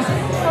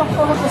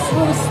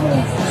really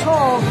small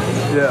child.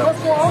 Yeah. I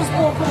was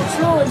born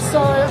prematurely,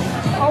 so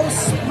I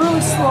was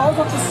really small. I was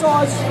like the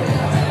size.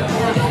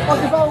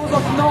 Like if I was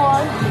like 9,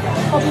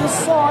 I'd be the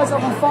size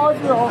of a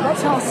 5-year-old.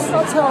 That's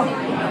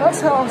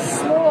how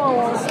small I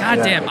was. God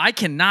damn, I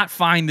cannot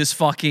find this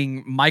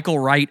fucking Michael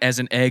Wright as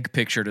an egg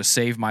picture to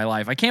save my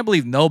life. I can't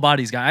believe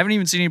nobody's got. I haven't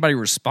even seen anybody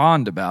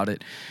respond about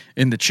it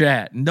in the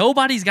chat.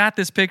 Nobody's got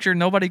this picture.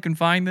 Nobody can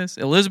find this.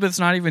 Elizabeth's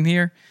not even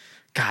here.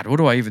 God, what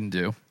do I even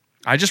do?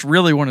 I just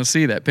really want to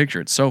see that picture.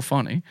 It's so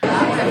funny.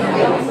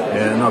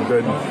 Yeah, not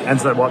good. And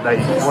so what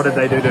did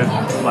they do to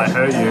like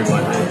hurt you?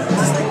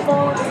 Just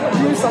violence,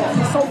 abuse,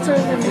 assaulting,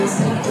 and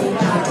stuff.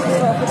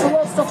 It's a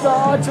lot of stuff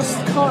that I just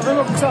can't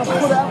remember because I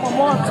put it out of my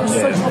mind. It's so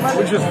traumatic.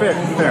 Which is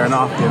fair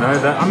enough, you know.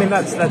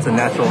 That's a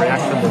natural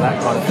reaction to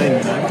that kind of thing,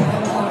 you know.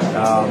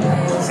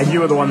 And you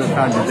were the one that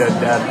found your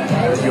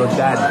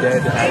dad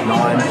dead at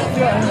 9.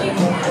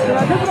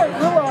 Yeah, people don't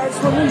realise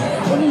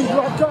when you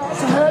like go out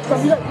to hurt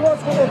them, you don't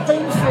realise what they've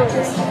been through,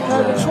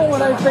 the trauma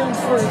they've been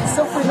through,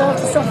 suffering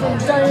after suffering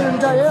day in and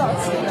day out.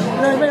 You know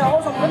what I mean? I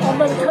was on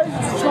medication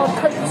to try and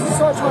cope with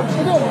society, trying to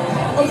fit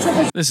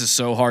in. This is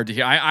so hard to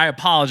hear. I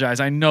apologize.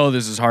 I know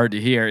this is hard to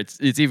hear.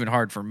 It's even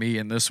hard for me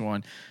in this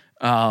one.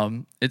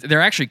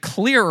 They're actually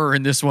clearer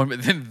in this one,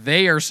 but then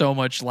they are so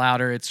much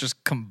louder. It's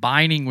just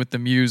combining with the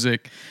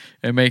music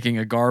and making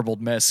a garbled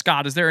mess.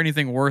 Scott, is there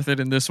anything worth it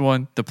in this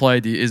one to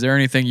play? Is there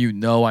anything you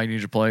know I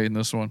need to play in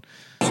this one?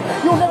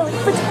 You'll never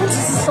fit into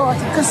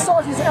society because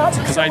society's out to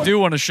Because I do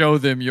want to show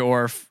them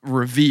your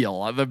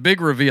reveal. The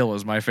big reveal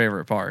is my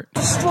favorite part.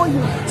 Destroy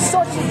you.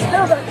 Society doesn't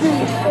care about you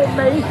or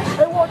me.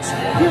 They want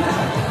you.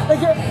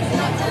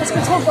 It's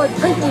controlled by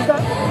people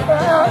that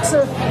are out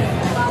to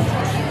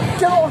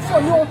get off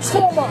on your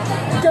trauma,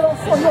 get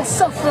off on your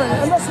suffering,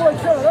 and that's what I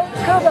care. They don't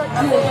care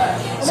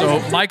about you.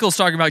 So Michael's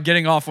talking about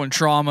getting off on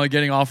trauma,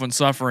 getting off on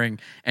suffering,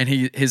 and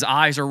his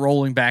eyes are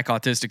rolling back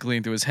autistically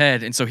into his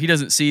head, and so he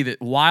doesn't see that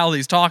while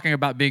he's talking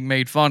about being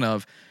made fun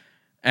of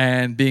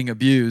and being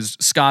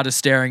abused, Scott is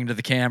staring into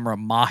the camera,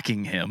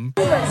 mocking him.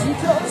 You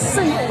cannot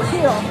see or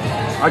hear.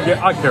 I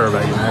care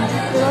about you, man.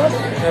 You know?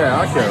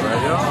 Yeah, I care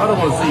about you. I don't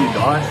want to see you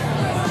die.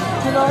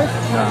 You know?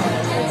 No.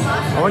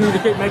 I want you to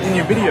keep making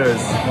your videos.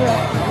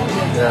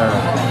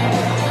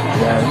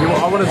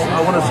 I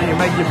want to see you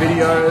make your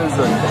videos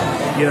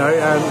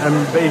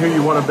and be who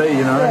you want to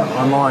be,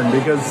 online,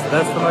 because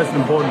that's the most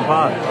important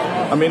part.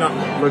 I mean,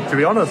 look, to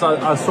be honest,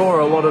 I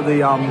saw a lot of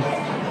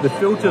the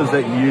filters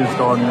that you used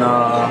on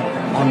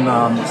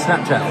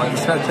Snapchat, like the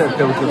Snapchat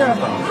filters and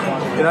stuff.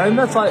 And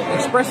that's like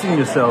expressing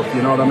yourself,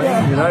 you know what I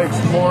mean?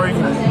 Exploring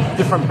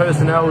different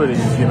personalities,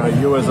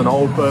 you as an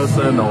old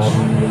person or,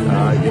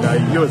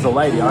 you as a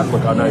lady. I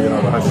know you're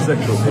not a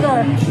homosexual, but...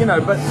 I make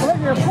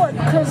your point,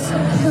 because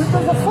the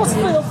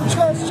philosophy of the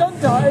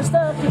transgender is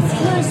that it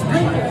confuse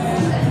people.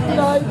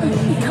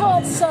 You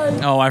can't say...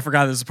 Oh, I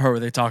forgot this is the part where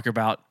they talk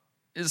about...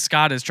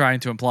 Scott is trying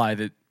to imply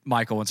that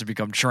Michael wants to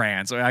become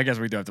trans. So I guess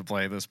we do have to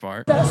play this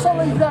part. That's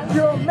something that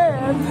you're a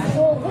man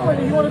or a woman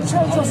and you want to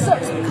change your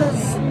sex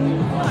because if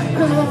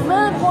a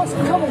man wants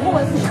to become a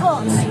woman, he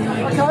can't.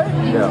 Okay?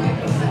 Yeah.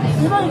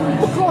 You may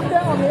look like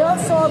that on the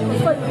outside with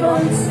fake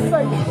boobs,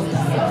 fake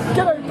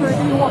ghetto booty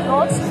and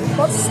whatnot,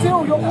 but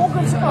still your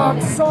organs are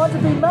designed to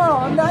be male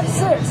and that's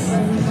it.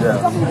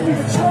 There's nothing you can do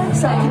to change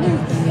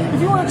that.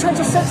 If you want to change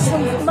your sex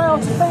from male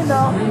to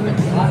female,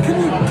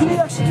 can you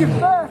actually give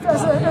birth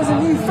as a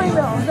new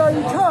female? No,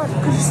 you can't,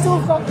 because you still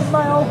got the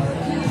male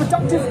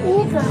productive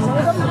organs, and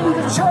there's nothing you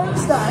can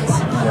change that.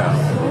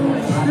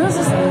 And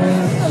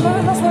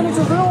that's what I need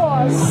to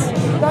realise,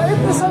 that if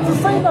there's over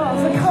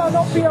females, there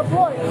cannot be a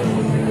bloke.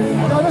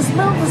 There's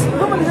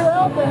women who are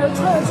out there who are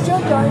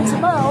transgender into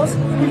males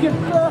who give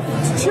birth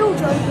to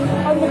children,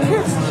 and the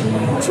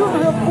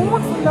children who are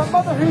born from that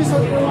mother who's a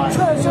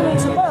transgender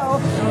into male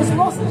is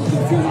lost in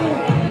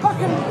confusion.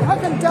 How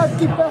can dad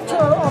give birth to a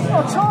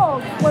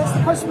child when it's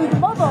supposed to be the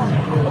mother?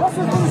 And that's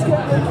where things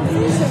get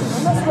confusing,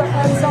 and that's where it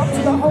adds up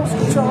to that whole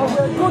scripture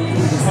where good is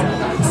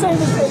seen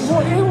as good,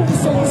 what evil is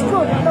seen as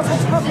good, and that's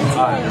what's happening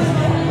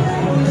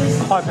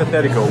today.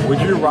 Hypothetical, would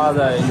you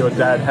rather your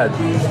dad had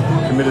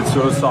committed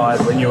suicide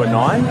when you were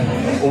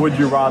 9, or would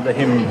you rather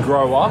him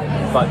grow up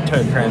but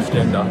turn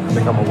transgender and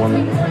become a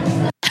woman?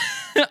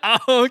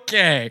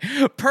 Okay,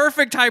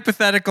 perfect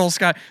hypothetical,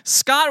 Scott.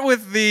 Scott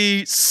with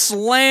the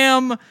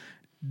slam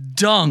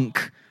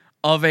dunk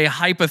of a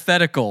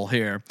hypothetical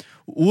here.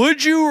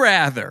 Would you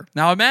rather,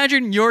 now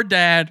imagine your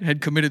dad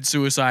had committed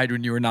suicide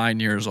when you were 9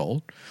 years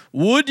old.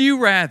 Would you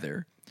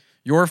rather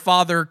your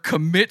father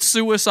commit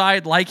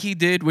suicide like he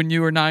did when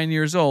you were 9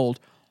 years old,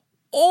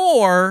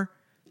 or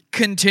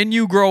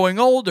continue growing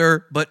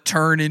older but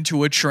turn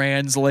into a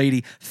trans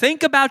lady?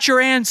 Think about your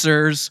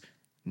answers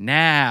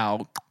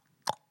now.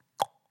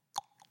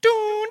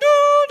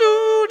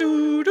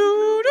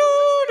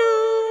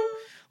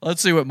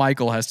 Let's see what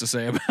Michael has to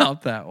say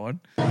about that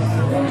one. I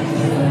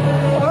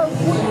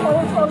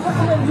would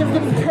recommend him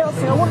getting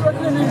counselling. I wouldn't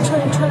recommend him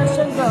turning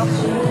transgender.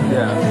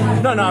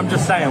 Yeah. No, I'm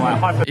just saying,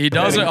 like, he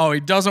doesn't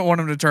want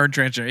him to turn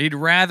transgender. He'd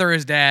rather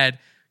his dad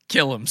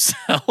kill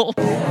himself.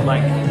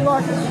 like,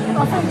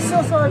 I think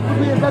suicide would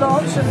be a better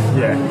option.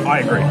 Yeah, I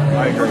agree.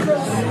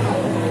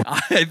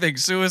 I think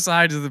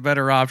suicide is the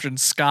better option.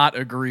 Scott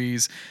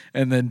agrees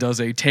and then does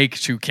a take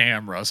to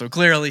camera. So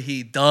clearly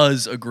he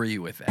does agree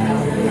with that.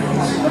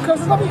 Because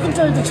there's nothing you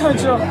can do to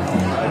change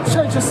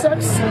your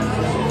sex.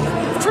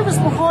 The truth is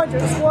behind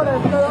it is why they're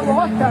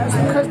like that. It's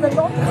because they're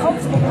not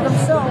comfortable with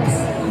themselves.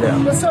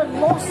 Yeah. They're so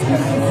lost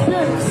and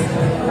confused.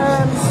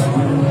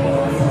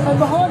 And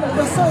behind it,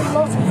 they're so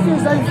lost and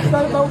confused. They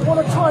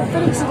want to try and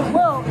fit into the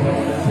world.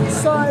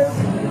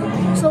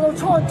 So they'll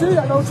try and do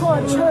that. They'll try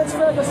and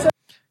transfer themselves.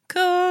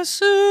 'Cause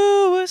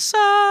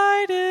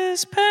suicide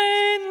is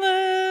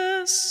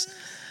painless.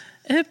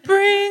 It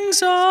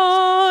brings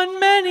on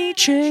many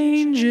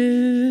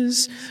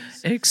changes,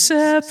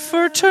 except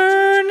for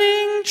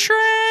turning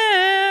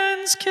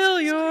trans.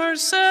 Kill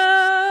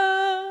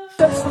yourself.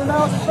 Sex from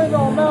male to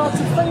female, male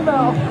to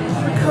female.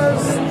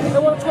 because they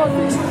want to try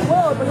and fix the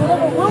world, but they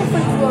never will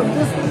fix the world.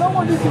 There's no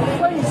one you can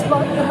please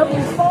but the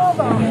Heavenly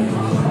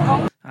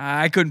Father.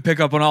 I couldn't pick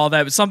up on all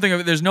that, but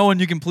something, there's no one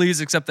you can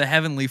please except the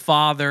Heavenly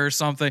Father or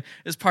something.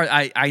 This part,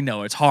 I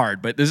know it's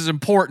hard, but this is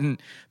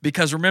important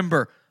because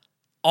remember,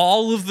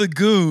 all of the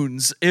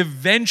goons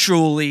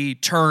eventually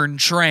turn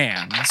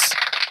trans.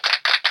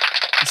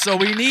 So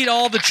we need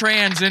all the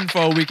trans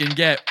info we can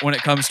get when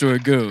it comes to a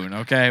goon,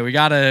 okay?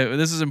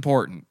 This is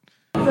important.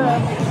 You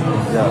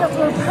have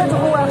to repent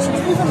of all actions.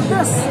 Even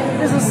this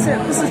is a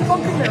sin. This is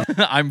drunkenness.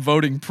 I'm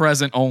voting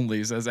present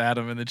only, says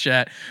Adam in the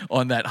chat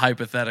on that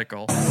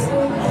hypothetical.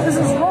 This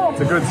is wrong.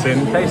 It's a good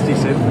sin, tasty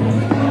sin.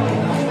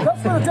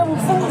 That's where the devil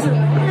fools you.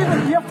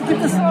 Even you have to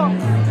give this up. You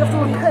have to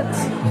repent.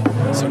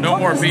 So no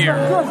more beer.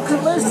 It's not good because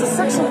it leads to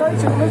sexual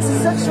nature. It leads to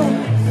sexual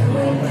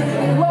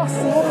lust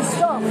and all this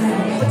stuff.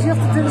 But you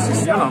have to do this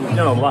yourself. You're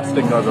not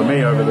lusting over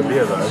me over the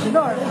beer, though.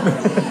 No.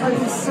 I'm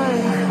just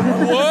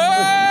saying.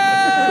 Whoa!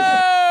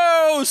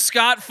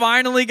 Scott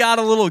finally got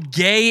a little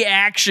gay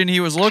action he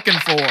was looking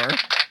for.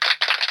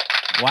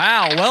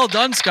 Wow, well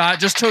done, Scott.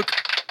 Just took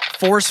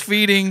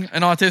force-feeding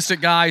an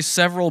autistic guy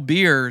several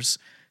beers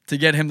to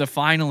get him to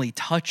finally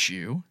touch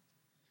you.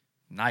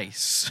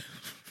 Nice.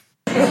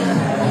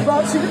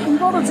 But you've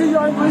got to do your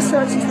own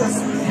research into this.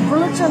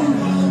 Religion,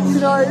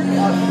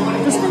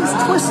 this thing's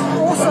twisted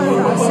also.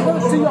 You've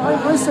got to do your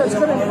own research. You've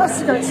got to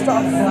investigate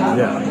stuff.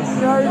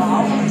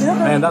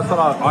 Yeah. And that's what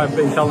I've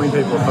been telling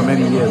people for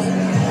many years.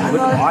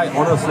 Look, I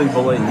honestly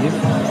believe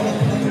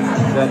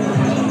that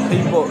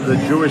the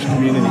Jewish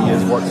community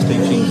is what's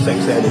teaching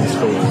sex ed in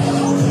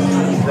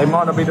schools. They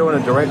might not be doing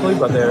it directly,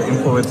 but they're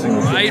influencing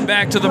the kids. Right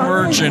back to the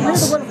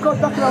merchants. We need the word of God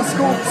back in our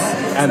schools.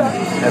 And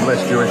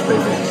less Jewish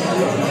people.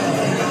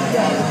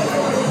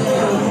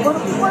 But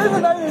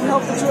even they need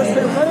help, the Jewish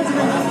people. They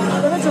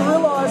need to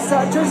realise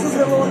that Jesus is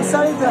their Lord and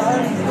Saviour,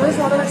 and the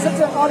reason why they don't accept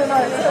it, I don't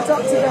know, it's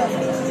up to them.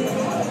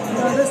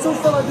 They still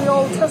follow the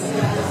Old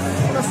Testament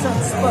in a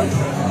sense, but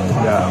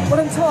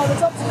in time,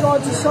 it's up to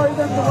God to show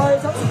them the way.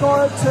 It's up to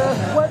God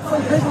to work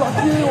through people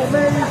like you or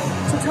me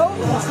to tell them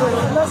the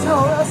truth, and that's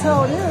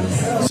how it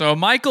is. So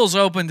Michael's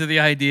open to the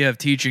idea of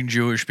teaching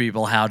Jewish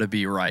people how to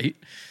be right.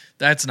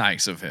 That's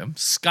nice of him.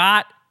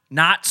 Scott,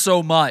 not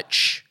so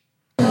much.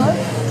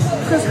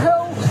 Because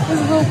hell is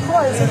a real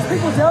place. There's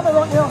people down there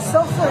right now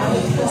suffering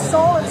in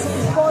silence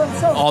by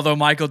themselves. Although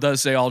Michael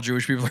does say all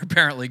Jewish people are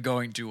apparently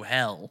going to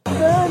hell.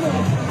 Burning,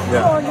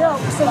 crying out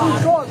because they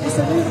need God, because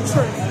they need the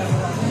truth.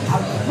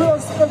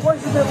 Realize they've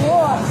wasted their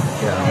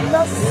life. And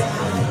that's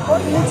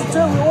what we need to do.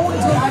 We all need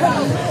to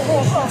repent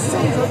of our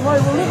sins and the way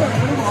we're living.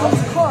 We need to come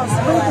to Christ,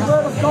 read the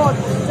Word of God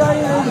day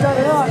in and day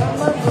out, and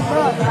learn from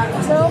that.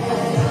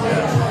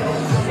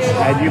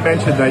 And you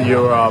mentioned that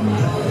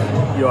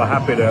you're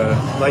happy to,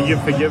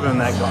 you've forgiven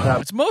that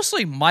guy. It's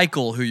mostly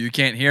Michael who you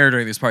can't hear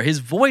during this part. His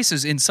voice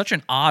is in such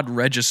an odd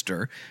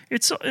register.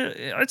 It's all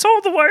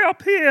the way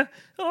up here.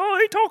 Oh,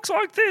 he talks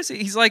like this.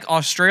 He's like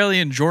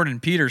Australian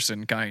Jordan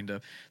Peterson, kind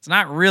of. It's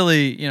not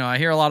really, I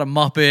hear a lot of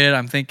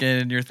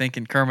Muppet. You're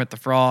thinking Kermit the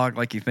Frog,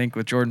 like you think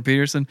with Jordan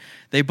Peterson.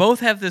 They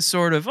both have this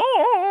sort of,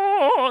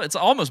 it's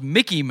almost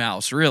Mickey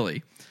Mouse,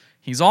 really.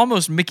 He's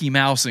almost Mickey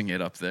Mousing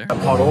it up there. A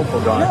pot awful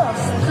guy.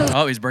 Yes.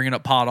 Oh, he's bringing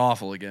up pot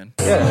awful again.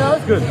 Yeah,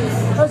 that's good.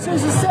 As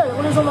Jesus said,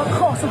 when he was on that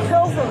cross of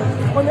Calvary,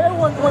 when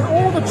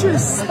all the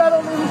Jews spat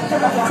on him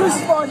and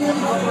crucified him,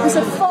 he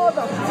said,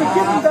 Father,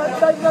 forgive them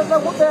that they don't know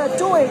what they are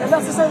doing. And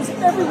that's the same as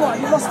everyone.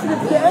 You must forgive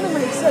their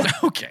enemies.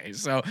 Okay,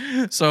 so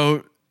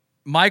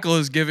Michael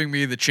is giving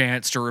me the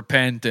chance to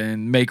repent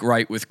and make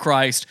right with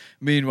Christ.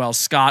 Meanwhile,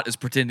 Scott is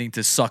pretending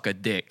to suck a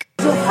dick.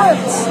 Your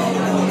friends.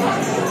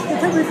 The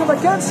people who come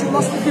against you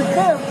must forgive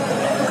them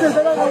because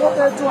they don't know what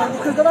they're doing,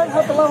 because they don't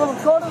have the love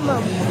of God in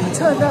them to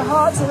turn their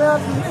hearts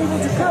around from evil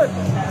to good.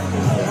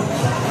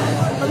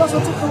 And that's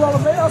what took a lot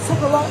of me. That took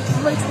a lot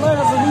for me to learn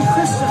as a new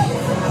Christian.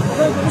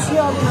 Learn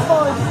Christianity and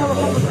finally become a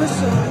proper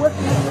Christian,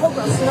 working in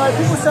progress.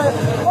 People say,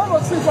 I'm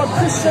not a true blood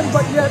Christian,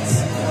 but yet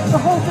the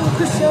whole thing of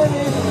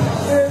Christianity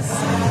is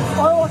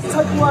I like to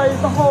take away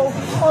the whole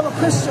I'm a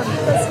Christian.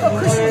 It's a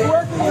Christian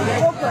working in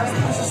progress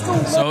because you're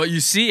still. So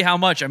you see how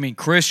much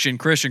Christian.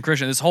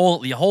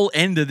 The whole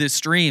end of this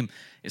stream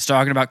is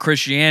talking about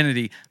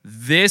Christianity.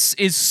 This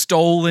is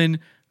stolen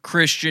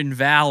Christian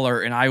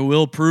valor, and I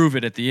will prove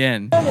it at the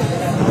end. You're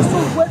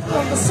still working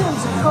on the sins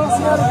and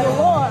casting out of your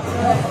life.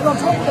 And on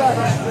top of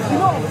that, you're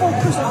not a full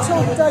Christian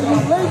until the day you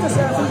leave this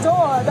earth and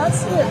die.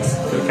 That's it.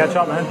 So catch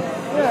up, man.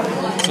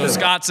 Yeah. So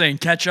Scott's saying,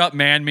 catch up,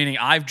 man, meaning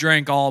I've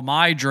drank all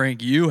my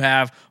drink. You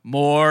have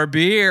more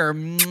beer.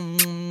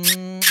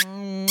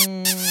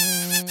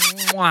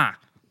 Mwah.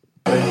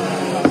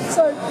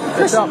 So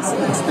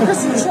the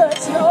Christian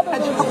church and other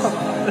religions.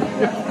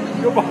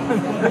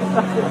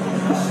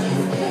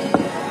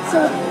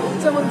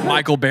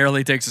 Michael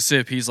barely takes a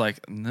sip. He's like,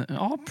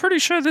 I'm pretty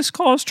sure this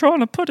guy's trying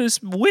to put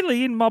his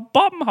willy in my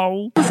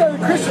bumhole. So the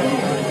Christian,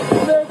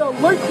 they're either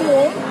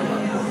lukewarm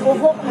or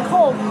hot and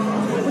cold.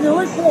 When you're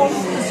lukewarm,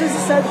 as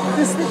Jesus said,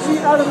 this spits you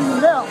out of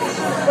your mouth.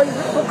 But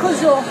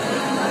because you're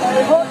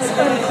hot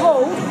and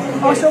cold,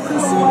 I shall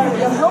consume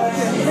him and help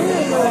him. He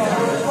didn't realize.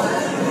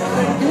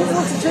 He didn't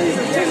look to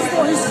Jesus. Jesus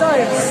thought he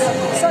saves.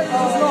 Satan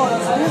does not.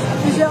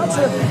 He's out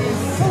to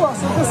fill us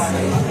with this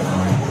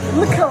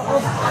liquor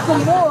of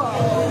Gomorrah.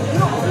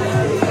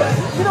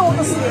 You know what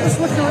this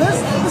liquor is?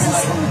 This is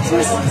from the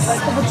juices,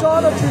 the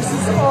vagina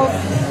juices of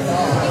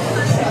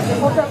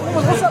that woman.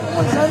 What's that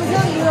woman's name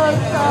again? You know,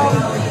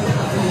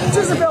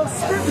 Jezebel.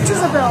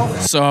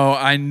 So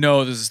I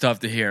know this is tough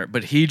to hear,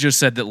 but he just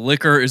said that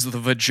liquor is the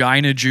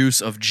vagina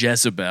juice of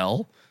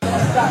Jezebel.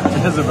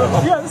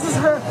 Jezebel. Yeah, this is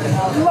her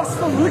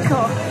lustful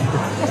liquor.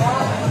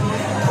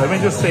 Let me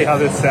just see how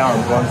this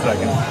sounds. 1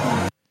 second.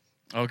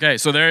 Okay,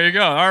 so there you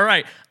go. All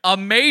right.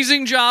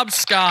 Amazing job,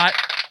 Scott.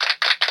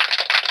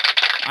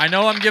 I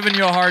know I'm giving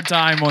you a hard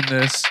time on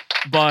this,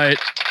 but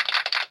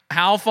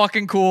how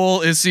fucking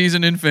cool is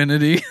Season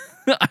Infinity?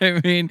 I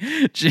mean,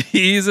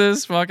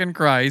 Jesus fucking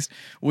Christ.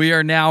 We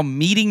are now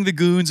meeting the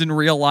goons in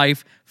real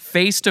life,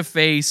 face to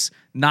face,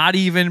 not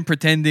even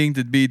pretending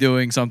to be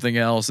doing something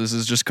else. This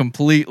is just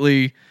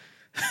completely,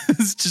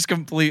 it's just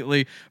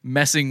completely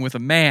messing with a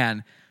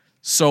man.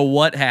 So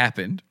what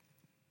happened?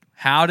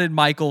 How did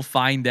Michael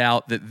find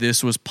out that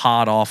this was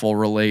pod awful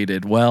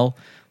related? Well,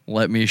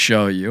 let me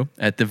show you.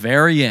 At the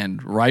very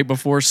end, right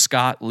before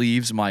Scott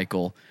leaves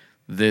Michael,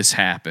 this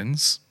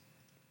happens.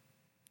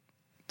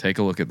 Take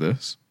a look at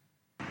this.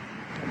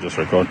 I'll just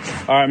record.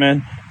 All right,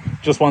 man.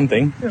 Just one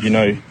thing. Yes. You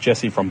know,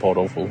 Jesse from Pod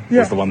Awful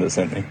was the one that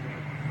sent me.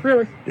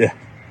 Really? Yeah.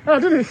 Oh,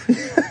 did he?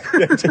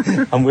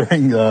 Yeah, I'm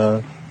wearing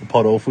the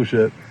Pod Awful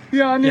shirt.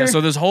 Yeah, I knew. Yeah, so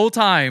this whole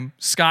time,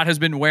 Scott has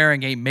been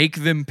wearing a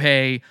Make Them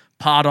Pay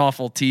Pod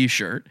Awful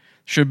t-shirt.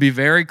 Should be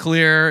very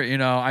clear, you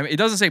know. I mean, it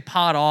doesn't say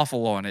Pod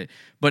Awful on it,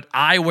 but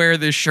I wear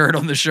this shirt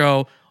on the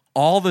show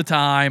all the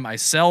time. I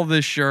sell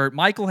this shirt.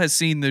 Michael has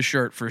seen this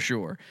shirt for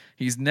sure.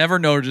 He's never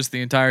noticed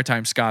the entire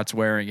time Scott's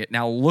wearing it.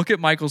 Now look at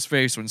Michael's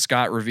face when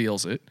Scott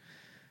reveals it.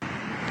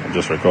 I'll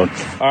just record.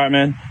 All right,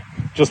 man.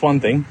 Just one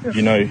thing. Yes.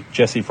 You know,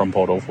 Jesse from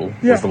Pod Awful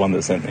was the one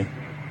that sent me.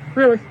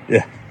 Really?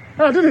 Yeah.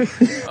 Oh, did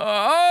he?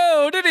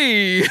 Oh, did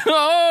he?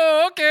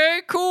 Oh,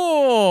 okay,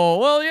 cool.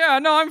 Well, yeah,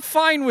 no, I'm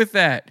fine with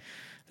that.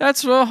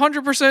 That's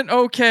 100%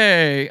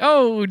 okay.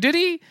 Oh, did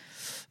he?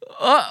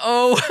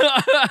 Uh-oh.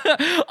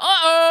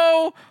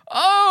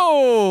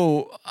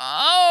 Uh-oh.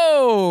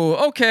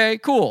 Oh, okay,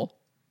 cool.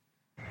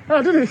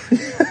 Oh, did he?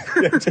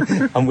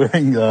 Yeah, I'm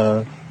wearing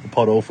the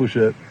Pod Awful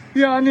shirt.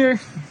 Yeah, I knew.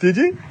 Did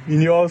you? You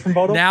knew I was from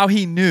Pod Awful? Now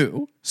he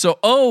knew. So,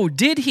 oh,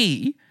 did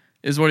he?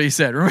 Is what he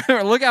said.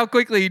 Remember, look how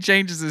quickly he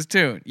changes his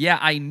tune. Yeah,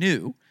 I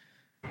knew.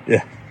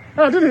 Yeah.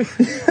 Oh, did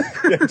he?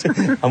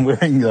 Yeah, I'm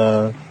wearing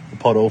the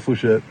Pod Awful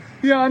shirt.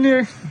 Yeah, I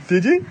knew.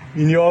 Did you?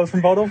 You knew I was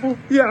from Pod Awful?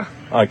 Yeah.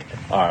 Okay.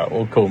 All right.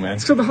 Well, cool, man.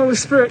 It's because the Holy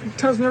Spirit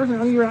tells me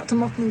everything. I knew you were out to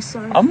mock me, so.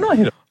 I'm not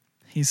here to...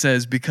 He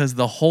says, because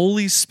the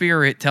Holy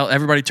Spirit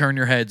everybody turn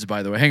your heads,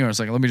 by the way. Hang on a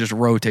second. Let me just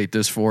rotate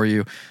this for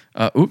you.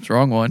 Oops,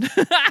 wrong one.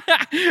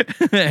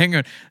 Hang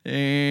on.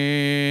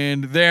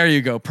 And there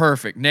you go.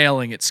 Perfect.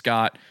 Nailing it,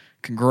 Scott.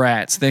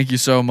 Congrats. Thank you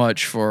so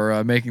much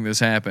for making this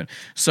happen.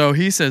 So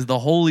he says the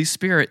Holy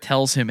Spirit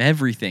tells him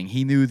everything.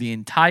 He knew the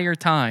entire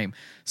time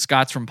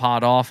Scott's from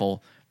Pod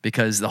Awful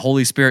because the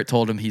Holy Spirit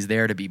told him he's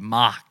there to be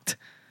mocked.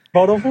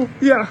 Pod Awful?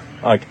 Yeah.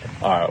 Okay.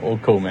 All right. Well,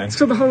 cool, man. It's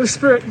because the Holy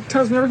Spirit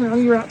tells me everything. I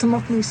knew you were out to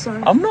mock me, so.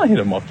 I'm not here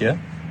to mock you.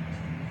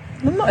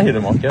 I'm not here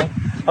to mock you. I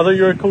thought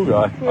you were a cool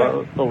guy. Yeah.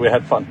 I thought we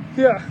had fun.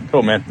 Yeah.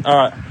 Cool, man. All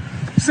right.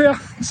 See ya.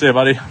 See ya,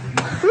 buddy.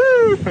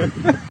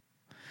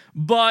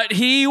 But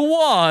he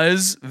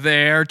was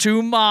there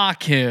to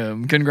mock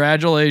him.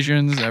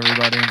 Congratulations,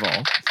 everybody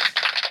involved.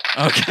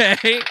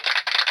 Okay.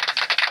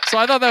 So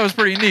I thought that was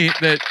pretty neat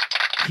that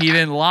he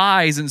then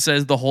lies and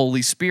says the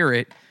Holy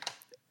Spirit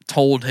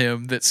told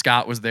him that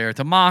Scott was there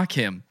to mock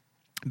him.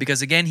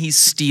 Because again, he's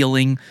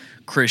stealing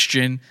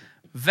Christian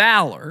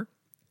valor.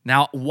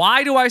 Now,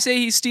 why do I say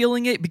he's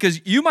stealing it?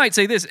 Because you might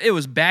say this, it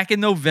was back in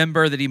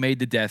November that he made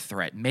the death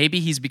threat. Maybe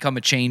he's become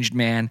a changed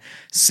man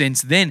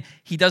since then.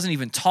 He doesn't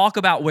even talk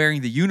about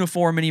wearing the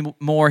uniform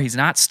anymore. He's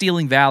not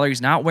stealing valor. He's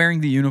not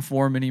wearing the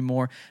uniform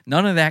anymore.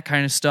 None of that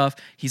kind of stuff.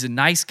 He's a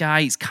nice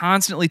guy. He's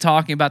constantly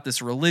talking about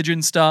this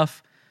religion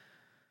stuff.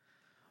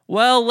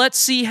 Well, let's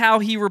see how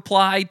he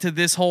replied to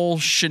this whole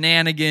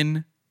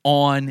shenanigan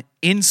on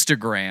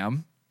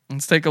Instagram.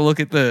 Let's take a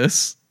look at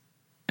this.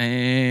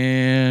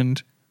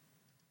 And...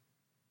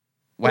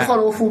 wow. Quite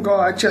awful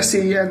guy,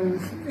 Jesse, and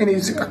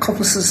his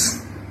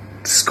accomplices,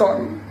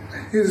 Scott,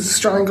 who's an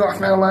Australian guy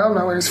from LA. I don't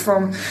know where he's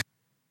from.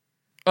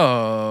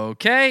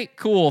 Okay,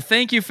 cool.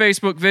 Thank you,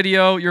 Facebook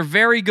Video. You're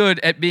very good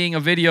at being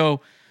a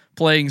video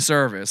playing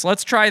service.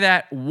 Let's try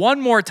that one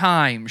more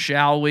time,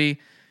 shall we?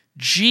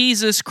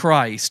 Jesus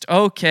Christ.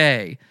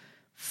 Okay.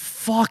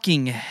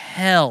 Fucking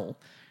hell.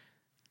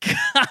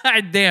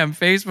 God damn,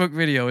 Facebook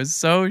Video is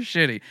so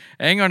shitty.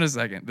 Hang on a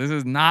second. This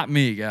is not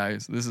me,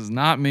 guys. This is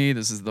not me.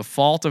 This is the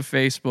fault of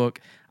Facebook.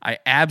 I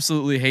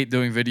absolutely hate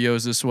doing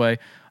videos this way.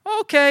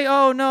 Okay,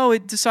 oh no,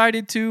 it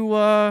decided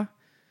to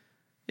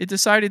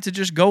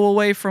just go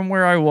away from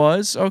where I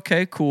was.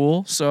 Okay,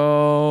 cool.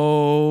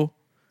 So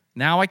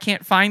now I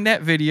can't find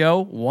that video.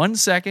 1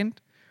 second.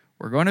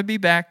 We're going to be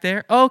back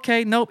there.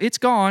 Okay, nope, it's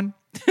gone.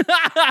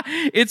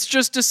 It's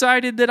just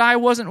decided that I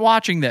wasn't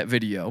watching that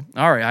video.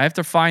 All right, I have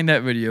to find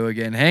that video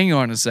again. Hang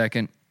on a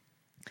second.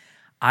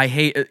 I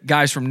hate,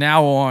 guys, from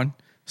now on,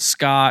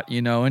 Scott,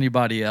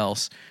 anybody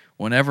else,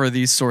 whenever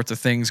these sorts of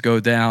things go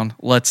down,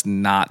 let's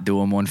not do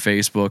them on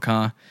Facebook,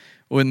 huh?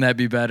 Wouldn't that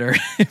be better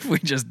if we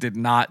just did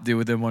not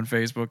do them on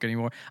Facebook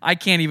anymore? I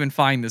can't even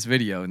find this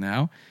video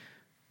now.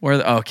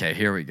 Okay,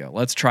 here we go.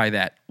 Let's try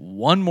that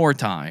one more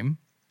time.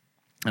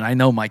 And I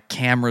know my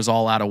camera's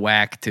all out of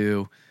whack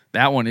too.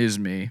 That one is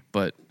me,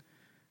 but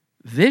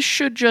this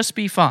should just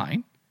be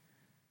fine.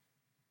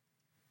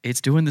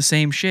 It's doing the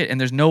same shit, and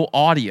there's no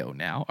audio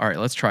now. All right,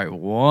 let's try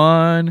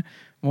one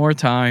more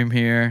time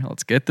here.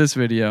 Let's get this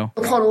video.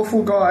 The pod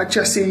awful guy,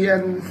 Jesse,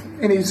 and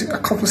his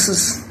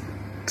accomplices,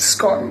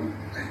 Scott,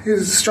 he's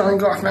an Australian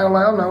guy from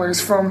Adelaide. I don't know where he's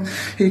from.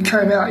 He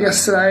came out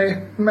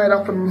yesterday, made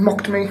up and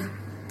mocked me.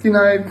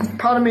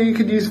 Part of me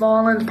could use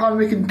violence, part of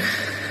me could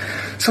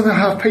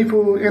somehow have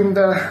people in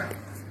the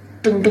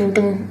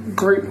ding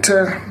group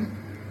to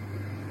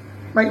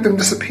make them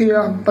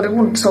disappear, but it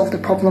wouldn't solve the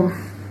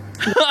problem.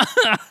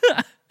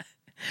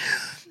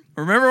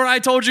 Remember when I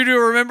told you to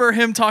remember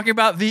him talking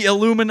about the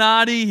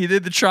Illuminati? He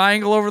did the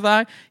triangle over the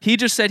eye. He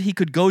just said he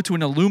could go to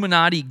an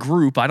Illuminati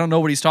group, I don't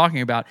know what he's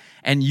talking about,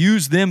 and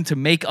use them to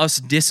make us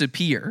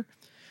disappear.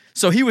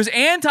 So he was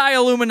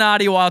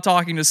anti-Illuminati while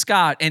talking to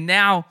Scott, and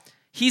now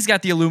he's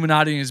got the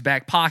Illuminati in his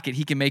back pocket.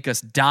 He can make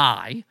us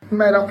die.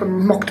 Made up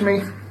and mocked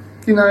me.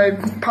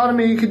 Part of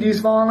me could use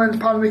violence,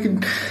 part of me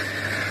could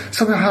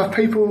somehow have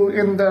people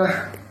in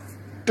the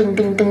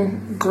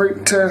ding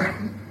group to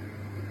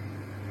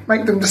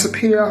make them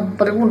disappear,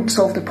 but it wouldn't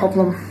solve the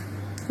problem.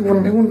 It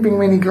wouldn't bring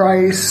me any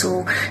grace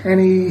or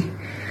any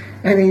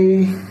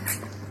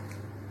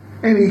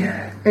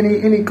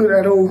good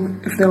at all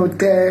if they were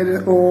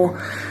dead or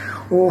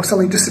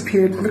something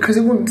disappeared, because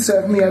it wouldn't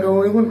serve me at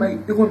all. It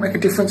wouldn't make a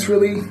difference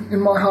really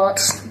in my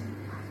heart,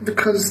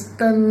 because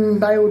then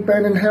they would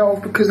burn in hell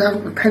because they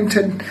haven't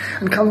repented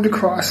and come to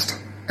Christ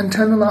and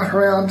turn their life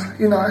around.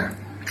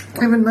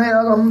 Even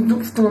now I'm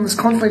doing this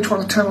constantly,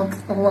 trying to turn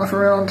my life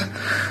around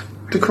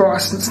to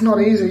Christ, and it's not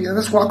easy, and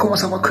that's why I call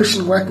myself a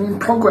Christian working in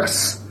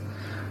progress.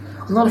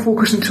 I'm not a full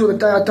Christian until the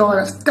day I die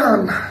and it's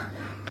done.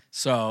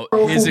 So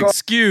his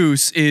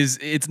excuse is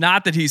it's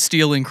not that he's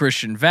stealing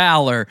Christian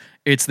valor,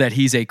 it's that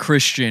he's a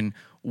Christian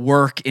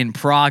work in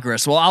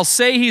progress. Well, I'll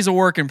say he's a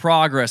work in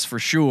progress for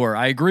sure.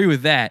 I agree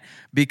with that,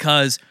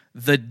 because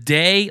the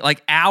day,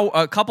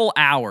 a couple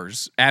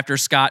hours after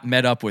Scott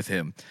met up with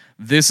him,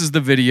 this is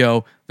the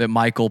video that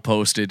Michael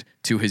posted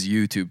to his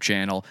YouTube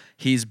channel.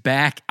 He's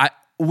back.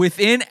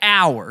 Within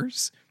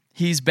hours,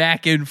 he's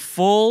back in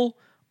full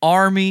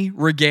army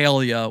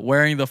regalia,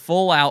 wearing the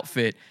full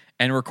outfit,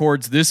 and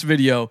records this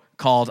video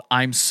called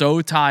 "I'm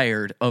So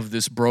Tired of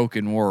This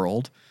Broken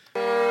World."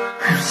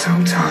 I'm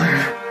so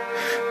tired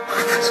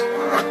of this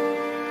world.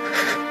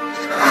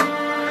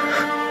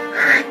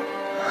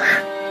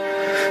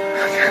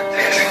 I can't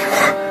take it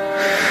anymore.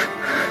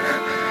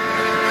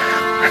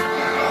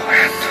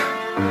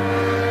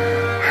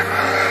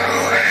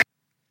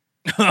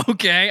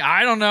 Okay,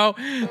 I don't know.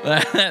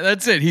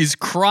 That's it. He's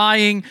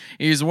crying.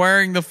 He's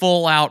wearing the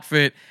full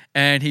outfit,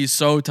 and he's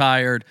so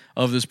tired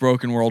of this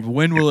broken world.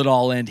 When will it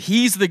all end?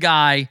 He's the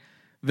guy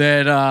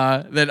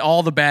that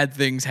all the bad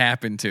things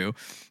happen to.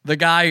 The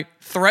guy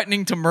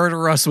threatening to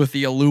murder us with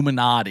the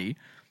Illuminati.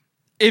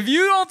 If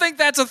you don't think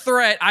that's a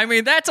threat, I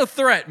mean, that's a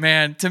threat,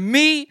 man. To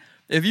me,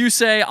 if you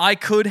say I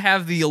could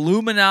have the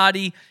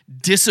Illuminati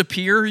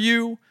disappear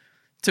you,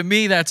 to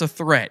me, that's a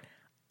threat.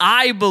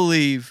 I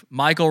believe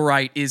Michael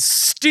Wright is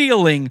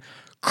stealing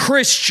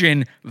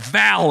Christian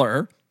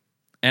valor,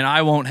 and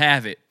I won't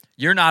have it.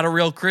 You're not a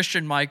real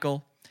Christian,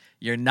 Michael.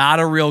 You're not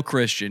a real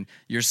Christian.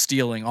 You're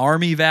stealing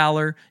army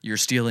valor. You're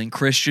stealing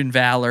Christian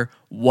valor.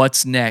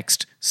 What's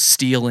next?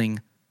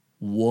 Stealing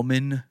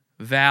woman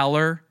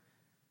valor?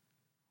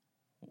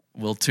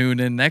 We'll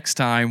tune in next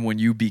time when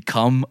you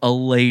become a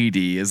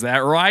lady. Is that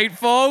right,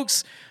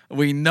 folks?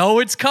 We know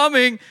it's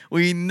coming.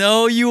 We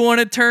know you want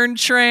to turn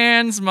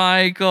trans,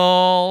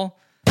 Michael.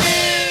 I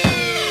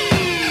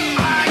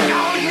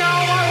don't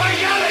know what we're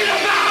yelling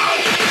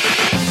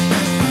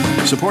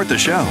about! Support the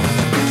show.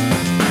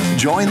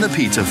 Join the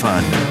Pizza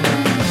Fund.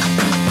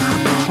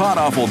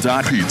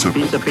 Podawful.pizza.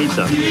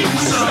 Pizza.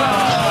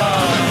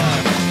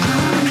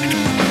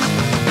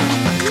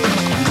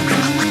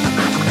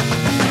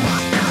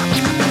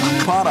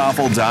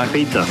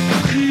 Podawful.pizza.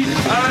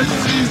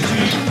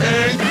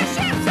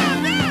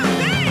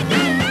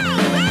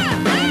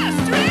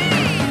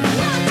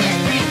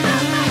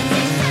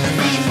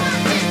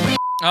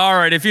 All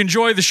right, if you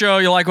enjoy the show,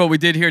 you like what we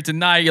did here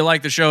tonight, you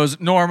like the shows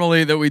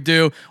normally that we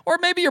do, or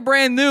maybe you're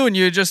brand new and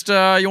you just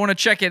you want to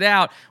check it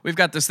out, we've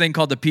got this thing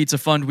called the Pizza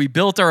Fund. We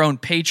built our own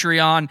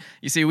Patreon.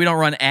 You see, we don't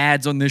run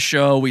ads on this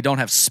show. We don't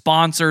have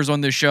sponsors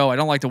on this show. I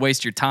don't like to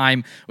waste your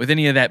time with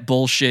any of that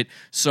bullshit.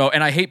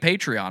 And I hate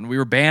Patreon. We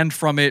were banned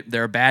from it.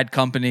 They're a bad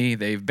company.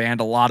 They've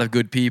banned a lot of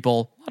good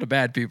people. A lot lot of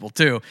bad people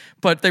too,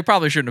 but they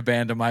probably shouldn't have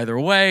banned him either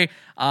way.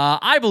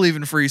 I believe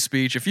in free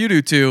speech. If you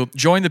do too,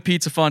 join the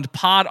Pizza Fund,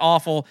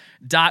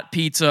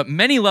 podawful.pizza.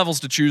 Many levels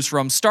to choose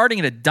from,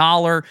 starting at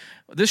 $1.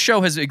 This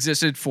show has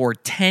existed for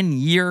 10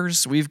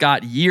 years. We've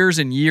got years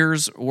and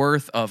years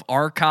worth of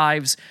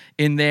archives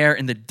in there.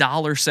 In the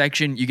dollar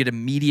section, you get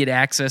immediate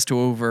access to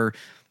over...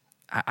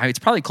 it's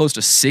probably close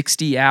to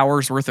 60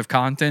 hours worth of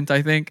content,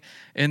 I think,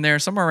 in there.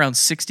 Somewhere around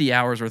 60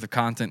 hours worth of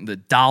content in the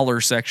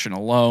dollar section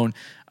alone.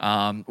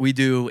 We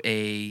do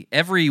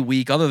every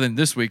week, other than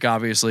this week,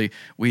 obviously,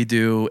 we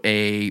do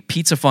a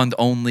Pizza Fund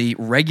only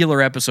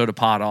regular episode of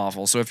Pod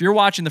Awful. So if you're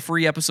watching the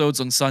free episodes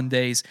on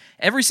Sundays,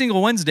 every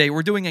single Wednesday,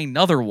 we're doing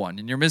another one,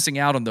 and you're missing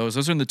out on those.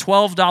 Those are in the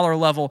 $12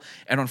 level,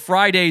 and on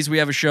Fridays, we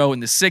have a show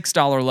in the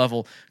 $6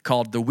 level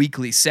called The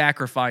Weekly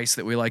Sacrifice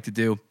that we like to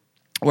do,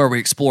 where we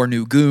explore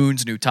new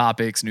goons, new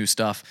topics, new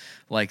stuff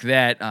like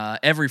that.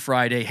 Every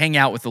Friday, hang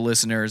out with the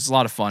listeners. It's a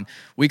lot of fun.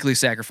 Weekly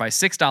Sacrifice,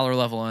 $6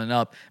 level and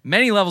up.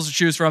 Many levels to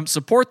choose from.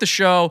 Support the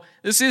show.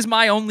 This is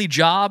my only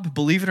job.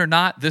 Believe it or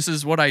not, this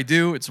is what I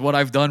do. It's what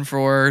I've done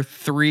for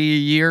 3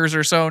 years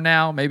or so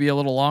now, maybe a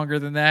little longer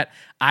than that.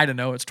 I don't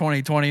know. It's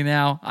 2020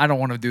 now. I don't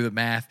want to do the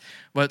math.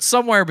 But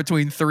somewhere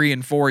between 3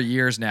 and 4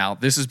 years now,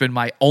 this has been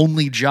my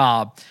only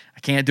job. I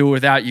can't do it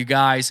without you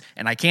guys.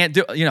 And I can't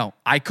do,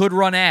 I could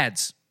run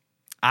ads.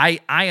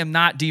 I am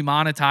not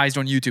demonetized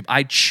on YouTube.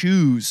 I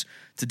choose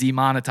to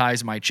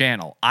demonetize my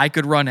channel. I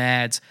could run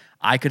ads.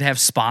 I could have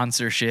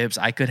sponsorships.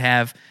 I could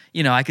have,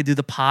 I could do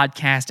the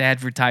podcast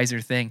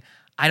advertiser thing.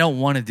 I don't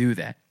want to do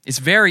that. It's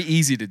very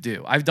easy to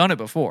do. I've done it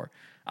before.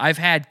 I've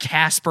had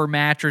Casper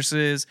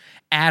mattresses,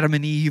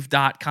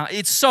 adamandeve.com.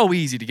 It's so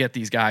easy to get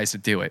these guys to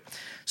do it.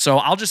 So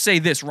I'll just say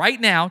this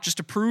right now, just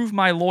to prove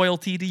my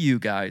loyalty to you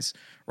guys.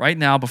 Right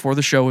now, before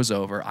the show is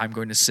over, I'm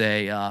going to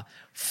say,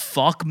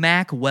 fuck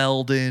Mac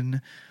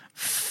Weldon,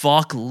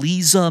 fuck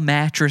Lisa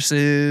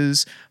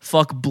mattresses,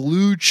 fuck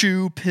Blue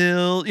Chew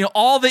pill,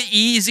 all the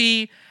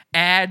easy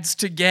ads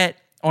to get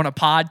on a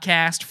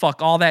podcast,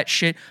 fuck all that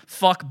shit,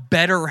 fuck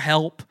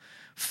BetterHelp,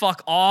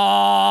 fuck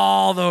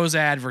all those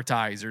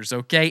advertisers,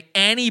 okay?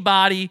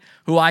 Anybody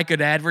who I could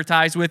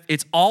advertise with,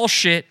 it's all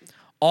shit.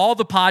 All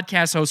the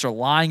podcast hosts are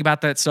lying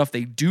about that stuff.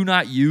 They do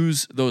not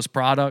use those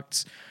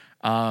products.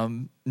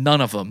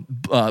 None of them.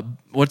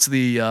 What's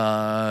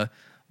the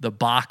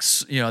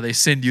box? They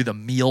send you the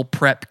meal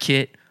prep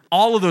kit.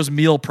 All of those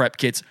meal prep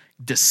kits,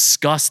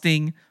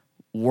 disgusting,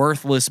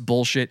 worthless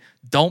bullshit.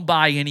 Don't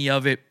buy any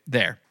of it.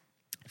 There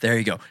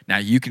you go. Now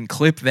you can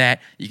clip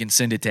that. You can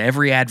send it to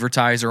every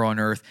advertiser on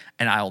earth,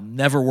 and I'll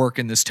never work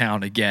in this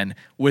town again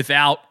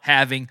without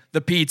having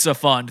the Pizza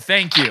Fund.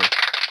 Thank you.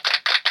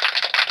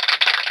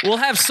 We'll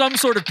have some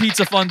sort of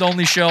Pizza Fund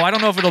only show. I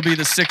don't know if it'll be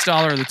the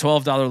 $6 or the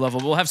 $12 level.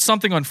 We'll have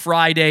something on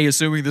Friday,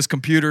 assuming this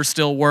computer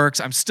still works.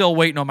 I'm still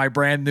waiting on my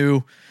brand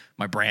new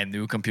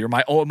computer,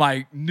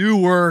 my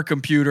newer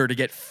computer to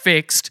get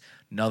fixed.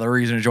 Another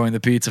reason to join the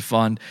Pizza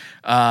Fund.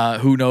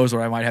 Who knows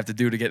what I might have to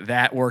do to get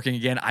that working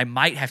again. I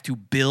might have to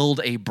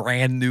build a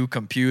brand new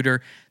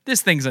computer.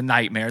 This thing's a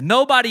nightmare.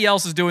 Nobody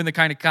else is doing the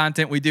kind of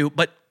content we do.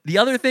 But the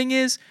other thing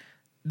is,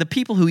 the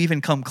people who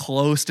even come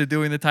close to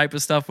doing the type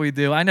of stuff we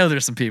do, I know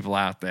there's some people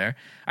out there.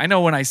 I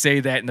know when I say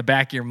that, in the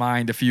back of your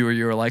mind, a few of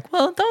you are like,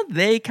 well, don't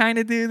they kind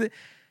of do that?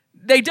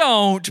 They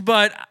don't,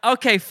 but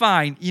okay,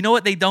 fine. You know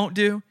what they don't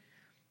do?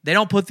 They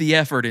don't put the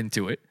effort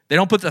into it. They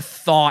don't put the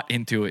thought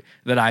into it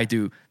that I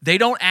do. They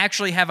don't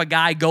actually have a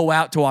guy go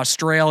out to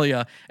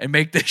Australia and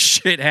make this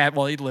shit happen.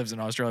 Well, he lives in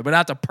Australia, but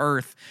out to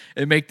Perth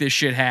and make this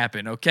shit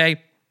happen,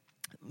 okay?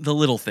 The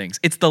little things.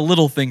 It's the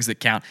little things that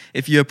count.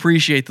 If you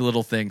appreciate the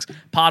little things,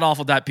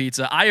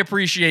 podawful.pizza. I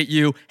appreciate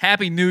you.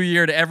 Happy New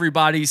Year to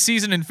everybody.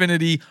 Season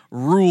Infinity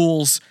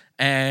rules,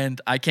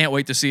 and I can't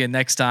wait to see you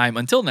next time.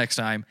 Until next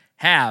time,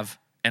 have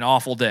an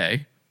awful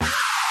day.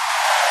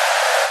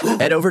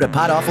 Head over to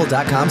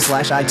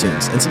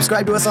podawful.com/iTunes and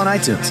subscribe to us on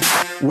iTunes.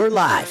 We're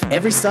live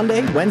every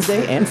Sunday,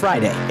 Wednesday, and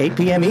Friday, 8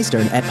 p.m.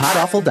 Eastern at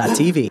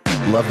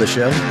podawful.tv. Love the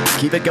show?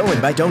 Keep it going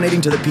by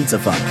donating to the Pizza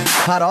Fund.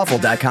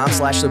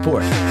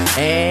 podawful.com/support.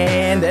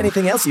 And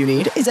anything else you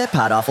need is at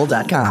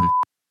podawful.com.